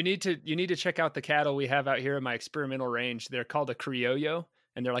 You need to check out the cattle we have out here in my experimental range. They're called a criollo,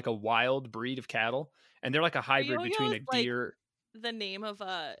 and they're like a wild breed of cattle, and they're like a hybrid between a deer. Like the name of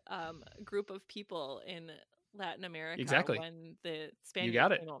a group of people in Latin America. Exactly. When the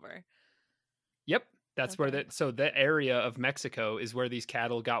Spaniards came over. Yep. That's where the area of Mexico is where these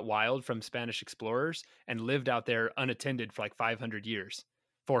cattle got wild from Spanish explorers and lived out there unattended for like 400 years.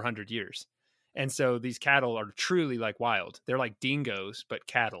 And so these cattle are truly like wild. They're like dingoes, but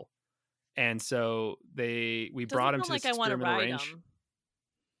cattle. And so we brought them to this experimental range.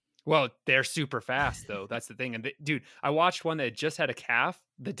 Well, they're super fast though. That's the thing. And dude, I watched one that had just had a calf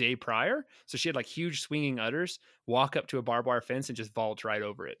the day prior. So she had like huge swinging udders, walk up to a barbed wire fence and just vault right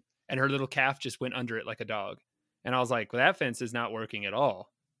over it. And her little calf just went under it like a dog. And I was like, well, that fence is not working at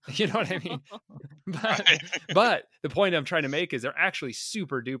all. You know what I mean? But the point I'm trying to make is they're actually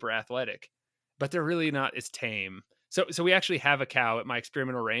super duper athletic, but they're really not as tame. So we actually have a cow at my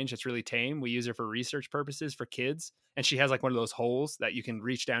experimental range that's really tame. We use her for research purposes for kids. And she has like one of those holes that you can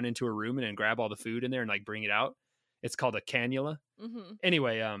reach down into a room and grab all the food in there and like bring it out. It's called a cannula. Mm-hmm.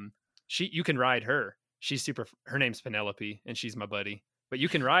 Anyway, you can ride her. Her name's Penelope and she's my buddy. But you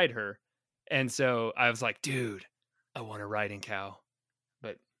can ride her. And so I was like, dude, I want a riding cow.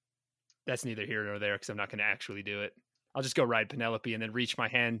 But that's neither here nor there because I'm not going to actually do it. I'll just go ride Penelope and then reach my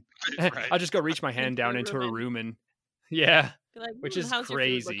hand. Right. I'll just go reach my hand down into her rumen. Yeah. Like, which is how's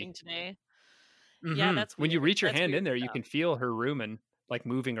crazy. Your food looking today? Mm-hmm. Yeah, that's weird. When you reach your hand weird in there, stuff. you can feel her rumen like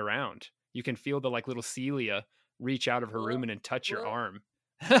moving around. You can feel the like little cilia reach out of her rumen and touch your arm.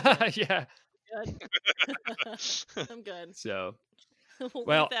 Yeah. Good. I'm good. So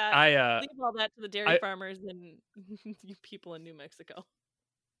Well, leave all that to the dairy farmers and you people in New Mexico.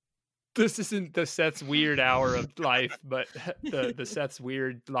 This isn't the Seth's Weird Hour of life, but the Seth's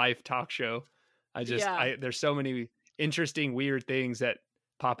Weird Life talk show. There's so many interesting, weird things that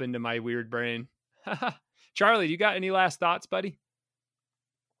pop into my weird brain. Charlie, you got any last thoughts, buddy?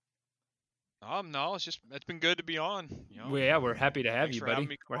 No, it's been good to be on. Well, yeah, we're happy to have Thanks you, for buddy. having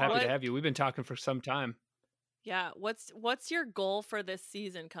me. We're happy to have you. We've been talking for some time. Yeah. What's your goal for this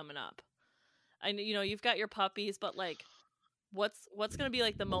season coming up? I know, you've got your puppies, but like, what's going to be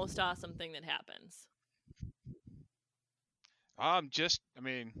like the most awesome thing that happens?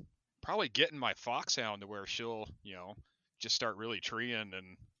 Probably getting my foxhound to where she'll, just start really treeing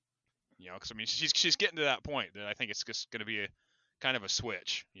and, because she's getting to that point that I think it's just going to be a kind of a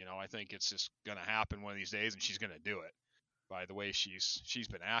switch. I think it's just going to happen one of these days, and she's going to do it by the way she's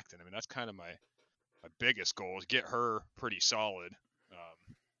been acting. That's kind of my biggest goal is get her pretty solid,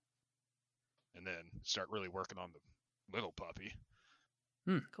 and then start really working on the little puppy.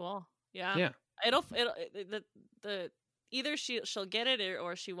 Cool. Yeah. Yeah. It'll either she'll get it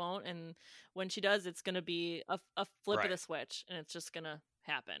or she won't, and when she does, it's going to be a flip of the switch, and it's just going to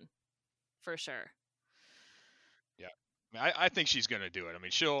happen for sure. Yeah, I think she's going to do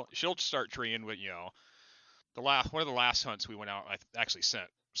it. She'll start treeing with one of the last hunts we went out. I actually sent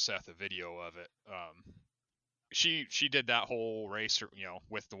Seth a video of it. She did that whole race,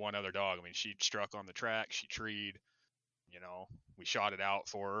 with the one other dog. She struck on the track, she treed. We shot it out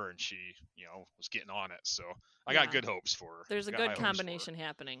for her, and she, was getting on it. So I got good hopes for her. There's a good combination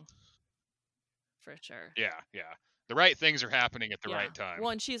happening, for sure. Yeah. The right things are happening at the right time.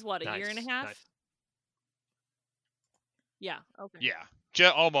 Well, and she's what, a year and a half? Nice. Yeah. Okay. Yeah,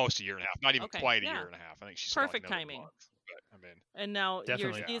 almost a year and a half. Not even quite a year and a half. I think she's perfect timing. Month, but, and now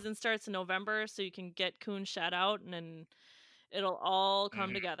definitely. Your season starts in November, so you can get coon shot out, and then it'll all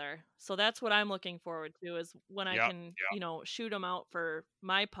come together. So that's what I'm looking forward to, is when I can, shoot them out for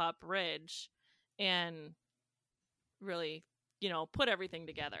my pup, Ridge, and really, put everything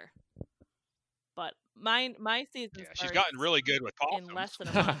together. But my season starts she's gotten really good with possums. in less than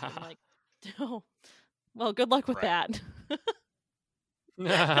a month. I'm like, oh, well, good luck with that.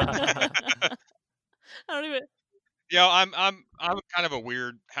 I don't even. I'm kind of a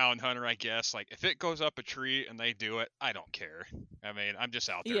weird hound hunter, I guess. Like, if it goes up a tree and they do it, I don't care. I'm just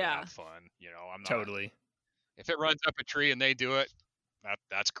out there to have fun. I'm not, totally. If it runs up a tree and they do it,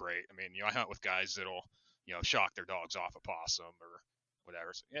 that's great. I hunt with guys that'll, shock their dogs off a possum or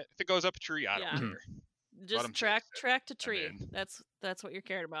whatever. So, if it goes up a tree, I don't care. Just track to tree. That's what you're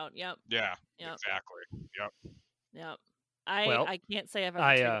cared about. Yep. Yeah. Yep. Exactly. Yep. I can't say I've ever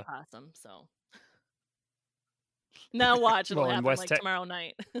treated a possum, so. Now watch, it'll happen tomorrow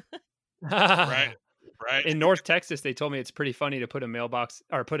night. Right. In North Texas, they told me it's pretty funny to put a mailbox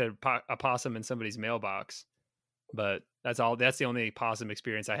or put a possum in somebody's mailbox. But that's the only possum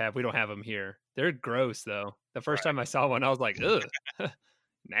experience I have. We don't have them here. They're gross, though. The first time I saw one, I was like, ugh,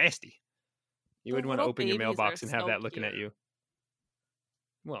 nasty. You wouldn't want to open your mailbox and have that looking at you.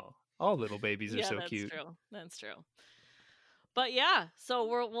 Well, all little babies are so cute. That's true. But yeah, so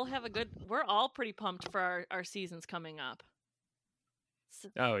we'll have we're all pretty pumped for our seasons coming up.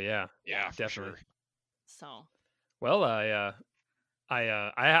 Oh yeah, definitely. Sure. So, well, I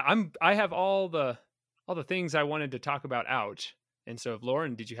have all the things I wanted to talk about out. And so,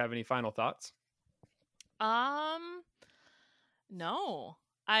 Lauren, did you have any final thoughts? No.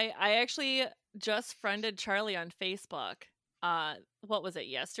 I actually just friended Charlie on Facebook. What was it,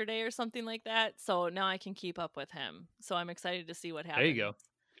 yesterday or something like that? So now I can keep up with him. So I'm excited to see what happens. There you go.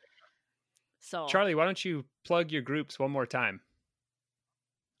 So Charlie, why don't you plug your groups one more time?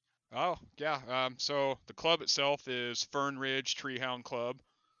 Oh, yeah. So the club itself is Fern Ridge Treehound Club.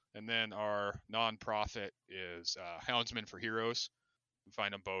 And then our nonprofit is Houndsmen for Heroes. You can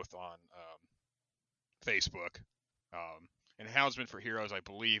find them both on Facebook. And Houndsmen for Heroes, I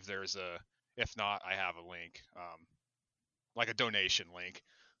believe there's if not, I have a link. Like a donation link.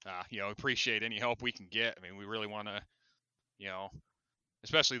 Appreciate any help we can get. We really want to,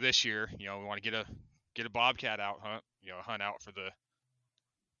 especially this year, we want to get a bobcat out hunt, hunt out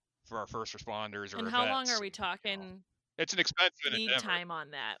for our first responders. And how long are we talking? It's an expensive lead time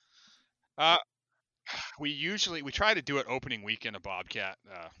on that. We try to do it opening weekend of bobcat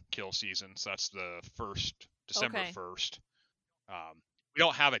kill season. So that's the December 1st. We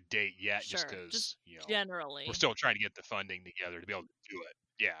don't have a date yet, just because generally we're still trying to get the funding together to be able to do it.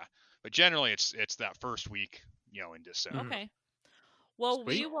 Yeah, but generally it's that first week, in December. Okay. Well,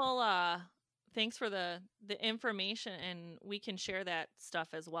 Sweet. we will. Thanks for the information, and we can share that stuff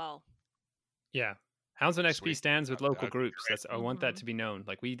as well. Yeah, Houndsman XP Sweet. stands with local groups. I want that Mhm. to be known.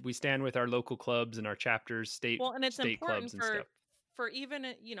 Like we stand with our local clubs and our chapters, state. Well, and it's state important clubs and stuff. for even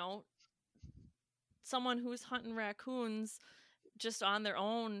someone who's hunting raccoons just on their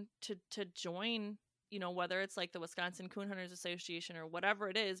own to join, you know, whether it's like the Wisconsin Coon Hunters Association or whatever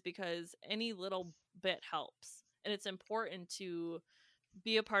it is, because any little bit helps. And it's important to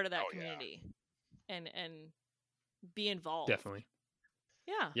be a part of that community and be involved. Definitely.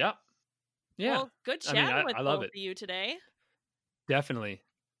 Yeah. Yep. Yeah. Well, good chatting with I love both it. of you today. Definitely.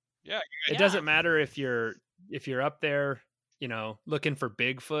 Yeah. It doesn't matter if you're up there, you know, looking for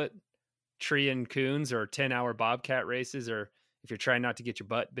Bigfoot, treeing coons, or 10-hour bobcat races, or if you're trying not to get your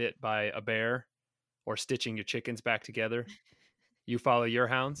butt bit by a bear, or stitching your chickens back together. You follow your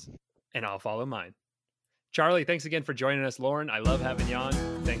hounds, and I'll follow mine. Charlie, thanks again for joining us. Lauren, I love having you on.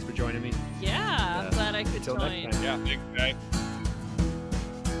 Thanks for joining me. Yeah, I'm glad I could until join. Next time. Yeah, big guy.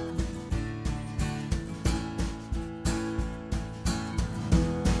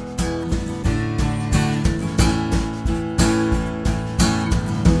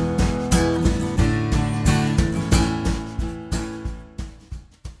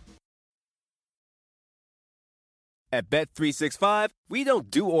 At Bet365, we don't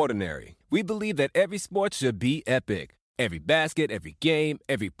do ordinary. We believe that every sport should be epic. Every basket, every game,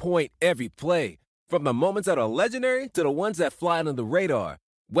 every point, every play. From the moments that are legendary to the ones that fly under the radar.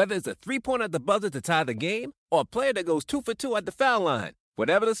 Whether it's a three-pointer at the buzzer to tie the game or a player that goes 2 for 2 at the foul line.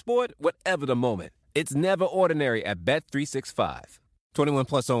 Whatever the sport, whatever the moment. It's never ordinary at Bet365. 21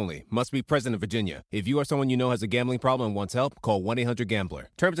 plus only. Must be present in Virginia. If you or someone you know has a gambling problem and wants help, call 1-800-GAMBLER.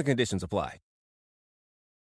 Terms and conditions apply.